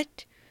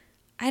 but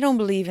I don't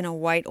believe in a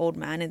white old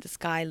man in the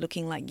sky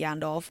looking like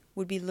Gandalf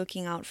would be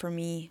looking out for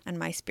me and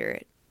my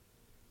spirit.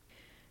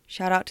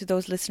 Shout out to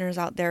those listeners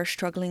out there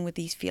struggling with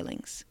these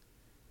feelings.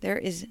 There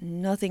is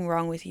nothing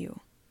wrong with you,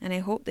 and I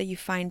hope that you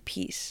find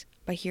peace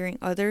by hearing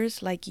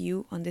others like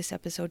you on this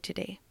episode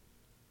today.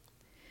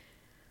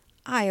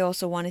 I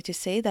also wanted to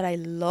say that I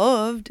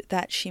loved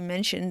that she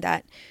mentioned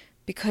that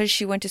because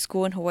she went to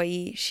school in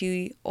Hawaii,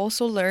 she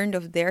also learned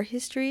of their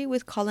history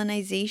with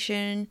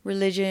colonization,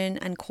 religion,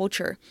 and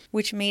culture,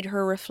 which made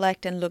her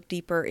reflect and look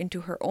deeper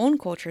into her own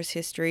culture's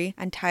history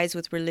and ties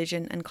with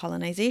religion and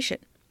colonization.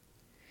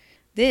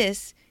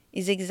 This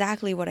is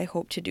exactly what I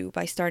hope to do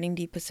by starting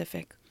Deep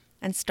Pacific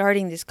and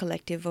starting this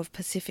collective of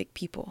Pacific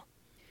people.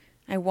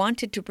 I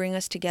wanted to bring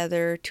us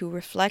together to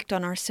reflect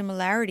on our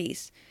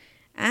similarities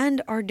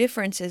and our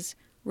differences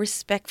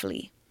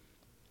respectfully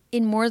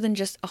in more than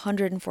just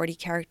 140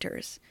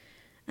 characters.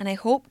 And I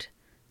hoped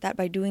that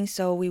by doing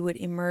so, we would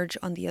emerge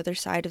on the other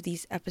side of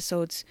these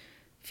episodes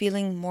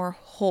feeling more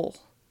whole,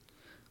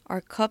 our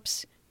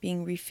cups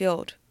being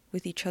refilled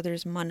with each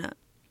other's mana.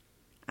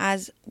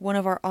 As one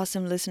of our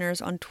awesome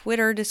listeners on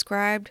Twitter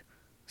described,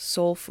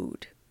 soul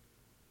food.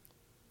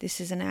 This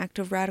is an act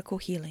of radical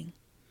healing.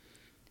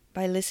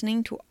 By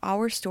listening to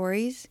our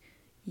stories,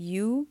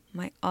 you,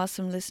 my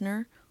awesome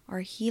listener,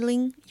 are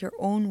healing your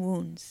own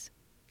wounds.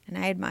 And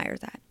I admire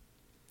that.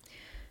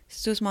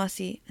 Stus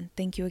Masi, and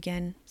thank you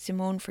again,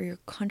 Simone, for your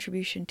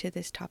contribution to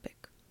this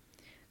topic.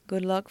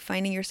 Good luck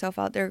finding yourself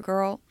out there,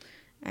 girl.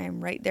 I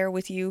am right there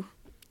with you.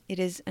 It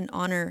is an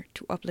honor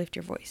to uplift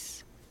your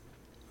voice.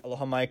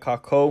 Aloha mai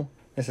kako.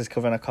 This is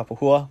Kavena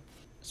Kapahua,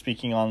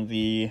 speaking on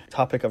the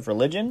topic of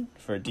religion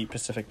for Deep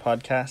Pacific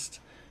Podcast.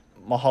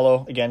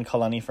 Mahalo again,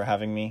 Kalani, for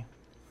having me.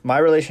 My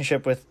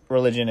relationship with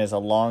religion is a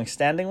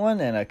long-standing one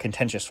and a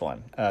contentious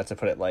one, to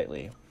put it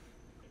lightly.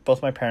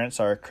 Both my parents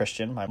are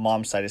Christian. My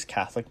mom's side is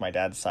Catholic. My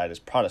dad's side is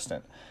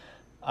Protestant.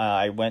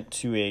 I went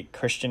to a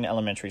Christian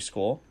elementary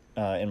school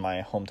in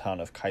my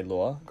hometown of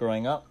Kailua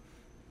growing up,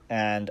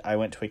 and I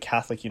went to a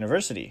Catholic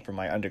university for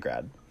my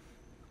undergrad.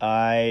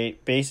 I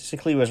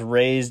basically was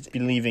raised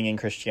believing in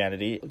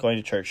Christianity, going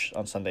to church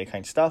on Sunday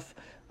kind of stuff,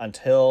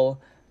 until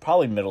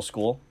probably middle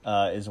school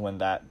is when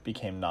that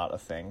became not a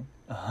thing.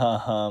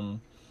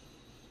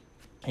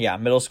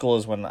 Middle school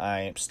is when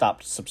I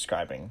stopped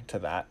subscribing to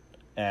that.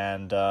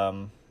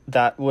 And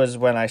that was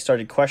when I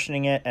started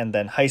questioning it. And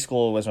then high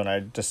school was when I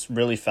just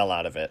really fell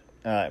out of it.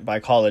 By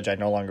college, I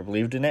no longer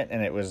believed in it.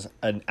 And it was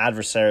an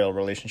adversarial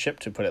relationship,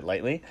 to put it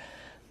lightly.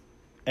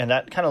 And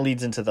that kind of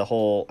leads into the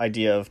whole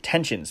idea of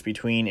tensions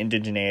between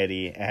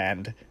indigeneity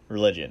and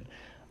religion.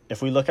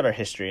 If we look at our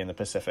history in the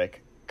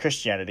Pacific,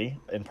 Christianity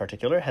in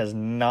particular has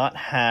not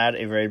had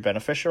a very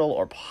beneficial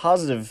or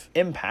positive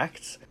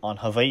impact on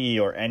Hawaii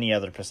or any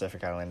other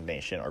Pacific Island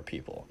nation or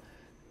people.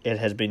 It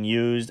has been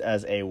used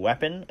as a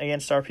weapon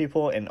against our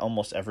people in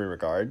almost every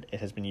regard. It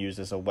has been used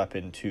as a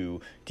weapon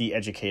to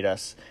de-educate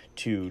us,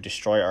 to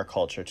destroy our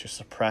culture, to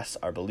suppress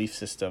our belief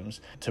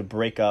systems, to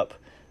break up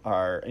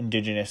our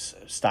indigenous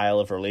style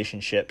of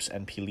relationships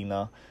and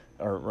pilina,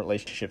 or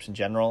relationships in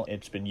general.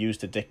 It's been used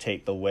to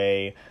dictate the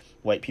way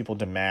white people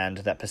demand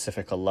that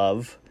Pacifica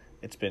love.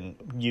 It's been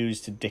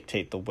used to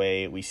dictate the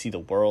way we see the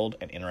world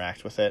and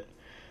interact with it.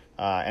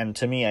 And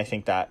to me, I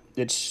think that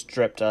it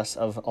stripped us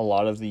of a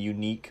lot of the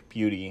unique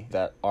beauty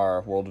that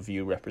our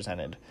worldview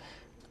represented.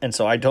 And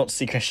so I don't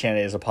see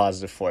Christianity as a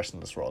positive force in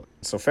this world.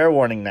 So fair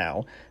warning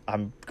now,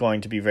 I'm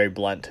going to be very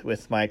blunt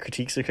with my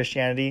critiques of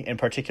Christianity, in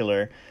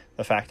particular,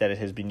 the fact that it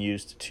has been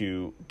used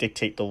to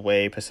dictate the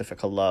way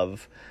Pacifica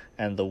love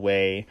and the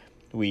way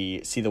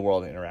we see the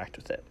world and interact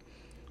with it.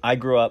 I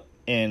grew up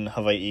in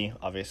Hawaii,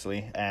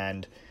 obviously,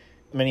 and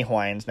many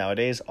Hawaiians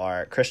nowadays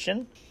are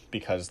Christian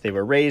because they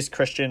were raised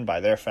Christian by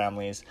their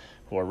families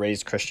who were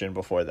raised Christian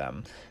before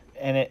them.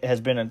 And it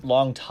has been a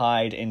long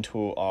tied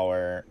into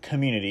our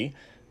community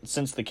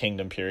since the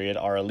kingdom period.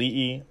 Our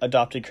ali'i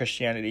adopted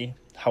Christianity.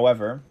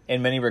 However,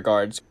 in many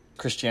regards,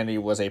 Christianity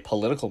was a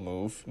political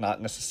move,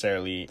 not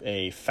necessarily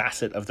a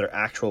facet of their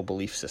actual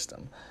belief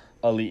system.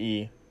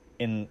 Ali'i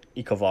in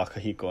Ikawa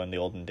Kahiko in the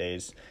olden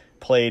days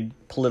played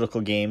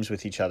political games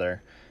with each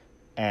other,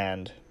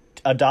 and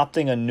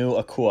adopting a new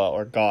akua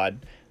or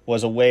god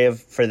was a way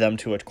for them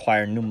to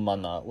acquire new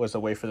mana, was a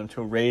way for them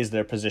to raise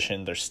their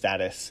position, their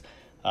status,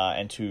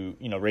 and to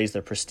raise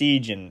their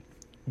prestige and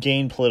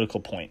gain political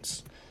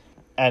points.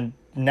 And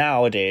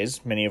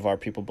nowadays, many of our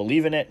people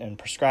believe in it and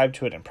prescribe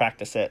to it and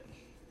practice it,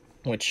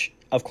 which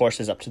of course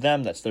is up to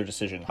them. That's their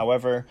decision.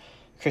 However,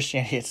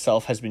 Christianity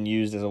itself has been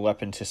used as a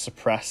weapon to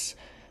suppress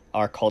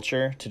our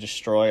culture, to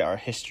destroy our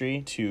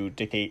history, to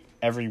dictate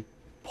every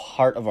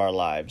part of our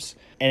lives,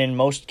 and in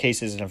most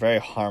cases in a very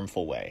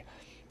harmful way.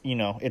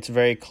 It's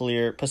very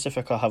clear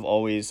Pacifica have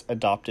always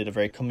adopted a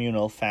very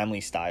communal family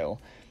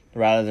style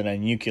rather than a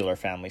nuclear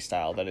family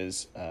style that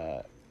is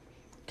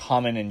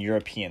common in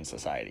European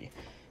society.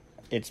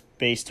 It's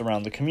based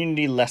around the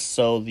community, less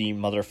so the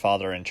mother,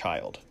 father, and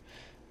child.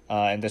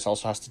 And this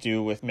also has to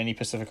do with many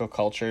Pacifica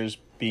cultures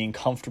being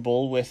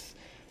comfortable with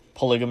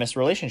polygamous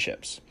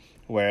relationships,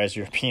 whereas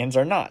Europeans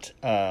are not,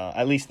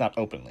 at least not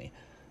openly.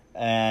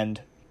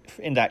 And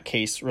in that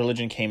case,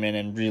 religion came in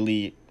and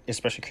really,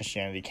 especially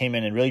Christianity, came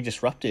in and really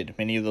disrupted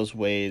many of those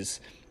ways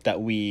that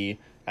we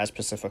as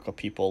Pacifica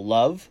people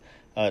love.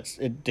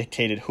 It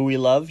dictated who we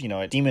love.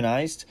 It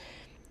demonized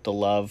the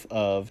love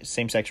of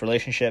same-sex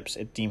relationships.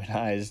 It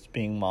demonized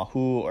being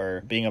mahu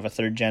or being of a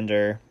third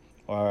gender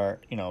or,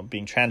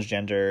 being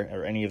transgender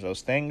or any of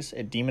those things.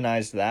 It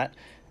demonized that.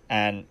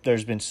 And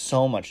there's been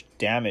so much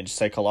damage,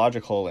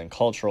 psychological and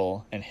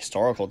cultural and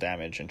historical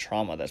damage and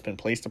trauma that's been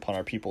placed upon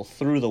our people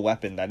through the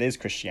weapon that is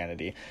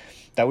Christianity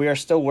that we are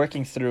still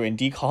working through and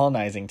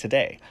decolonizing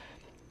today.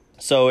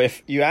 So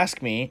if you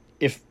ask me,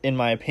 if, in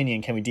my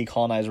opinion, can we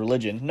decolonize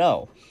religion?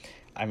 No.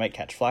 I might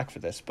catch flack for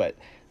this, but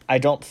I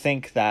don't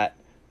think that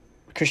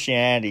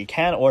Christianity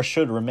can or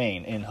should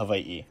remain in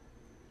Hawaii.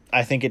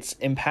 I think its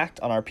impact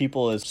on our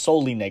people is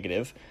solely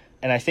negative,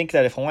 and I think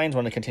that if Hawaiians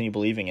want to continue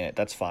believing in it,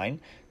 that's fine.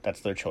 That's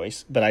their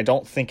choice. But I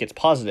don't think it's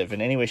positive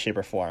in any way, shape,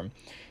 or form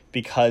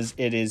because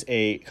it is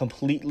a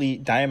completely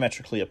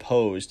diametrically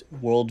opposed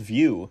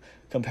worldview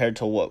compared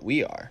to what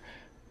we are.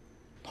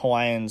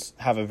 Hawaiians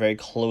have a very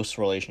close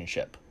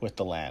relationship with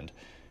the land,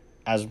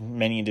 as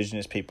many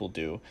indigenous people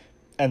do.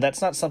 And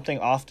that's not something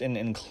often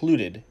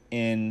included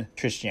in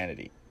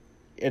Christianity.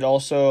 It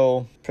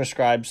also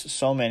prescribes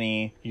so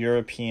many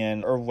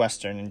European or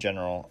Western in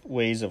general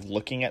ways of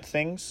looking at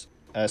things,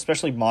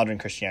 especially modern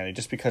Christianity,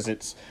 just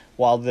because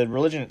while the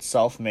religion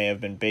itself may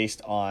have been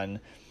based on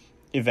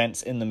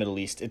events in the Middle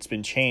East, it's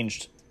been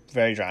changed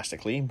very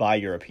drastically by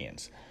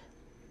Europeans.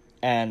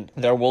 And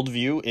their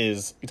worldview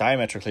is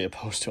diametrically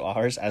opposed to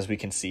ours, as we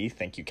can see,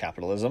 thank you,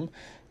 capitalism.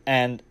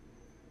 And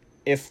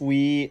if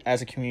we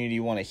as a community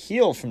want to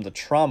heal from the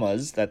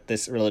traumas that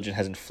this religion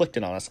has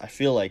inflicted on us, I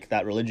feel like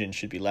that religion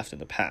should be left in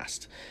the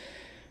past.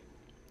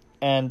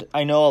 And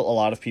I know a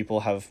lot of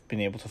people have been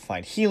able to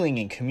find healing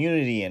in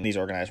community in these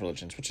organized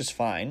religions, which is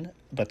fine,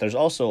 but there's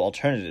also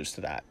alternatives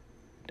to that.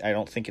 I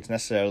don't think it's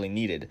necessarily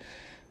needed.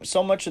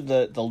 So much of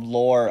the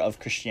lore of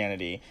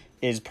Christianity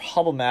is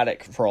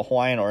problematic for a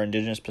Hawaiian or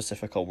indigenous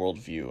Pacifica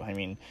worldview. I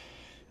mean,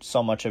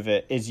 so much of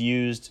it is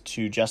used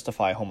to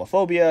justify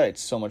homophobia.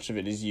 So much of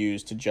it is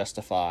used to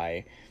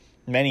justify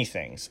many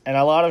things. And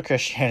a lot of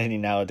Christianity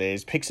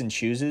nowadays picks and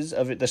chooses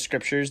of the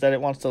scriptures that it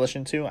wants to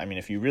listen to. I mean,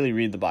 if you really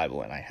read the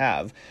Bible, and I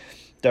have,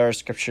 there are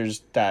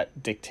scriptures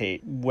that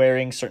dictate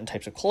wearing certain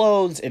types of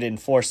clothes. It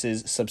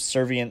enforces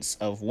subservience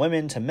of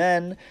women to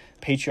men,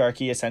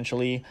 patriarchy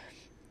essentially,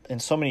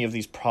 and so many of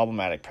these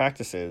problematic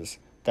practices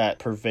that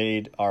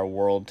pervade our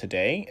world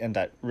today and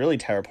that really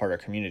tear apart our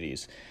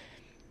communities.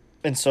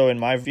 And so in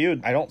my view,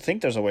 I don't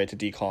think there's a way to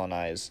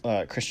decolonize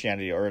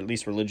Christianity, or at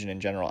least religion in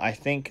general. I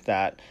think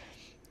that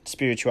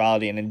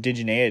spirituality and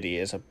indigeneity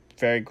is a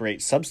very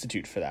great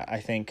substitute for that. I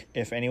think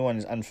if anyone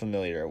is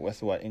unfamiliar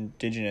with what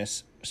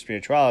indigenous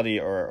spirituality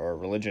or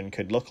religion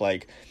could look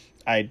like,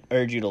 I'd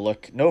urge you to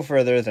look no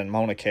further than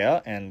Mauna Kea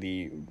and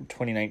the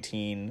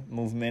 2019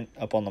 movement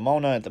up on the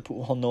Mauna at the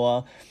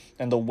Pu'uhonua,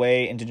 and the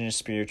way indigenous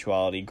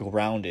spirituality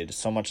grounded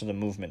so much of the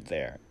movement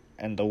there,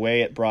 and the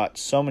way it brought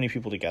so many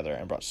people together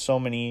and brought so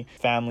many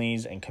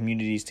families and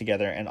communities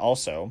together, and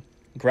also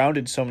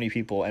grounded so many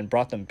people and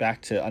brought them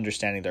back to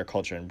understanding their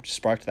culture and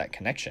sparked that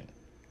connection.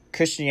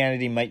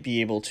 Christianity might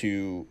be able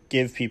to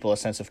give people a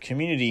sense of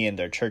community in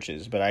their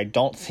churches, but I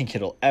don't think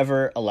it'll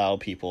ever allow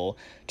people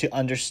to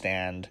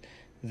understand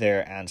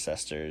their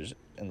ancestors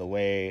in the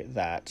way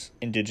that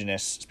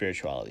indigenous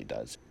spirituality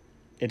does.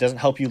 It doesn't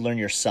help you learn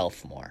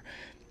yourself more.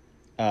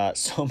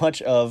 So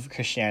much of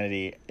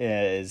Christianity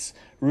is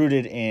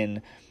rooted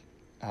in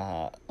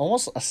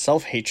almost a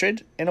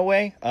self-hatred in a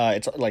way.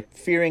 It's like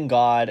fearing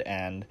God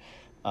and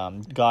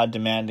God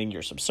demanding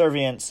your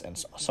subservience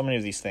and so many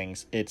of these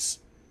things. It's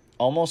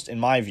almost, in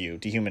my view,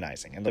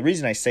 dehumanizing. And the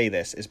reason I say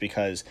this is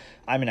because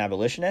I'm an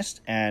abolitionist,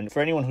 and for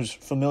anyone who's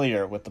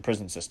familiar with the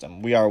prison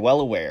system, we are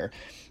well aware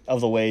of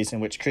the ways in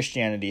which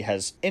Christianity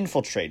has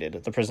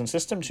infiltrated the prison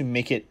system to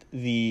make it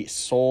the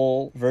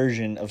sole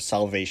version of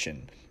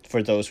salvation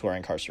for those who are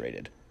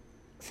incarcerated.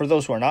 For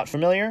those who are not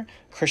familiar,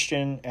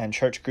 Christian and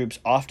church groups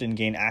often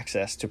gain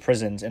access to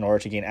prisons in order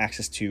to gain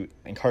access to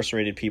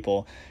incarcerated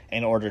people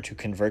in order to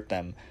convert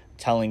them,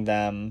 telling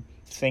them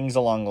things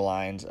along the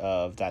lines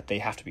of that they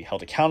have to be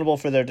held accountable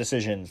for their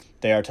decisions,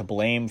 they are to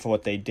blame for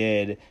what they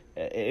did.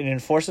 It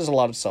enforces a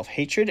lot of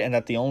self-hatred, and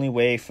that the only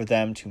way for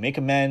them to make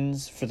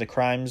amends for the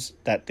crimes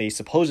that they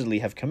supposedly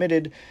have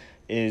committed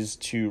is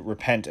to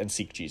repent and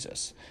seek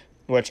Jesus,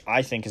 which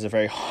I think is a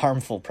very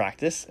harmful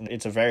practice, and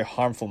it's a very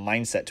harmful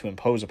mindset to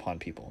impose upon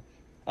people.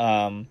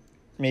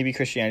 Maybe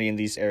Christianity in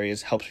these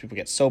areas helps people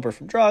get sober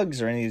from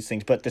drugs or any of these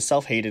things, but the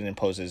self-hate it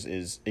imposes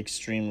is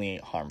extremely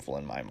harmful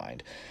in my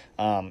mind.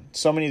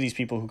 So many of these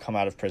people who come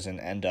out of prison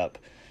end up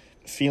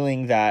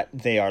feeling that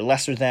they are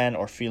lesser than,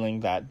 or feeling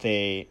that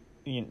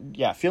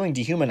feeling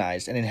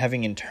dehumanized, and in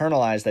having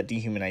internalized that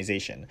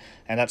dehumanization.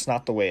 And that's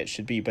not the way it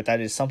should be, but that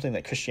is something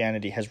that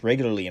Christianity has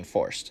regularly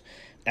enforced.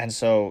 And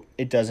so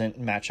it doesn't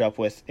match up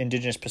with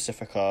Indigenous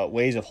Pacifica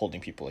ways of holding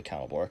people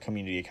accountable, or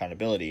community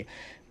accountability,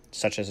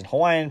 such as in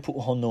Hawaiian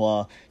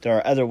Pu'uhonua. There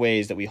are other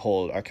ways that we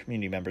hold our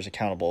community members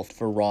accountable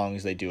for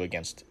wrongs they do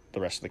against the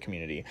rest of the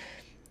community,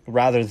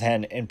 rather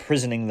than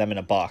imprisoning them in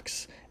a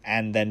box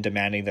and then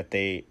demanding that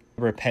they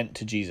repent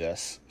to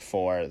Jesus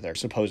for their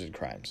supposed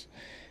crimes.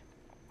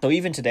 So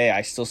even today,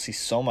 I still see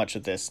so much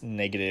of this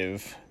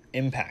negative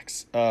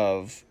impacts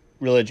of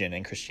religion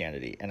and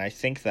Christianity. And I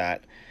think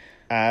that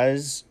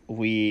as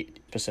we,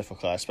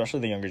 Pacifica, especially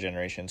the younger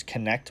generations,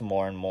 connect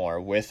more and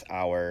more with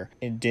our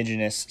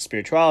Indigenous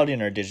spirituality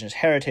and our Indigenous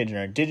heritage and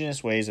our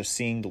Indigenous ways of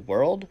seeing the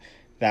world,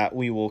 that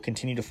we will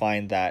continue to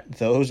find that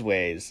those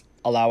ways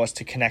allow us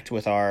to connect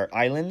with our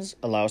islands,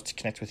 allow us to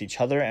connect with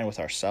each other and with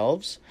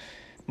ourselves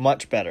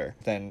much better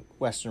than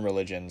Western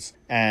religions.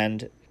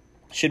 And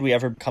should we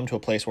ever come to a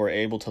place where we're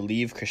able to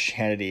leave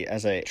Christianity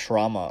as a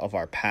trauma of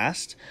our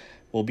past,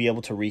 we'll be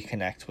able to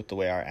reconnect with the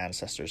way our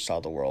ancestors saw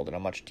the world in a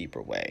much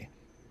deeper way.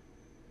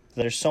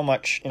 There's so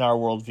much in our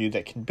worldview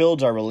that can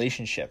build our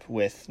relationship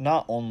with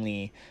not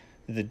only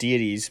the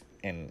deities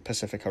in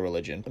Pacifica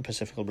religions,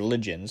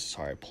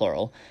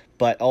 plural,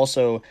 but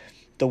also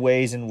the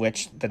ways in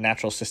which the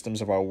natural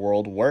systems of our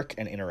world work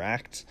and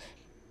interact.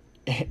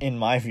 In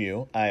my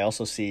view, I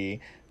also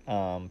see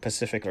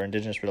Pacific or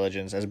Indigenous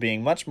religions as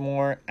being much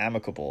more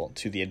amicable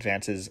to the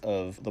advances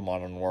of the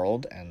modern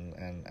world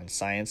and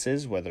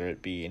sciences, whether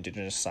it be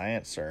Indigenous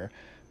science or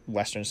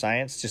Western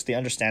science. Just the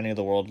understanding of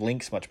the world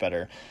links much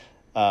better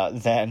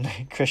than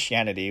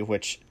Christianity,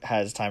 which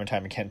has time and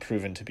time again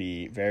proven to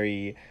be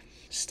very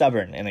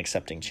stubborn in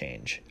accepting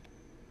change.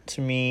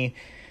 To me,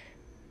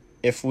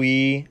 if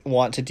we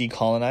want to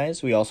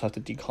decolonize, we also have to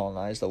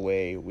decolonize the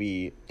way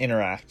we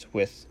interact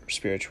with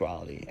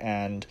spirituality.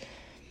 And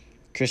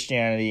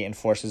Christianity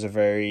enforces a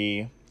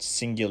very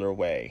singular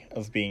way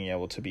of being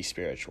able to be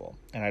spiritual.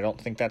 And I don't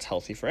think that's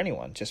healthy for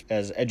anyone, just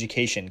as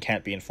education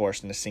can't be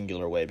enforced in a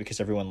singular way because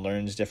everyone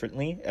learns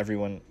differently,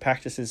 everyone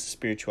practices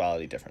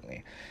spirituality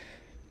differently.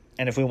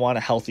 And if we want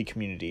a healthy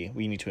community,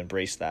 we need to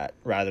embrace that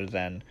rather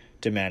than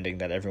demanding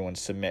that everyone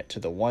submit to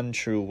the one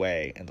true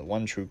way and the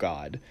one true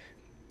God.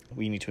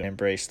 We need to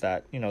embrace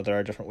that, there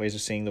are different ways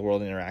of seeing the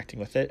world and interacting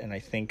with it. And I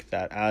think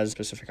that as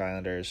Pacific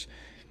Islanders,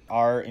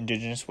 our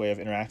Indigenous way of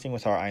interacting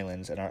with our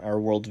islands and our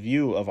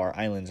worldview of our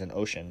islands and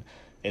ocean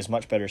is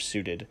much better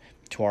suited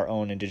to our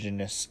own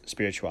Indigenous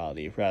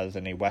spirituality rather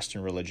than a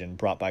Western religion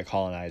brought by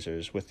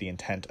colonizers with the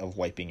intent of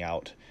wiping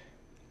out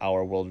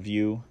our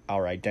worldview,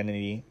 our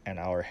identity, and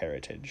our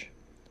heritage.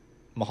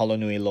 Mahalo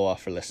nui loa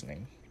for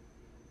listening.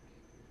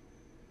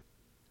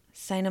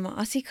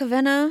 Sainamaasi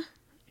Kavena,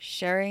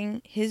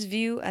 sharing his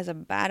view as a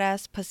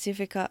badass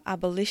Pacifica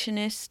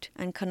abolitionist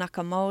and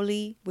Kanaka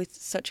Maoli with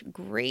such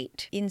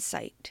great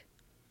insight.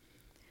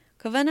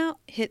 Kavena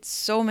hit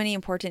so many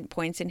important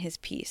points in his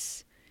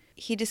piece.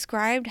 He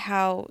described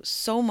how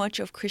so much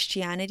of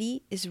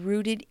Christianity is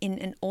rooted in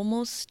an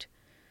almost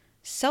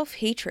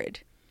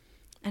self-hatred.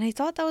 And I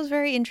thought that was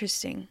very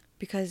interesting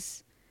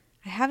because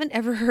I haven't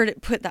ever heard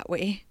it put that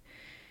way.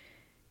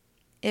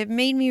 It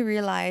made me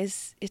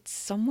realize it's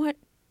somewhat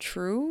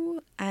true,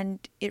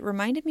 and it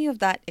reminded me of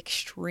that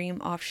extreme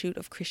offshoot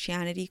of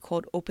Christianity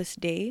called Opus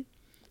Dei,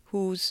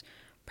 whose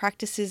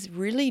practices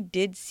really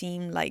did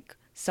seem like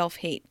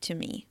self-hate to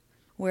me.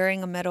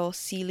 Wearing a metal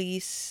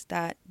cilice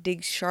that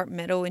digs sharp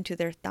metal into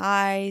their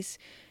thighs,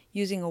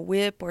 using a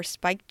whip or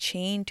spiked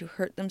chain to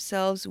hurt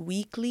themselves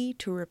weekly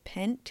to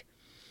repent.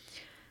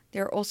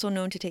 They're also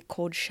known to take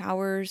cold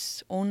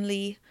showers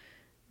only,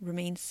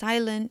 remain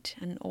silent,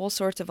 and all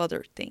sorts of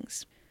other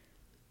things.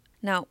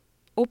 Now,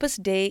 Opus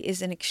Dei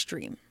is an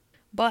extreme,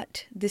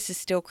 but this is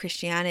still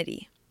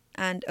Christianity.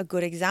 and a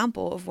good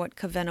example of what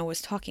Kavena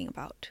was talking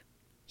about.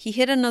 He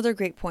hit another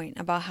great point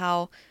about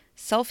how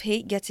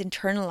self-hate gets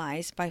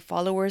internalized by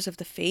followers of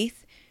the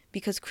faith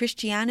because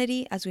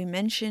Christianity, as we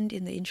mentioned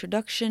in the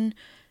introduction,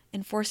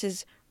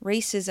 enforces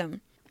racism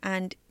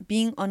and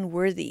being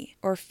unworthy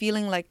or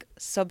feeling like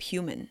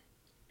subhuman.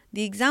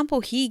 The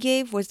example he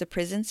gave was the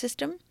prison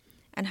system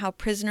and how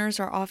prisoners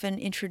are often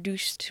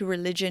introduced to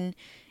religion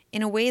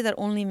in a way that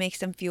only makes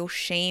them feel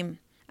shame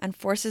and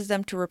forces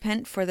them to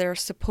repent for their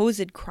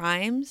supposed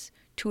crimes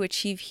to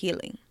achieve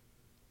healing.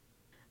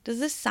 Does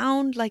this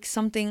sound like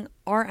something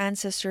our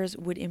ancestors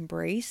would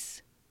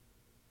embrace?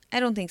 I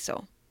don't think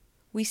so.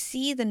 We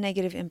see the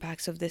negative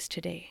impacts of this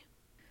today.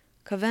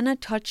 Kavena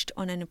touched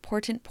on an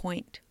important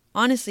point,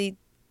 honestly,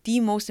 the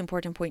most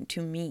important point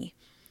to me,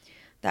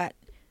 that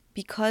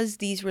because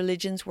these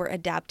religions were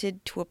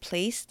adapted to a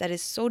place that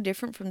is so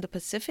different from the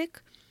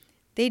Pacific,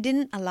 they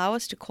didn't allow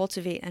us to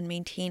cultivate and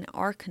maintain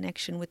our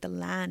connection with the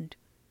land.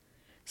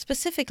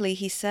 Specifically,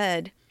 he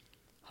said,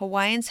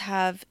 Hawaiians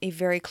have a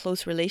very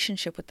close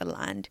relationship with the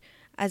land,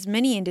 as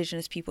many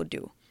indigenous people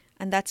do,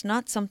 and that's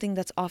not something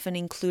that's often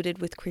included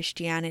with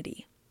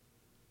Christianity.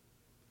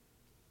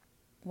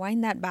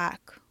 Wind that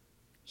back.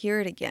 Hear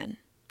it again.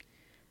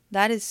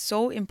 That is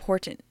so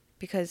important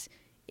because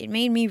it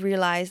made me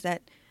realize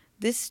that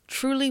this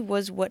truly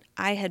was what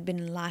I had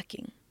been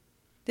lacking.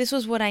 This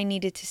was what I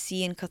needed to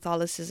see in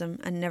Catholicism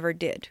and never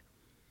did.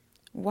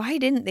 Why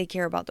didn't they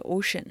care about the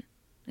ocean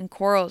and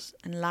corals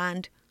and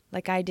land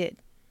like I did?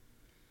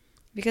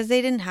 Because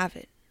they didn't have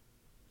it.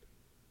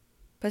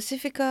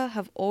 Pacifica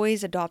have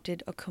always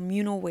adopted a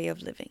communal way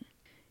of living.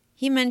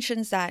 He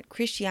mentions that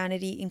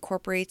Christianity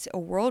incorporates a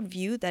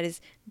worldview that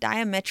is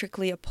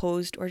diametrically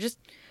opposed or just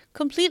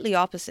completely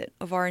opposite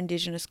of our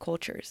indigenous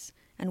cultures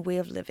and way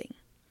of living.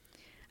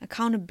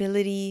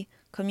 Accountability,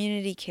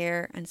 community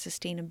care, and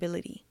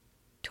sustainability.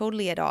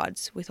 Totally at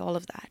odds with all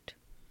of that.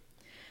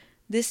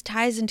 This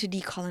ties into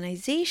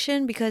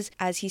decolonization because,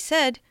 as he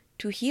said,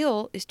 to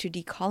heal is to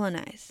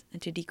decolonize,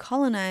 and to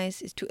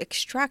decolonize is to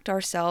extract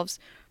ourselves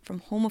from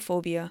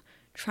homophobia,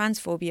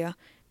 transphobia,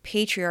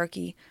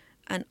 patriarchy,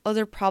 and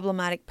other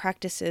problematic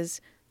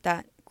practices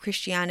that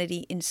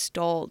Christianity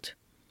installed.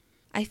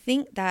 I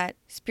think that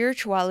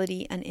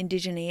spirituality and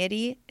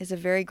indigeneity is a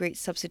very great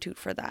substitute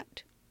for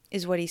that,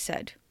 is what he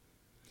said.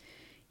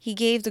 He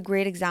gave the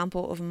great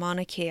example of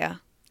Mauna Kea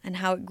and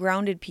how it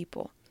grounded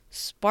people,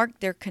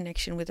 sparked their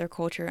connection with their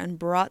culture, and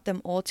brought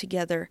them all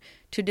together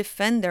to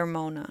defend their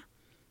Mauna.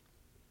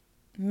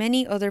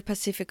 Many other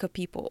Pacifica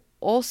people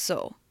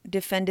also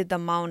defended the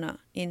Mauna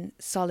in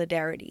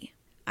solidarity.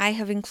 I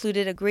have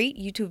included a great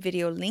YouTube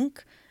video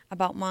link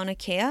about Mauna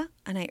Kea,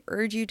 and I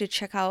urge you to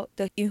check out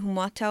the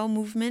Ihumatao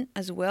movement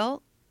as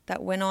well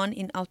that went on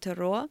in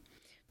Aotearoa,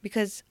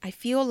 because I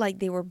feel like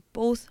they were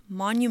both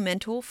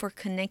monumental for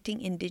connecting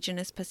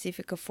Indigenous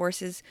Pacifica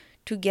forces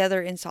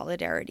together in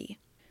solidarity.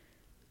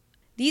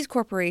 These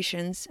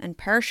corporations and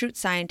parachute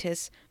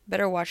scientists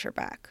better watch their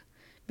back,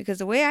 because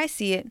the way I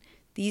see it,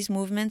 these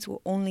movements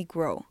will only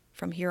grow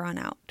from here on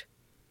out.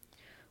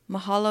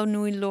 Mahalo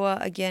nui loa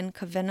again,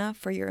 Kavena,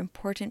 for your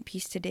important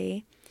piece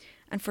today,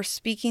 and for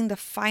speaking the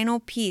final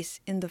piece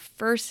in the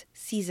first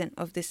season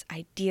of this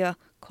idea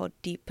called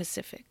Deep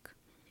Pacific.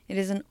 It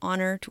is an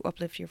honor to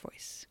uplift your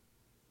voice.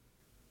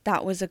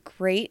 That was a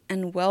great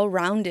and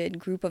well-rounded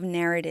group of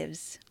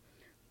narratives.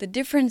 The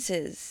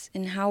differences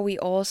in how we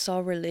all saw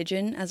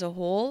religion as a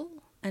whole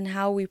and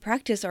how we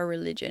practice our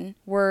religion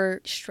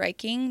were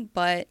striking,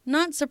 but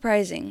not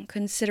surprising,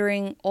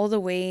 considering all the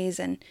ways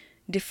and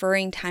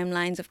differing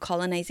timelines of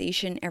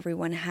colonization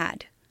everyone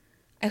had.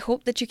 I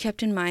hope that you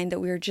kept in mind that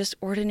we are just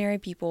ordinary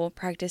people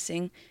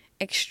practicing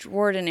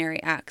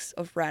extraordinary acts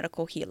of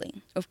radical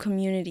healing, of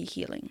community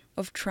healing,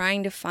 of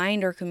trying to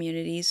find our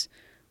communities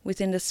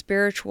within the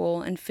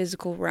spiritual and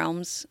physical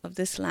realms of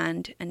this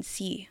land and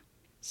sea.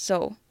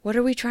 So, what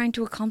are we trying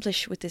to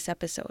accomplish with this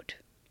episode?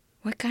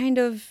 What kind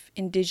of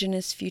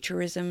indigenous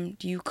futurism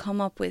do you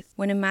come up with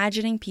when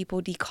imagining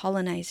people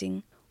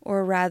decolonizing,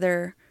 or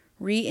rather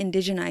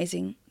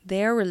re-indigenizing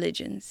their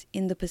religions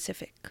in the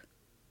Pacific?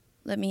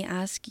 Let me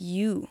ask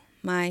you,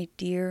 my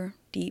dear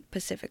Deep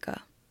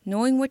Pacifica,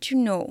 knowing what you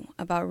know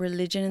about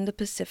religion in the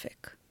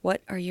Pacific,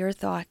 what are your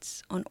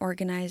thoughts on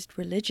organized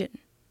religion?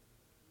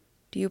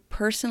 Do you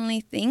personally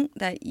think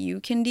that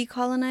you can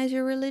decolonize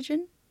your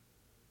religion?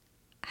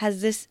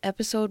 Has this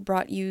episode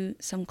brought you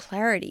some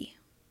clarity?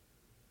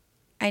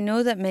 I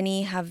know that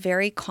many have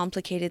very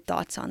complicated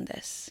thoughts on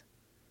this.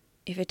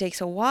 If it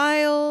takes a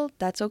while,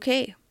 that's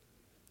okay.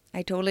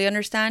 I totally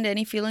understand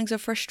any feelings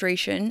of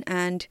frustration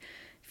and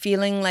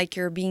feeling like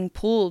you're being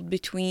pulled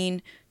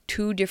between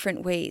two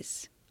different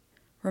ways.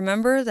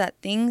 Remember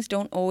that things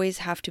don't always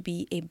have to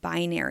be a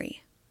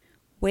binary.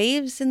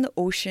 Waves in the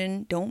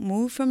ocean don't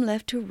move from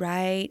left to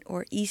right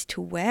or east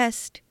to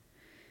west.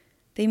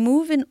 They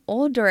move in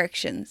all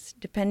directions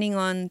depending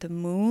on the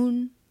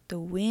moon, the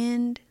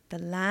wind, the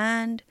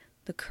land,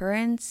 the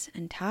currents,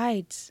 and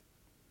tides.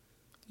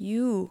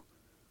 You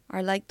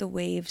are like the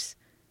waves,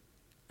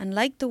 and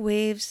like the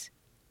waves,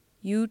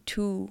 you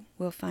too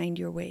will find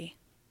your way.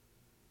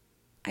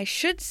 I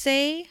should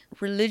say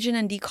religion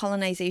and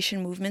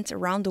decolonization movements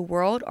around the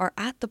world are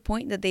at the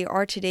point that they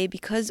are today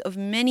because of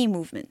many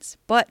movements.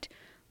 But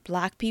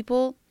Black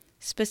people,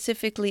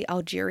 specifically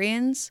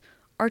Algerians,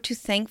 are to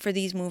thank for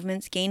these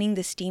movements gaining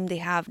the steam they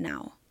have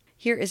now.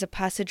 Here is a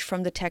passage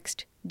from the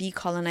text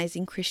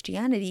Decolonizing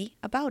Christianity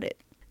about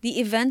it. The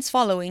events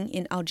following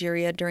in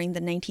Algeria during the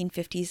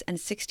 1950s and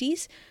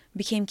 60s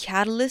became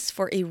catalysts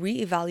for a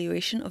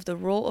re-evaluation of the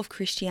role of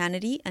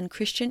Christianity and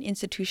Christian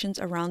institutions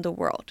around the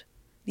world.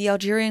 The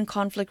Algerian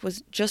conflict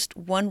was just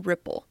one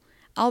ripple,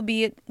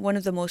 albeit one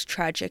of the most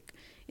tragic,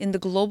 in the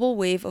global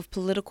wave of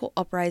political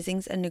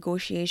uprisings and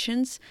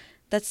negotiations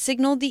that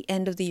signaled the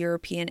end of the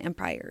European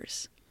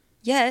empires.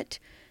 Yet,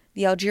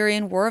 the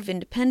Algerian War of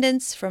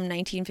Independence from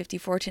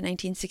 1954 to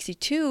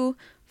 1962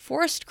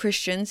 forced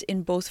Christians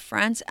in both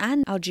France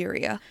and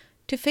Algeria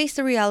to face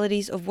the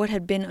realities of what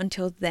had been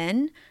until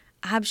then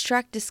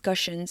abstract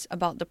discussions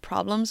about the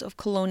problems of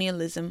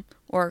colonialism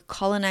or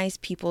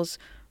colonized peoples'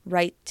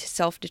 right to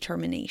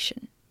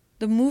self-determination.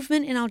 The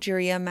movement in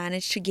Algeria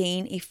managed to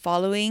gain a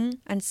following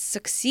and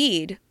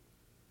succeed.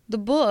 The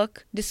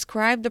book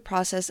described the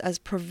process as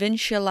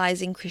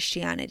provincializing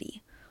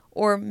Christianity,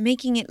 or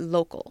making it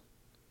local,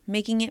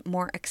 making it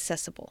more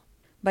accessible.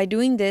 By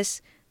doing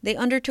this, they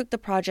undertook the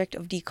project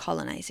of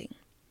decolonizing.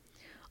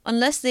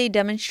 Unless they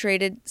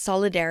demonstrated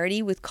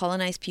solidarity with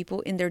colonized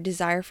people in their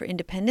desire for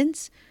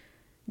independence,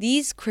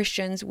 these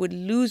Christians would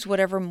lose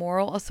whatever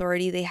moral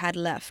authority they had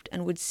left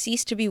and would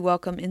cease to be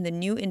welcome in the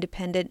new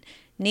independent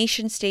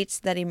nation-states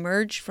that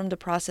emerged from the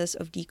process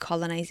of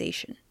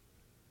decolonization.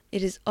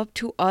 It is up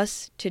to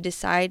us to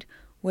decide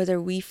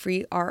whether we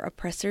free our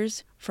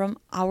oppressors from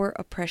our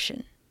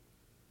oppression.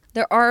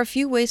 There are a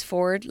few ways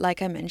forward,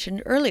 like I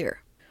mentioned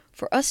earlier.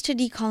 For us to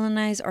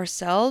decolonize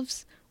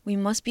ourselves, we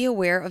must be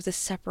aware of the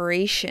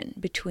separation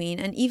between,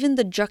 and even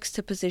the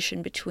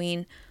juxtaposition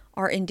between,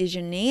 our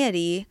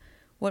indigeneity,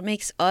 what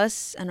makes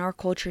us and our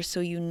culture so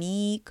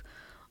unique,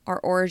 our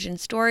origin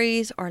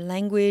stories, our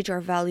language, our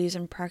values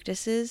and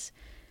practices,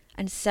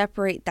 and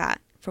separate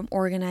that from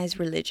organized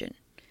religion,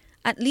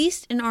 at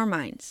least in our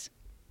minds.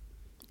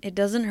 It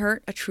doesn't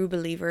hurt a true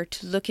believer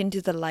to look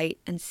into the light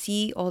and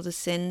see all the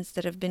sins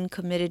that have been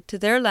committed to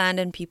their land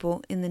and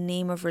people in the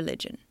name of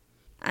religion,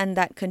 and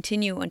that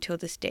continue until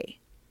this day.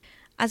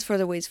 As for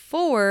the ways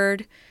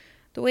forward,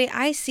 the way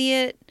I see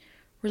it,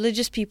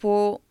 religious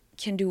people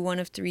can do one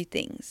of three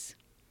things.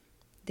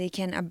 They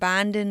can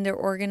abandon their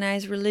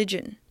organized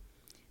religion.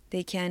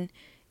 They can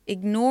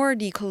ignore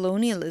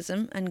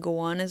decolonialism and go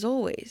on as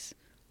always.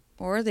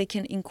 Or they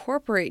can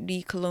incorporate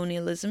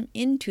decolonialism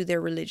into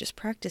their religious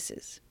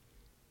practices.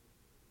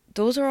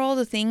 Those are all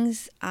the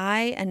things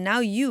I, and now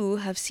you,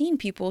 have seen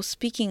people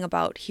speaking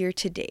about here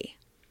today.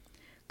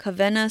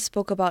 Kavena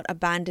spoke about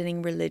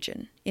abandoning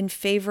religion in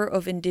favor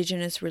of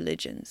indigenous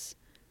religions.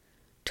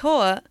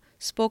 Toa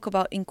spoke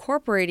about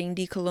incorporating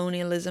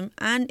decolonialism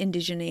and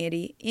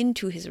indigeneity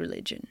into his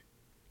religion.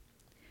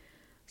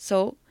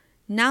 So,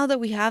 now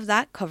that we have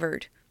that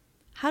covered,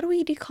 how do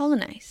we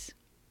decolonize?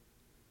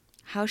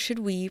 How should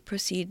we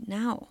proceed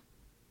now?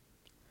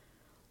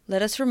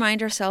 Let us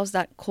remind ourselves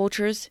that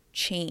cultures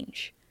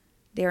change.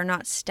 They are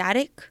not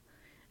static.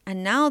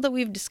 And now that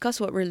we've discussed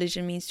what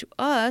religion means to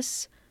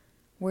us,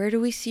 where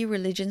do we see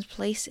religion's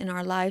place in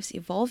our lives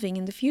evolving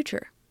in the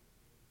future?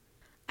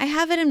 I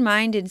have it in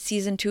mind in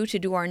season 2 to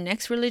do our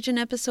next religion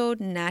episode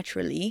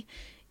naturally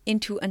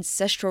into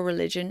ancestral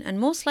religion and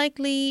most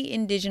likely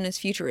indigenous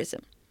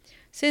futurism.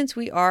 Since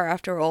we are,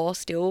 after all,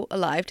 still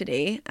alive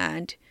today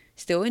and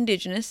still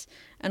indigenous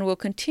and will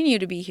continue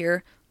to be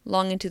here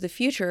long into the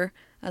future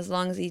as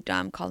long as these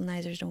damn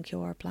colonizers don't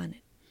kill our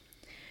planet.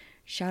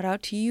 Shout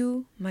out to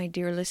you, my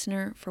dear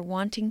listener, for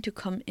wanting to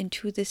come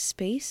into this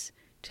space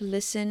to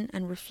listen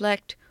and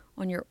reflect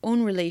on your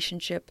own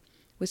relationship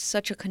with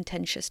such a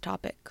contentious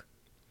topic.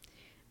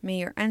 May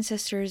your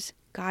ancestors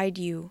guide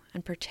you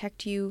and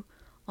protect you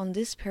on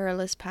this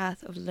perilous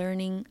path of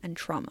learning and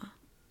trauma.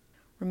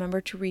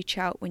 Remember to reach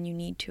out when you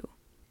need to.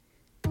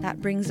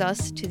 That brings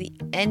us to the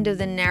end of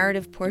the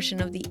narrative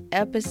portion of the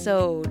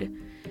episode.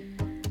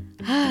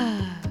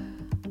 How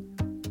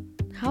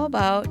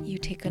about you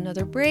take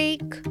another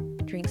break,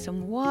 drink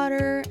some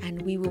water,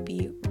 and we will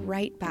be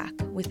right back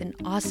with an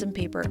awesome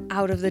paper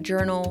out of the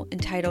journal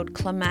entitled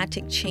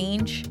Climatic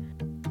Change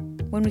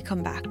when we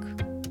come back.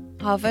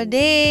 Have a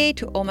day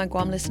to all my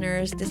Guam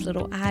listeners. This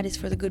little ad is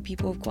for the good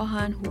people of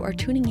Guahan who are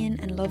tuning in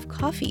and love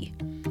coffee.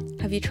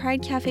 Have you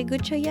tried Cafe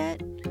Gucha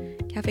yet?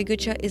 Cafe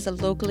Gucha is a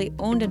locally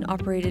owned and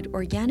operated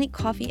organic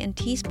coffee and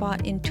tea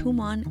spot in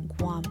Tumon,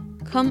 Guam.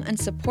 Come and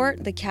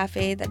support the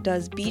cafe that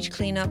does beach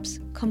cleanups,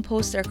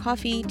 composts their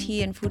coffee,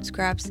 tea, and food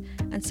scraps,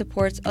 and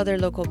supports other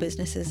local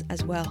businesses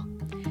as well.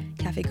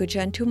 Cafe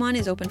Gucha in Tumon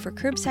is open for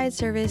curbside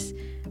service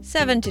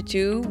 7 to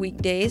 2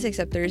 weekdays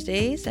except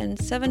Thursdays and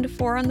 7 to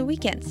 4 on the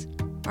weekends.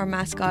 Our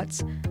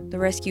mascots, the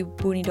rescue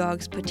Boonie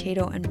Dogs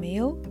Potato and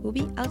Mayo, will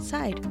be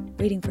outside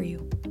waiting for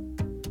you.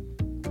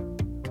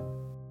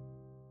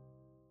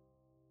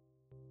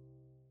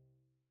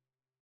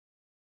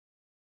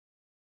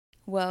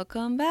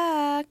 Welcome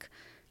back.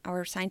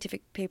 Our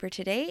scientific paper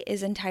today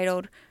is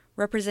entitled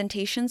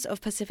Representations of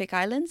Pacific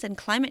Islands and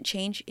Climate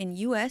Change in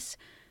US,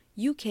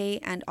 UK,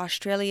 and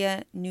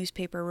Australia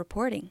Newspaper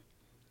Reporting.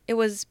 It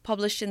was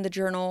published in the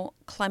journal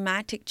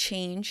Climatic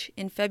Change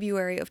in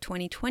February of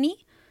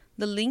 2020,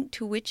 the link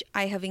to which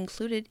I have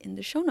included in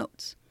the show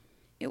notes.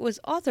 It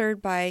was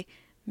authored by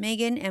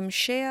Megan M.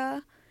 Shea,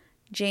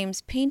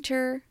 James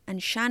Painter,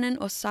 and Shannon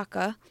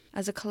Osaka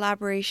as a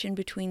collaboration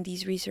between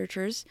these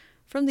researchers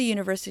from the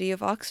University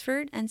of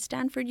Oxford and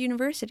Stanford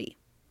University.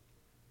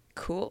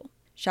 Cool.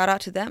 Shout out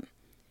to them.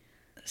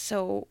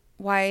 So,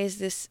 why is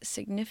this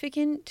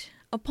significant?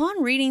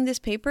 Upon reading this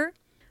paper,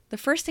 the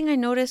first thing I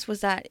noticed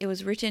was that it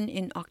was written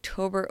in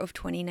October of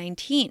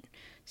 2019.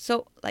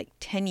 So, like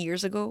 10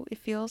 years ago, it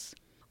feels.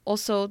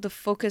 Also, the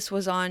focus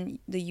was on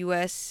the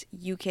US,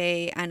 UK,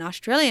 and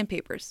Australian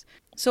papers.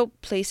 So,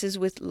 places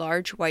with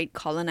large white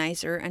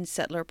colonizer and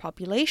settler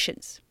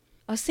populations.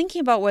 I was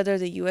thinking about whether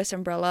the US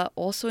umbrella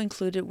also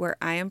included where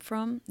I am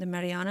from, the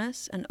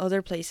Marianas, and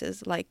other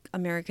places like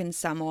American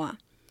Samoa,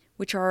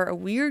 which are a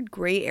weird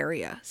gray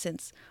area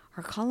since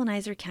our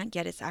colonizer can't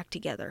get its act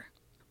together.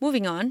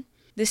 Moving on,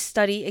 this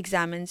study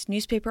examines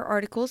newspaper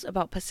articles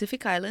about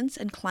Pacific Islands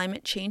and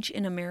climate change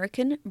in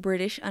American,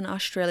 British, and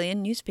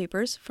Australian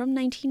newspapers from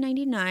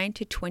 1999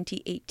 to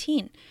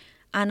 2018,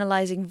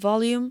 analyzing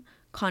volume,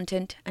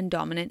 content, and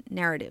dominant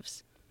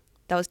narratives.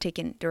 That was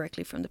taken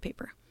directly from the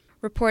paper.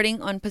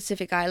 Reporting on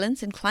Pacific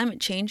Islands and climate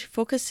change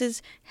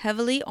focuses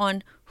heavily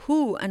on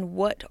who and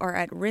what are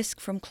at risk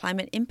from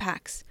climate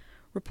impacts.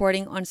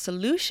 Reporting on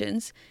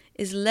solutions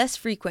is less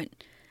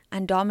frequent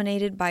and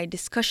dominated by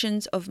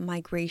discussions of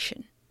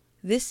migration.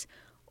 This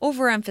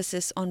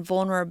overemphasis on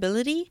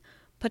vulnerability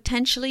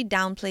potentially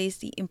downplays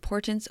the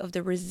importance of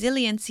the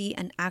resiliency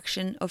and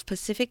action of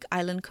Pacific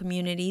Island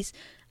communities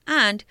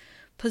and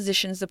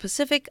positions the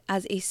Pacific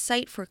as a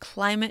site for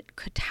climate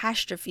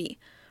catastrophe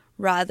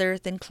rather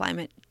than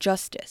climate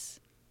justice.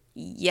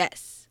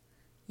 Yes.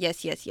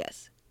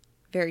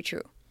 Very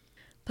true.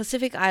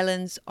 Pacific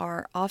Islands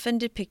are often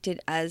depicted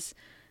as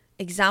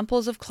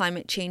examples of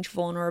climate change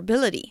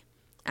vulnerability.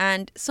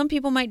 And some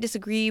people might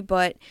disagree,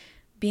 but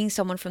being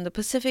someone from the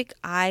Pacific,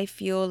 I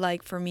feel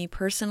like for me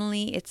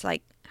personally, it's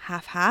like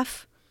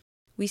half-half.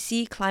 We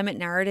see climate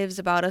narratives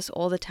about us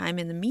all the time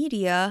in the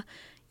media,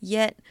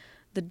 yet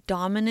the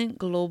dominant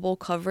global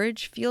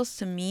coverage feels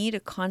to me to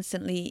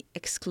constantly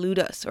exclude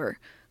us or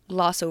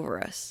gloss over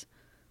us.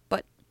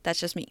 But that's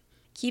just me.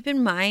 Keep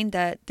in mind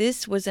that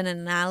this was an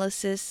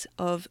analysis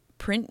of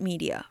print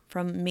media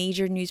from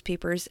major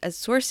newspapers as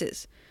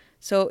sources.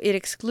 So it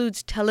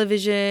excludes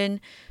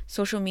television,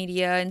 social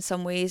media in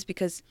some ways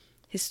because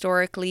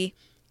historically,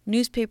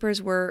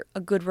 newspapers were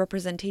a good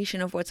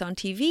representation of what's on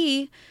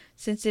TV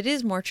since it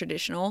is more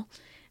traditional,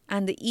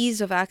 and the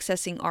ease of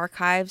accessing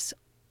archives,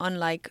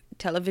 unlike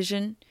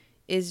television,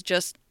 is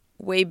just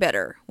way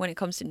better when it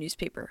comes to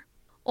newspaper.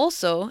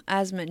 Also,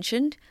 as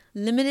mentioned,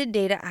 limited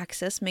data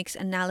access makes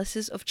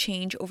analysis of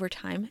change over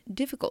time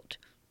difficult.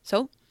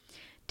 So,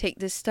 take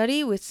this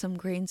study with some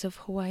grains of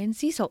Hawaiian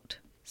sea salt.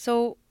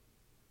 So,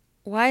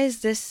 why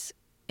is this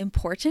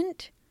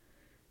important?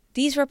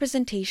 These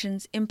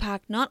representations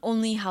impact not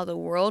only how the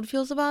world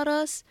feels about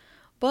us,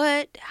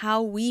 but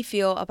how we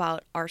feel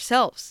about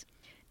ourselves.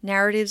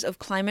 Narratives of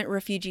climate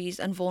refugees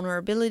and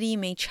vulnerability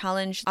may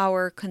challenge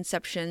our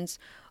conceptions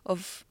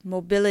of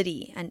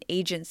mobility and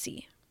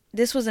agency.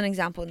 This was an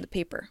example in the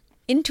paper.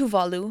 In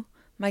Tuvalu,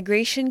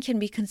 migration can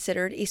be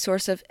considered a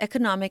source of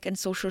economic and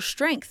social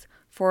strength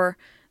for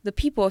the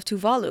people of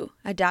Tuvalu,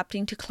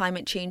 adapting to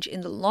climate change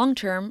in the long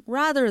term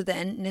rather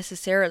than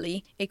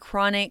necessarily a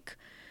chronic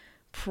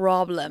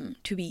problem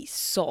to be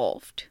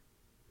solved.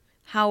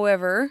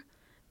 However,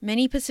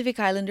 many Pacific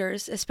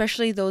Islanders,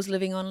 especially those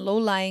living on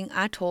low-lying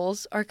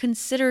atolls, are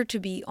considered to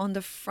be on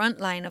the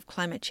front line of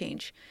climate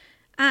change,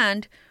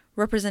 and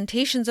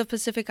representations of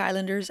Pacific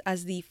Islanders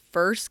as the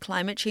first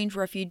climate change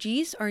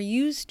refugees are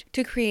used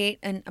to create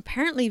an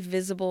apparently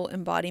visible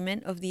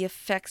embodiment of the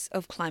effects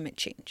of climate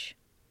change.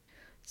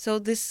 So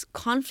this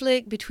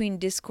conflict between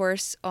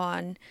discourse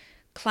on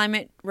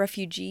climate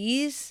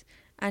refugees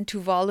and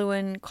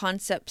Tuvaluan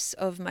concepts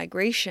of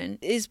migration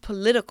is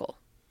political,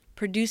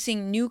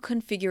 producing new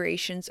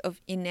configurations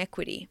of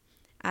inequity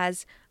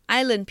as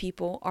island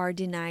people are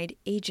denied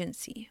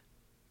agency.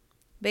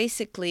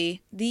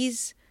 Basically,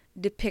 these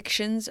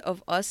depictions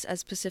of us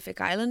as Pacific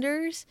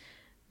Islanders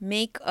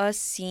make us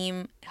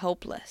seem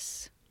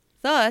helpless.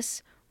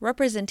 Thus,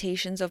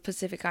 representations of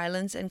Pacific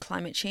Islands and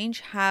climate change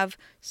have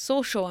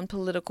social and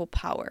political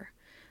power.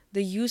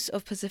 The use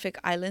of Pacific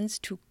Islands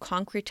to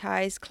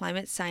concretize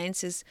climate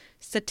science's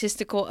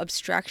statistical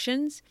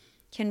abstractions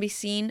can be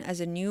seen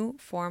as a new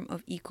form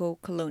of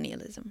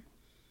eco-colonialism.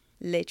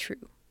 Le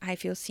true. I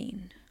feel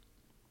seen.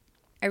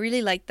 I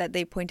really like that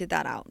they pointed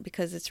that out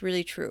because it's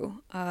really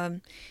true.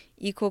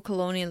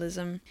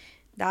 Eco-colonialism,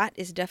 that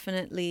is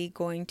definitely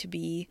going to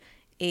be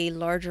a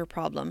larger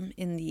problem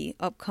in the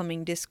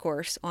upcoming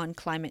discourse on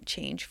climate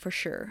change for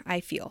sure, I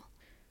feel.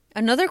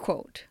 Another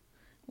quote,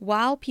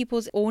 while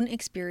people's own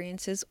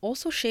experiences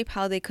also shape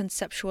how they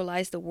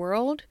conceptualize the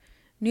world,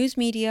 News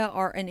media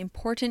are an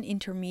important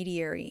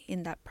intermediary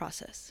in that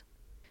process.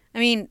 I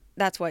mean,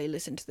 that's why you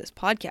listen to this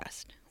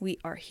podcast. We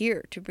are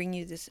here to bring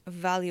you this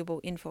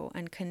valuable info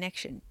and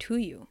connection to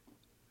you.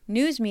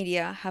 News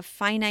media have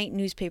finite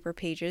newspaper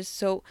pages,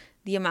 so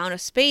the amount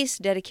of space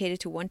dedicated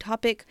to one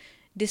topic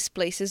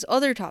displaces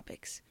other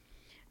topics.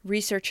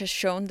 Research has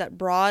shown that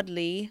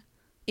broadly,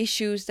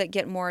 issues that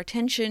get more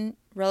attention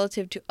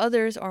relative to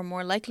others are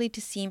more likely to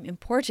seem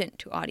important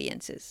to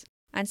audiences.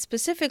 And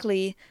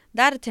specifically,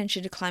 that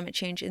attention to climate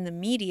change in the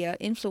media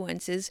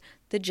influences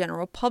the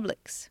general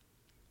publics.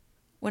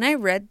 When I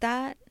read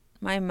that,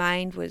 my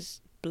mind was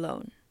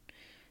blown.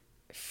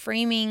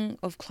 Framing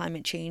of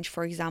climate change,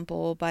 for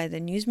example, by the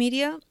news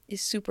media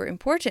is super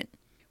important,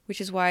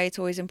 which is why it's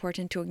always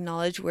important to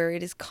acknowledge where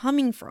it is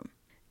coming from.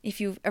 If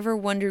you've ever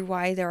wondered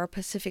why there are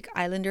Pacific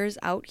Islanders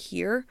out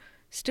here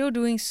still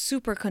doing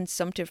super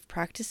consumptive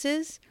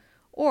practices,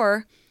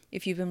 or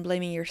if you've been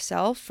blaming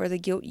yourself for the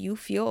guilt you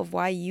feel of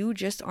why you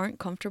just aren't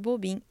comfortable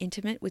being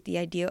intimate with the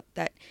idea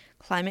that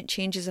climate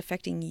change is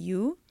affecting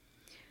you,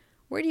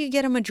 where do you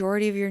get a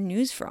majority of your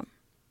news from?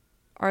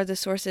 Are the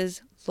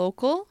sources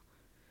local?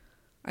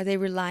 Are they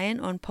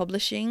reliant on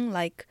publishing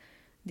like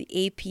the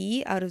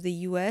AP out of the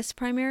US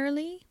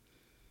primarily?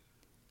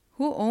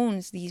 Who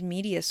owns these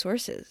media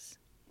sources?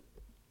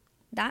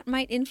 That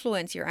might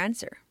influence your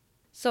answer.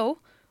 So,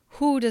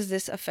 who does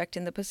this affect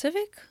in the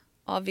Pacific?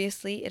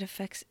 Obviously, it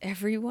affects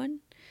everyone,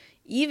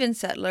 even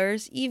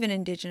settlers, even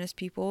Indigenous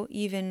people,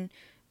 even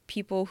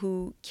people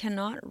who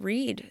cannot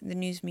read the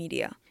news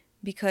media,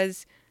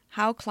 because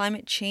how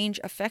climate change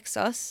affects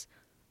us.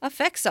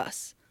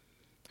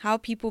 How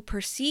people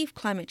perceive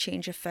climate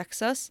change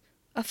affects us.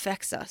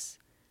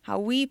 How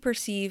we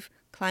perceive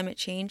climate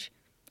change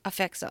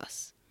affects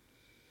us.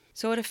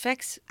 So it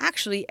affects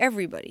actually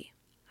everybody.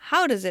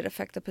 How does it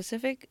affect the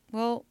Pacific?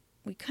 Well,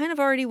 we kind of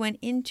already went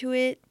into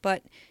it,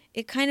 but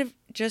it kind of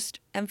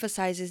just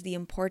emphasizes the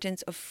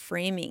importance of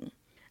framing.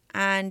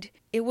 And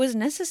it was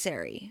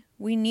necessary.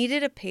 We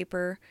needed a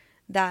paper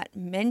that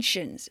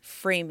mentions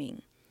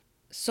framing.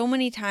 So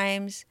many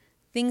times,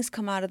 things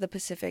come out of the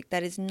Pacific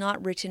that is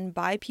not written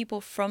by people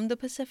from the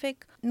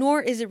Pacific,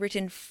 nor is it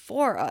written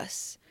for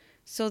us.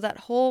 So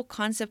that whole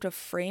concept of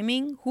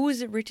framing, who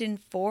is it written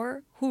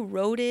for, who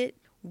wrote it,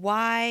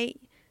 why,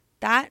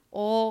 that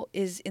all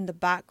is in the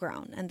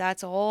background. And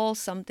that's all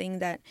something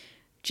that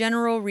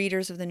general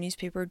readers of the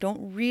newspaper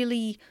don't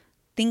really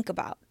think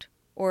about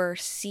or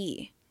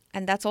see.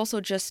 And that's also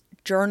just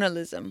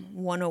journalism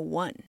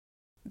 101.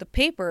 The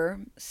paper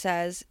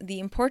says the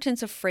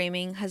importance of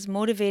framing has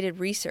motivated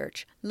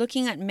research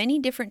looking at many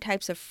different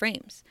types of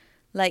frames,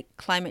 like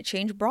climate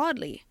change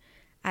broadly,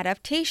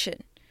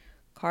 adaptation,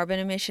 carbon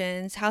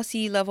emissions, how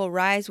sea level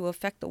rise will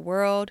affect the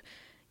world,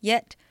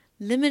 yet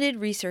limited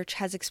research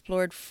has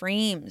explored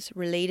frames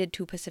related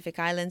to Pacific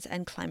Islands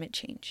and climate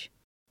change.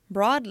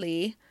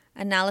 Broadly,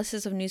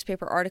 analysis of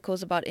newspaper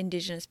articles about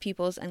Indigenous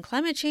peoples and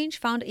climate change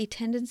found a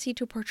tendency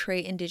to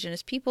portray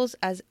Indigenous peoples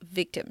as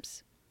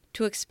victims.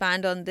 To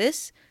expand on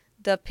this,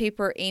 the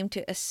paper aimed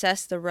to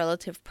assess the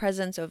relative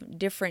presence of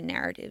different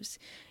narratives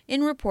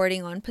in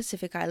reporting on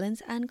Pacific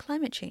Islands and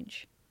climate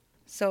change.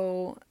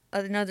 So,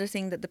 another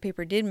thing that the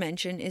paper did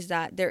mention is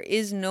that there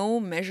is no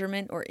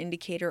measurement or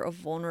indicator of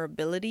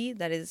vulnerability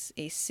that is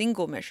a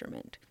single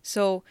measurement.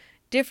 So,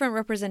 different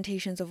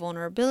representations of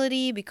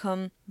vulnerability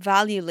become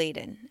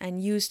value-laden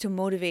and used to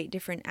motivate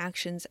different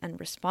actions and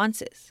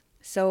responses.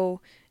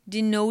 So,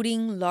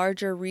 denoting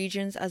larger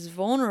regions as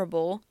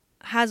vulnerable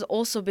has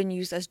also been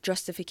used as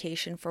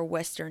justification for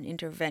Western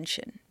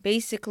intervention,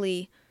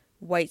 basically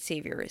white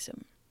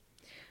saviorism.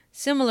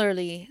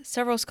 Similarly,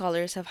 several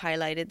scholars have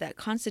highlighted that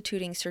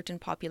constituting certain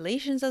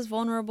populations as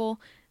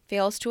vulnerable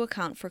fails to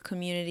account for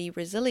community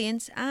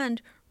resilience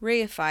and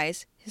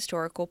reifies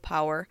historical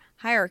power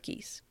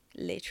hierarchies.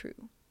 Letru.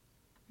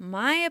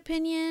 My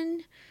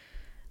opinion,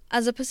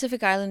 as a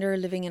Pacific Islander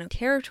living in a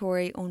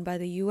territory owned by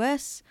the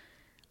US,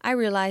 I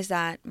realize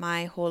that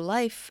my whole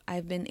life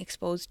I've been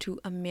exposed to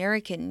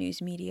American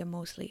news media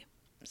mostly.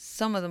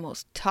 Some of the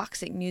most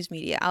toxic news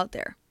media out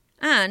there.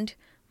 And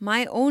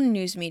my own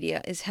news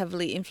media is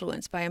heavily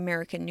influenced by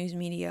American news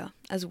media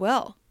as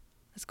well.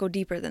 Let's go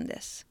deeper than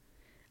this.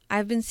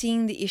 I've been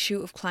seeing the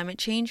issue of climate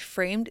change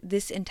framed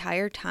this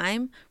entire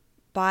time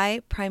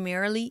by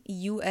primarily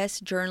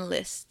US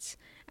journalists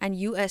and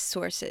US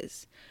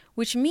sources,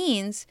 which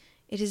means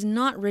it is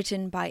not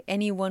written by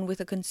anyone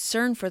with a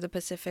concern for the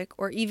Pacific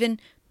or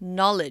even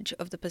knowledge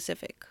of the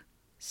Pacific.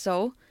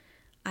 So,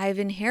 I've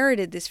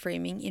inherited this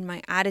framing in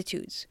my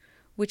attitudes,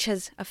 which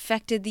has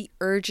affected the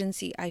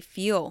urgency I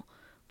feel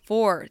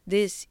for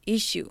this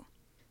issue.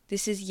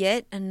 This is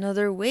yet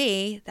another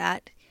way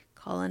that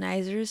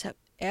colonizers have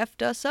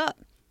effed us up,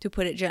 to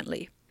put it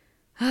gently.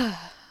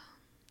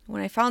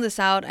 When I found this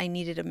out, I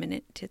needed a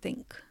minute to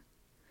think.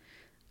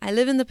 I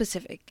live in the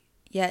Pacific,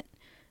 yet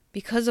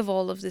because of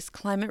all of this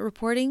climate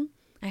reporting,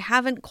 I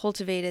haven't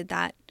cultivated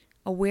that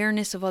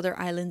awareness of other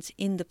islands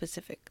in the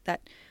Pacific,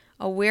 that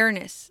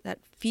awareness, that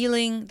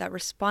feeling, that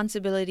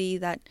responsibility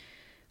that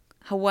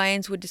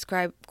Hawaiians would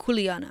describe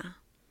kuleana,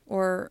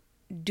 or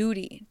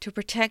duty to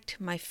protect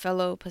my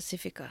fellow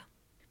Pacifica.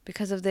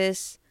 Because of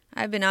this,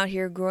 I've been out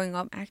here growing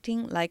up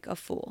acting like a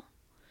fool.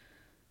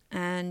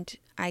 And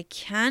I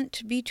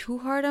can't be too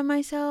hard on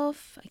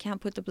myself. I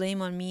can't put the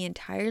blame on me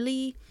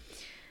entirely.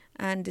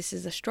 And this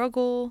is a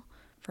struggle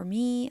for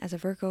me as a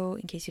Virgo,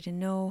 in case you didn't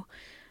know.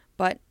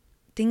 But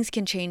things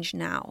can change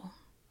now.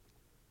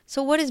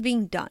 So what is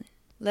being done?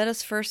 Let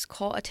us first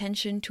call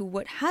attention to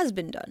what has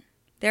been done.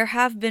 There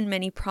have been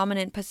many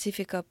prominent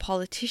Pacifica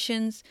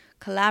politicians,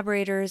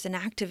 collaborators, and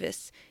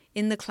activists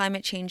in the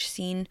climate change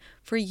scene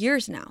for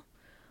years now.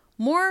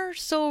 More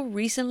so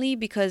recently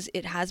because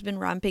it has been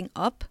ramping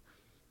up.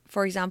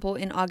 For example,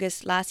 in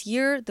August last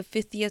year, the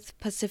 50th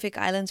Pacific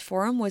Islands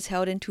Forum was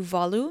held in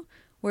Tuvalu,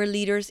 where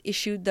leaders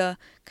issued the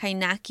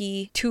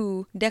Kainaki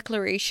II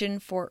Declaration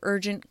for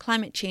Urgent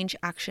Climate Change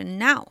Action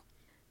Now.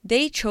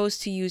 They chose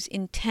to use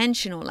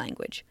intentional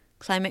language,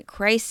 climate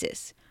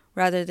crisis,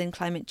 rather than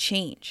climate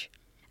change,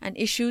 and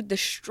issued the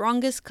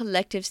strongest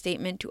collective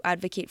statement to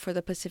advocate for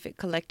the Pacific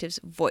Collective's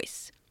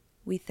voice.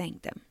 We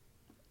thank them.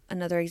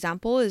 Another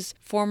example is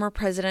former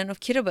president of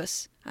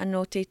Kiribati,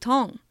 Anote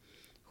Tong,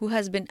 who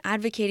has been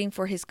advocating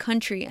for his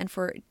country and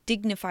for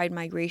dignified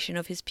migration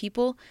of his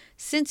people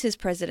since his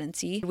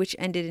presidency, which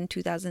ended in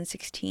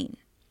 2016.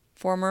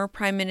 Former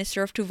Prime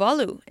Minister of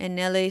Tuvalu,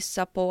 Enele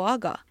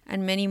Sapoaga,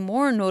 and many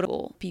more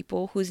notable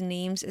people whose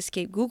names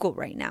escape Google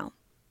right now.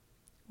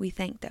 We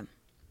thank them.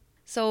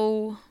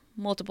 So,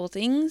 multiple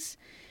things,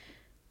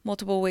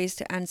 multiple ways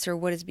to answer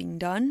what is being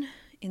done.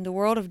 In the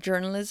world of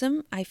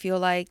journalism, I feel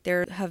like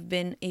there have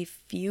been a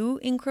few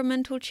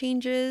incremental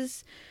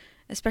changes,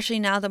 especially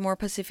now that more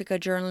Pacifica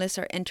journalists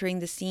are entering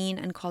the scene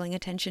and calling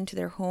attention to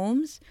their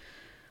homes,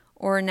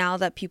 or now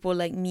that people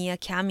like Mia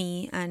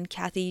Kami and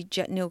Kathy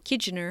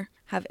Jetnil-Kitchener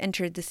have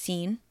entered the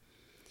scene.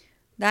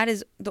 That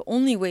is the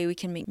only way we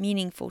can make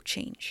meaningful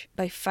change,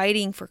 by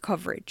fighting for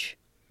coverage.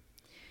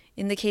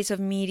 In the case of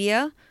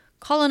media,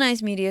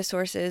 colonized media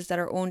sources that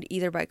are owned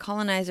either by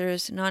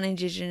colonizers,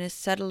 non-Indigenous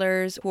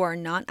settlers who are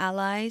not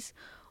allies,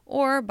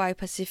 or by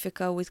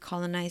Pacifica with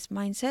colonized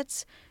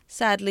mindsets,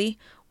 sadly,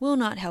 will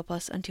not help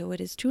us until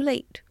it is too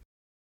late.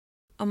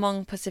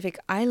 Among Pacific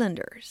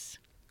Islanders,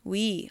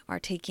 we are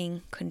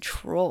taking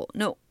control.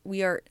 No,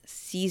 we are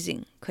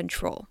seizing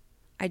control.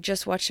 I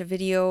just watched a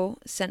video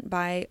sent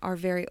by our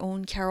very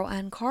own Carol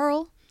Ann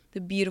Carl,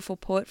 the beautiful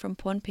poet from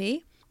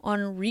Pohnpei, on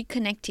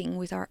reconnecting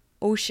with our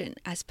ocean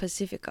as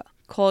Pacifica,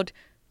 called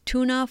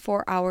Tuna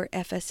for Our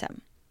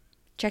FSM.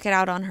 Check it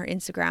out on her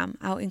Instagram.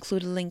 I'll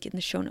include a link in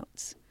the show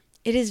notes.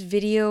 It is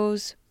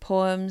videos,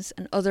 poems,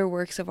 and other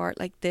works of art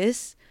like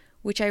this,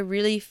 which I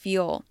really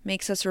feel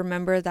makes us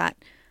remember that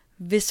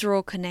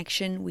visceral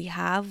connection we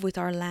have with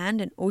our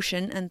land and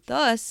ocean, and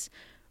thus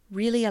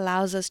really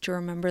allows us to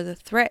remember the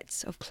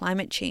threats of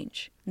climate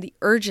change, the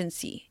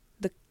urgency,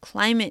 the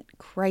climate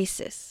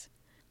crisis.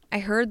 I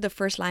heard the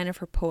first line of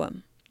her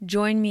poem,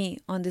 "Join me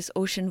on this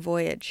ocean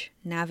voyage,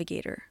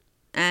 navigator,"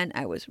 and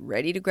I was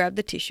ready to grab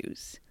the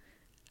tissues.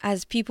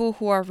 As people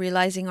who are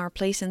realizing our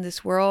place in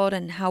this world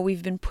and how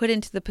we've been put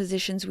into the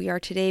positions we are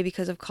today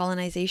because of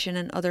colonization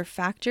and other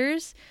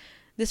factors,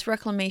 this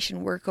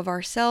reclamation work of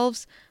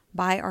ourselves,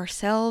 by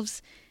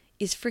ourselves,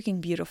 is freaking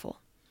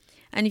beautiful.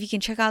 And if you can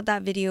check out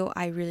that video,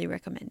 I really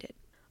recommend it.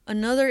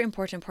 Another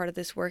important part of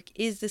this work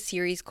is the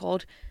series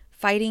called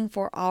Fighting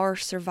for Our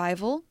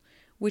Survival,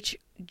 which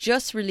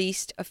just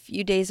released a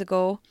few days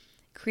ago,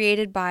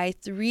 created by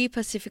 3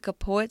 Pacifica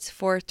poets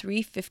for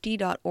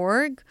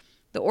 350.org,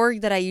 the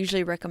org that I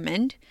usually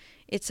recommend.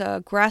 It's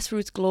a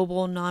grassroots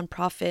global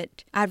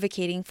nonprofit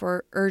advocating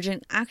for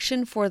urgent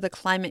action for the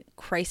climate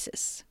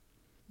crisis.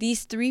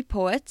 These 3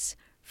 poets,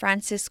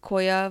 Francis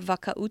Koya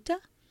Vakauta,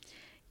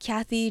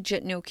 Kathy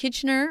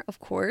Jetnil-Kitchener, of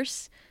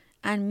course,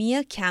 and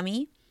Mia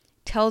Kami,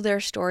 tell their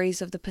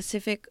stories of the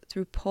Pacific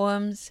through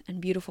poems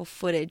and beautiful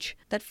footage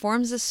that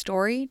forms a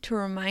story to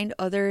remind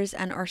others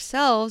and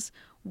ourselves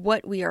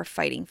what we are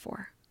fighting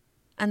for.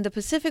 And the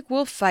Pacific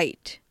will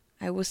fight.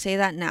 I will say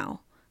that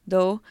now.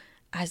 Though,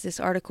 as this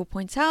article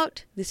points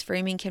out, this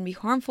framing can be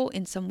harmful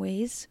in some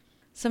ways.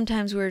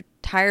 Sometimes we're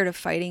tired of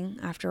fighting,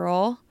 after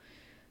all.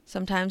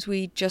 Sometimes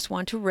we just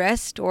want to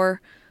rest,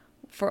 or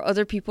for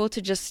other people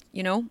to just,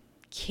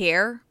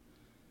 care.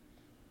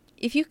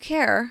 If you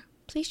care,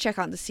 please check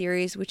out the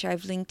series, which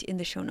I've linked in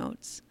the show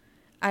notes.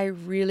 I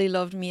really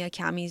loved Mia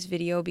Kami's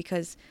video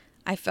because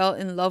I fell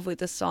in love with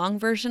the song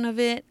version of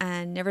it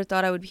and never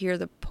thought I would hear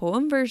the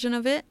poem version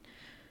of it.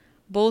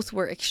 Both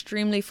were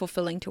extremely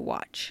fulfilling to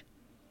watch.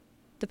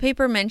 The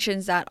paper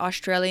mentions that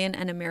Australian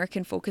and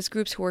American focus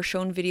groups who were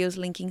shown videos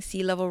linking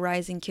sea level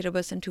rise in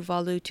Kiribati and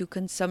Tuvalu to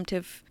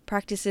consumptive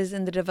practices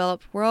in the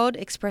developed world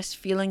expressed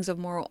feelings of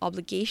moral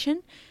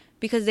obligation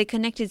because they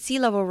connected sea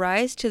level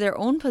rise to their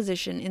own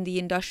position in the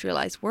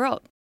industrialized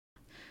world.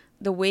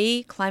 The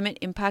way climate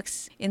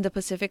impacts in the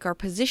Pacific are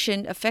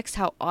positioned affects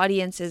how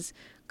audiences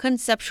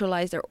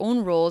conceptualize their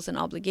own roles and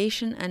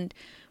obligation and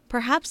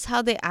perhaps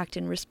how they act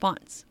in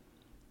response.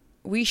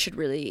 We should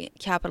really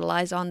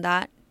capitalize on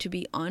that, to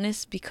be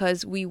honest,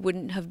 because we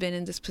wouldn't have been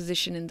in this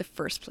position in the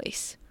first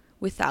place.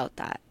 without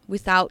that,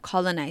 without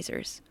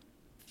colonizers.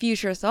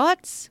 Future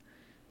thoughts?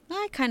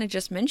 I kind of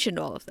just mentioned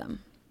all of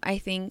them. I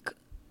think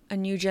a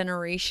new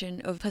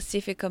generation of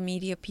Pacifica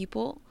media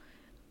people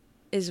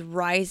is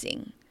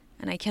rising,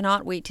 and I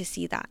cannot wait to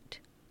see that.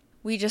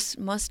 We just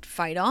must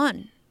fight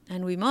on,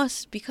 and we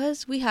must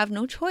because we have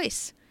no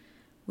choice.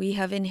 We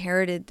have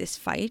inherited this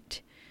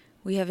fight.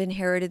 We have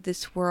inherited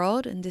this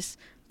world and this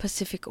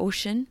Pacific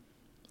Ocean.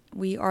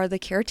 We are the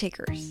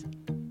caretakers.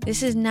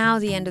 This is now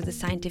the end of the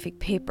scientific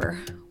paper.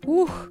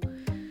 Woo!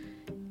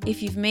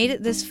 If you've made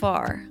it this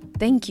far,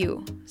 thank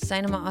you,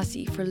 Saina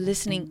Ma'asi, for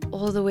listening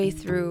all the way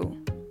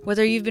through.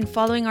 Whether you've been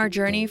following our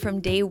journey from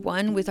day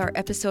one with our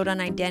episode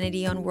on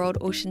identity on World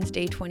Oceans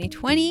Day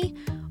 2020,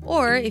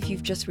 or if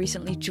you've just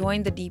recently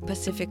joined the Deep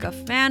Pacifica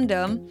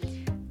fandom,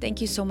 thank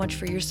you so much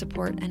for your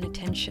support and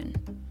attention.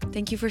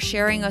 Thank you for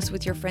sharing us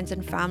with your friends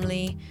and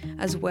family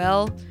as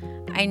well.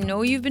 I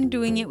know you've been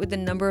doing it with the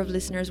number of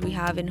listeners we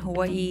have in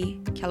Hawaii,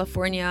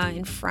 California,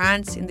 in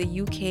France, in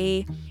the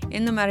UK,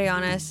 in the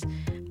Marianas,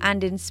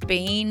 and in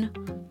Spain.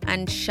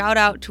 And shout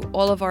out to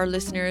all of our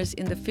listeners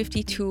in the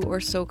 52 or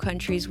so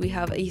countries we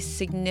have a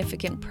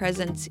significant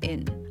presence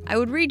in. I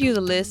would read you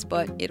the list,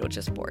 but it'll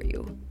just bore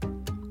you.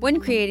 When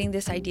creating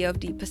this idea of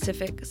Deep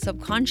Pacific,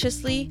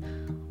 subconsciously,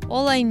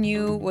 all I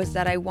knew was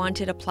that I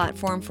wanted a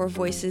platform for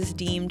voices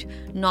deemed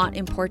not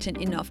important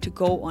enough to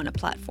go on a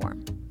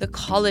platform. The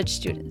college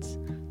students,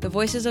 the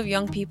voices of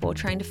young people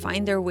trying to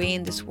find their way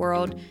in this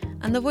world,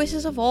 and the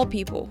voices of all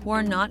people who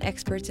are not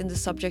experts in the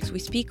subjects we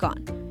speak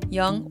on,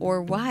 young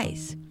or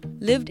wise.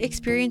 Lived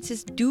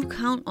experiences do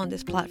count on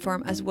this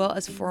platform as well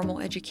as formal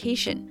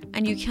education,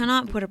 and you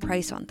cannot put a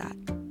price on that.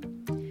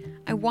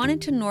 I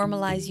wanted to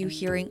normalize you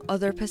hearing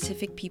other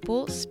Pacific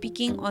people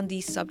speaking on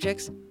these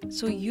subjects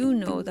so you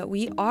know that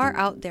we are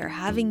out there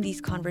having these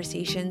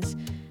conversations,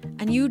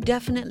 and you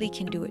definitely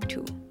can do it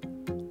too.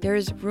 There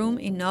is room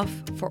enough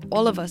for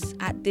all of us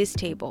at this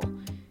table.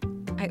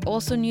 I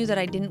also knew that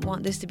I didn't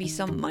want this to be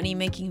some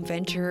money-making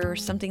venture or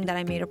something that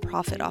I made a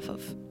profit off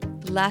of.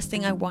 The last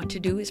thing I want to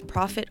do is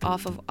profit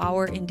off of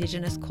our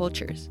indigenous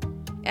cultures.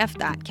 F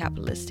that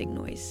capitalistic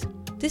noise.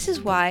 This is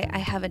why I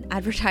haven't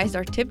advertised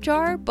our tip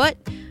jar, but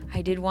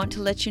I did want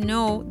to let you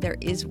know there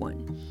is one,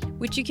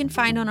 which you can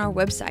find on our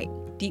website,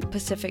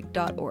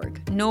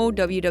 deeppacific.org. No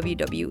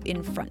www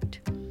in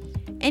front.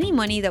 Any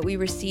money that we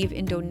receive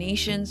in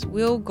donations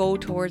will go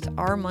towards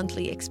our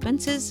monthly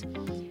expenses,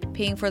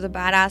 paying for the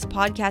badass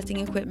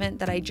podcasting equipment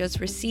that I just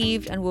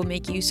received and will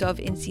make use of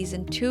in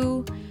season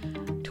 2,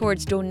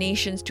 towards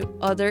donations to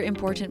other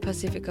important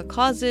Pacifica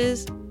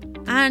causes,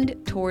 and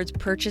towards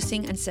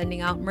purchasing and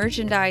sending out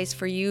merchandise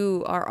for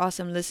you, our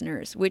awesome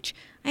listeners, which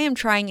I am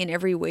trying in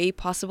every way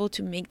possible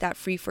to make that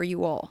free for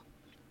you all.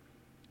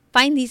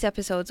 Find these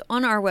episodes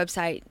on our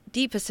website,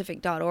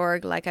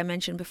 deeppacific.org, like I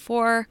mentioned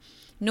before,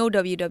 no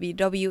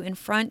www in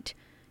front.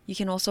 You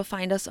can also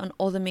find us on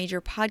all the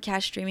major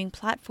podcast streaming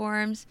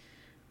platforms.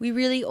 We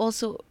really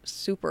also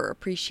super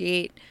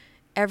appreciate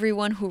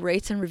everyone who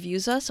rates and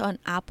reviews us on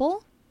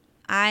Apple.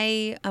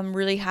 I am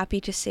really happy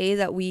to say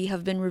that we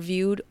have been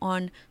reviewed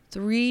on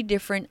 3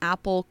 different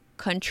Apple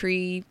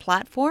country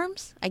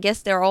platforms. I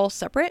guess they're all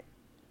separate.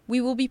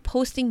 We will be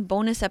posting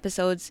bonus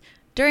episodes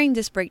during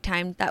this break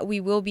time that we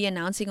will be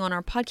announcing on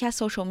our podcast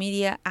social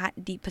media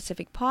at Deep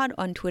Pacific Pod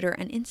on Twitter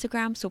and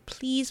Instagram. So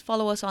please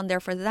follow us on there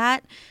for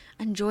that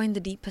and join the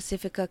Deep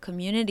Pacifica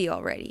community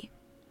already.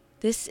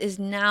 This is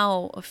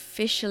now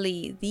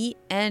officially the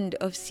end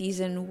of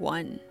season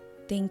 1.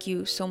 Thank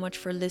you so much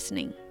for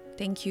listening.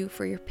 Thank you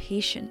for your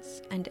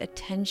patience and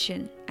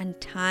attention and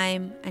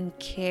time and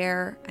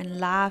care and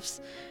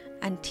laughs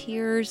and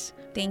tears.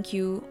 Thank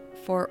you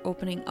for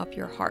opening up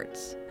your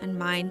hearts and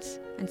minds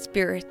and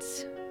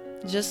spirits.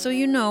 Just so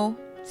you know,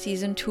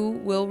 season 2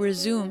 will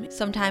resume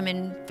sometime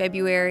in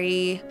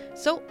February,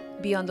 so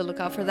be on the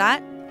lookout for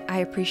that. I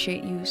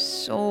appreciate you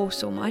so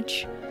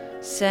much.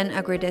 Sen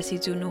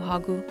agradecido no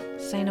hagu.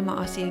 Saina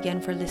Ma'asi again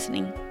for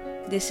listening.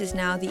 This is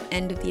now the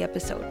end of the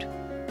episode.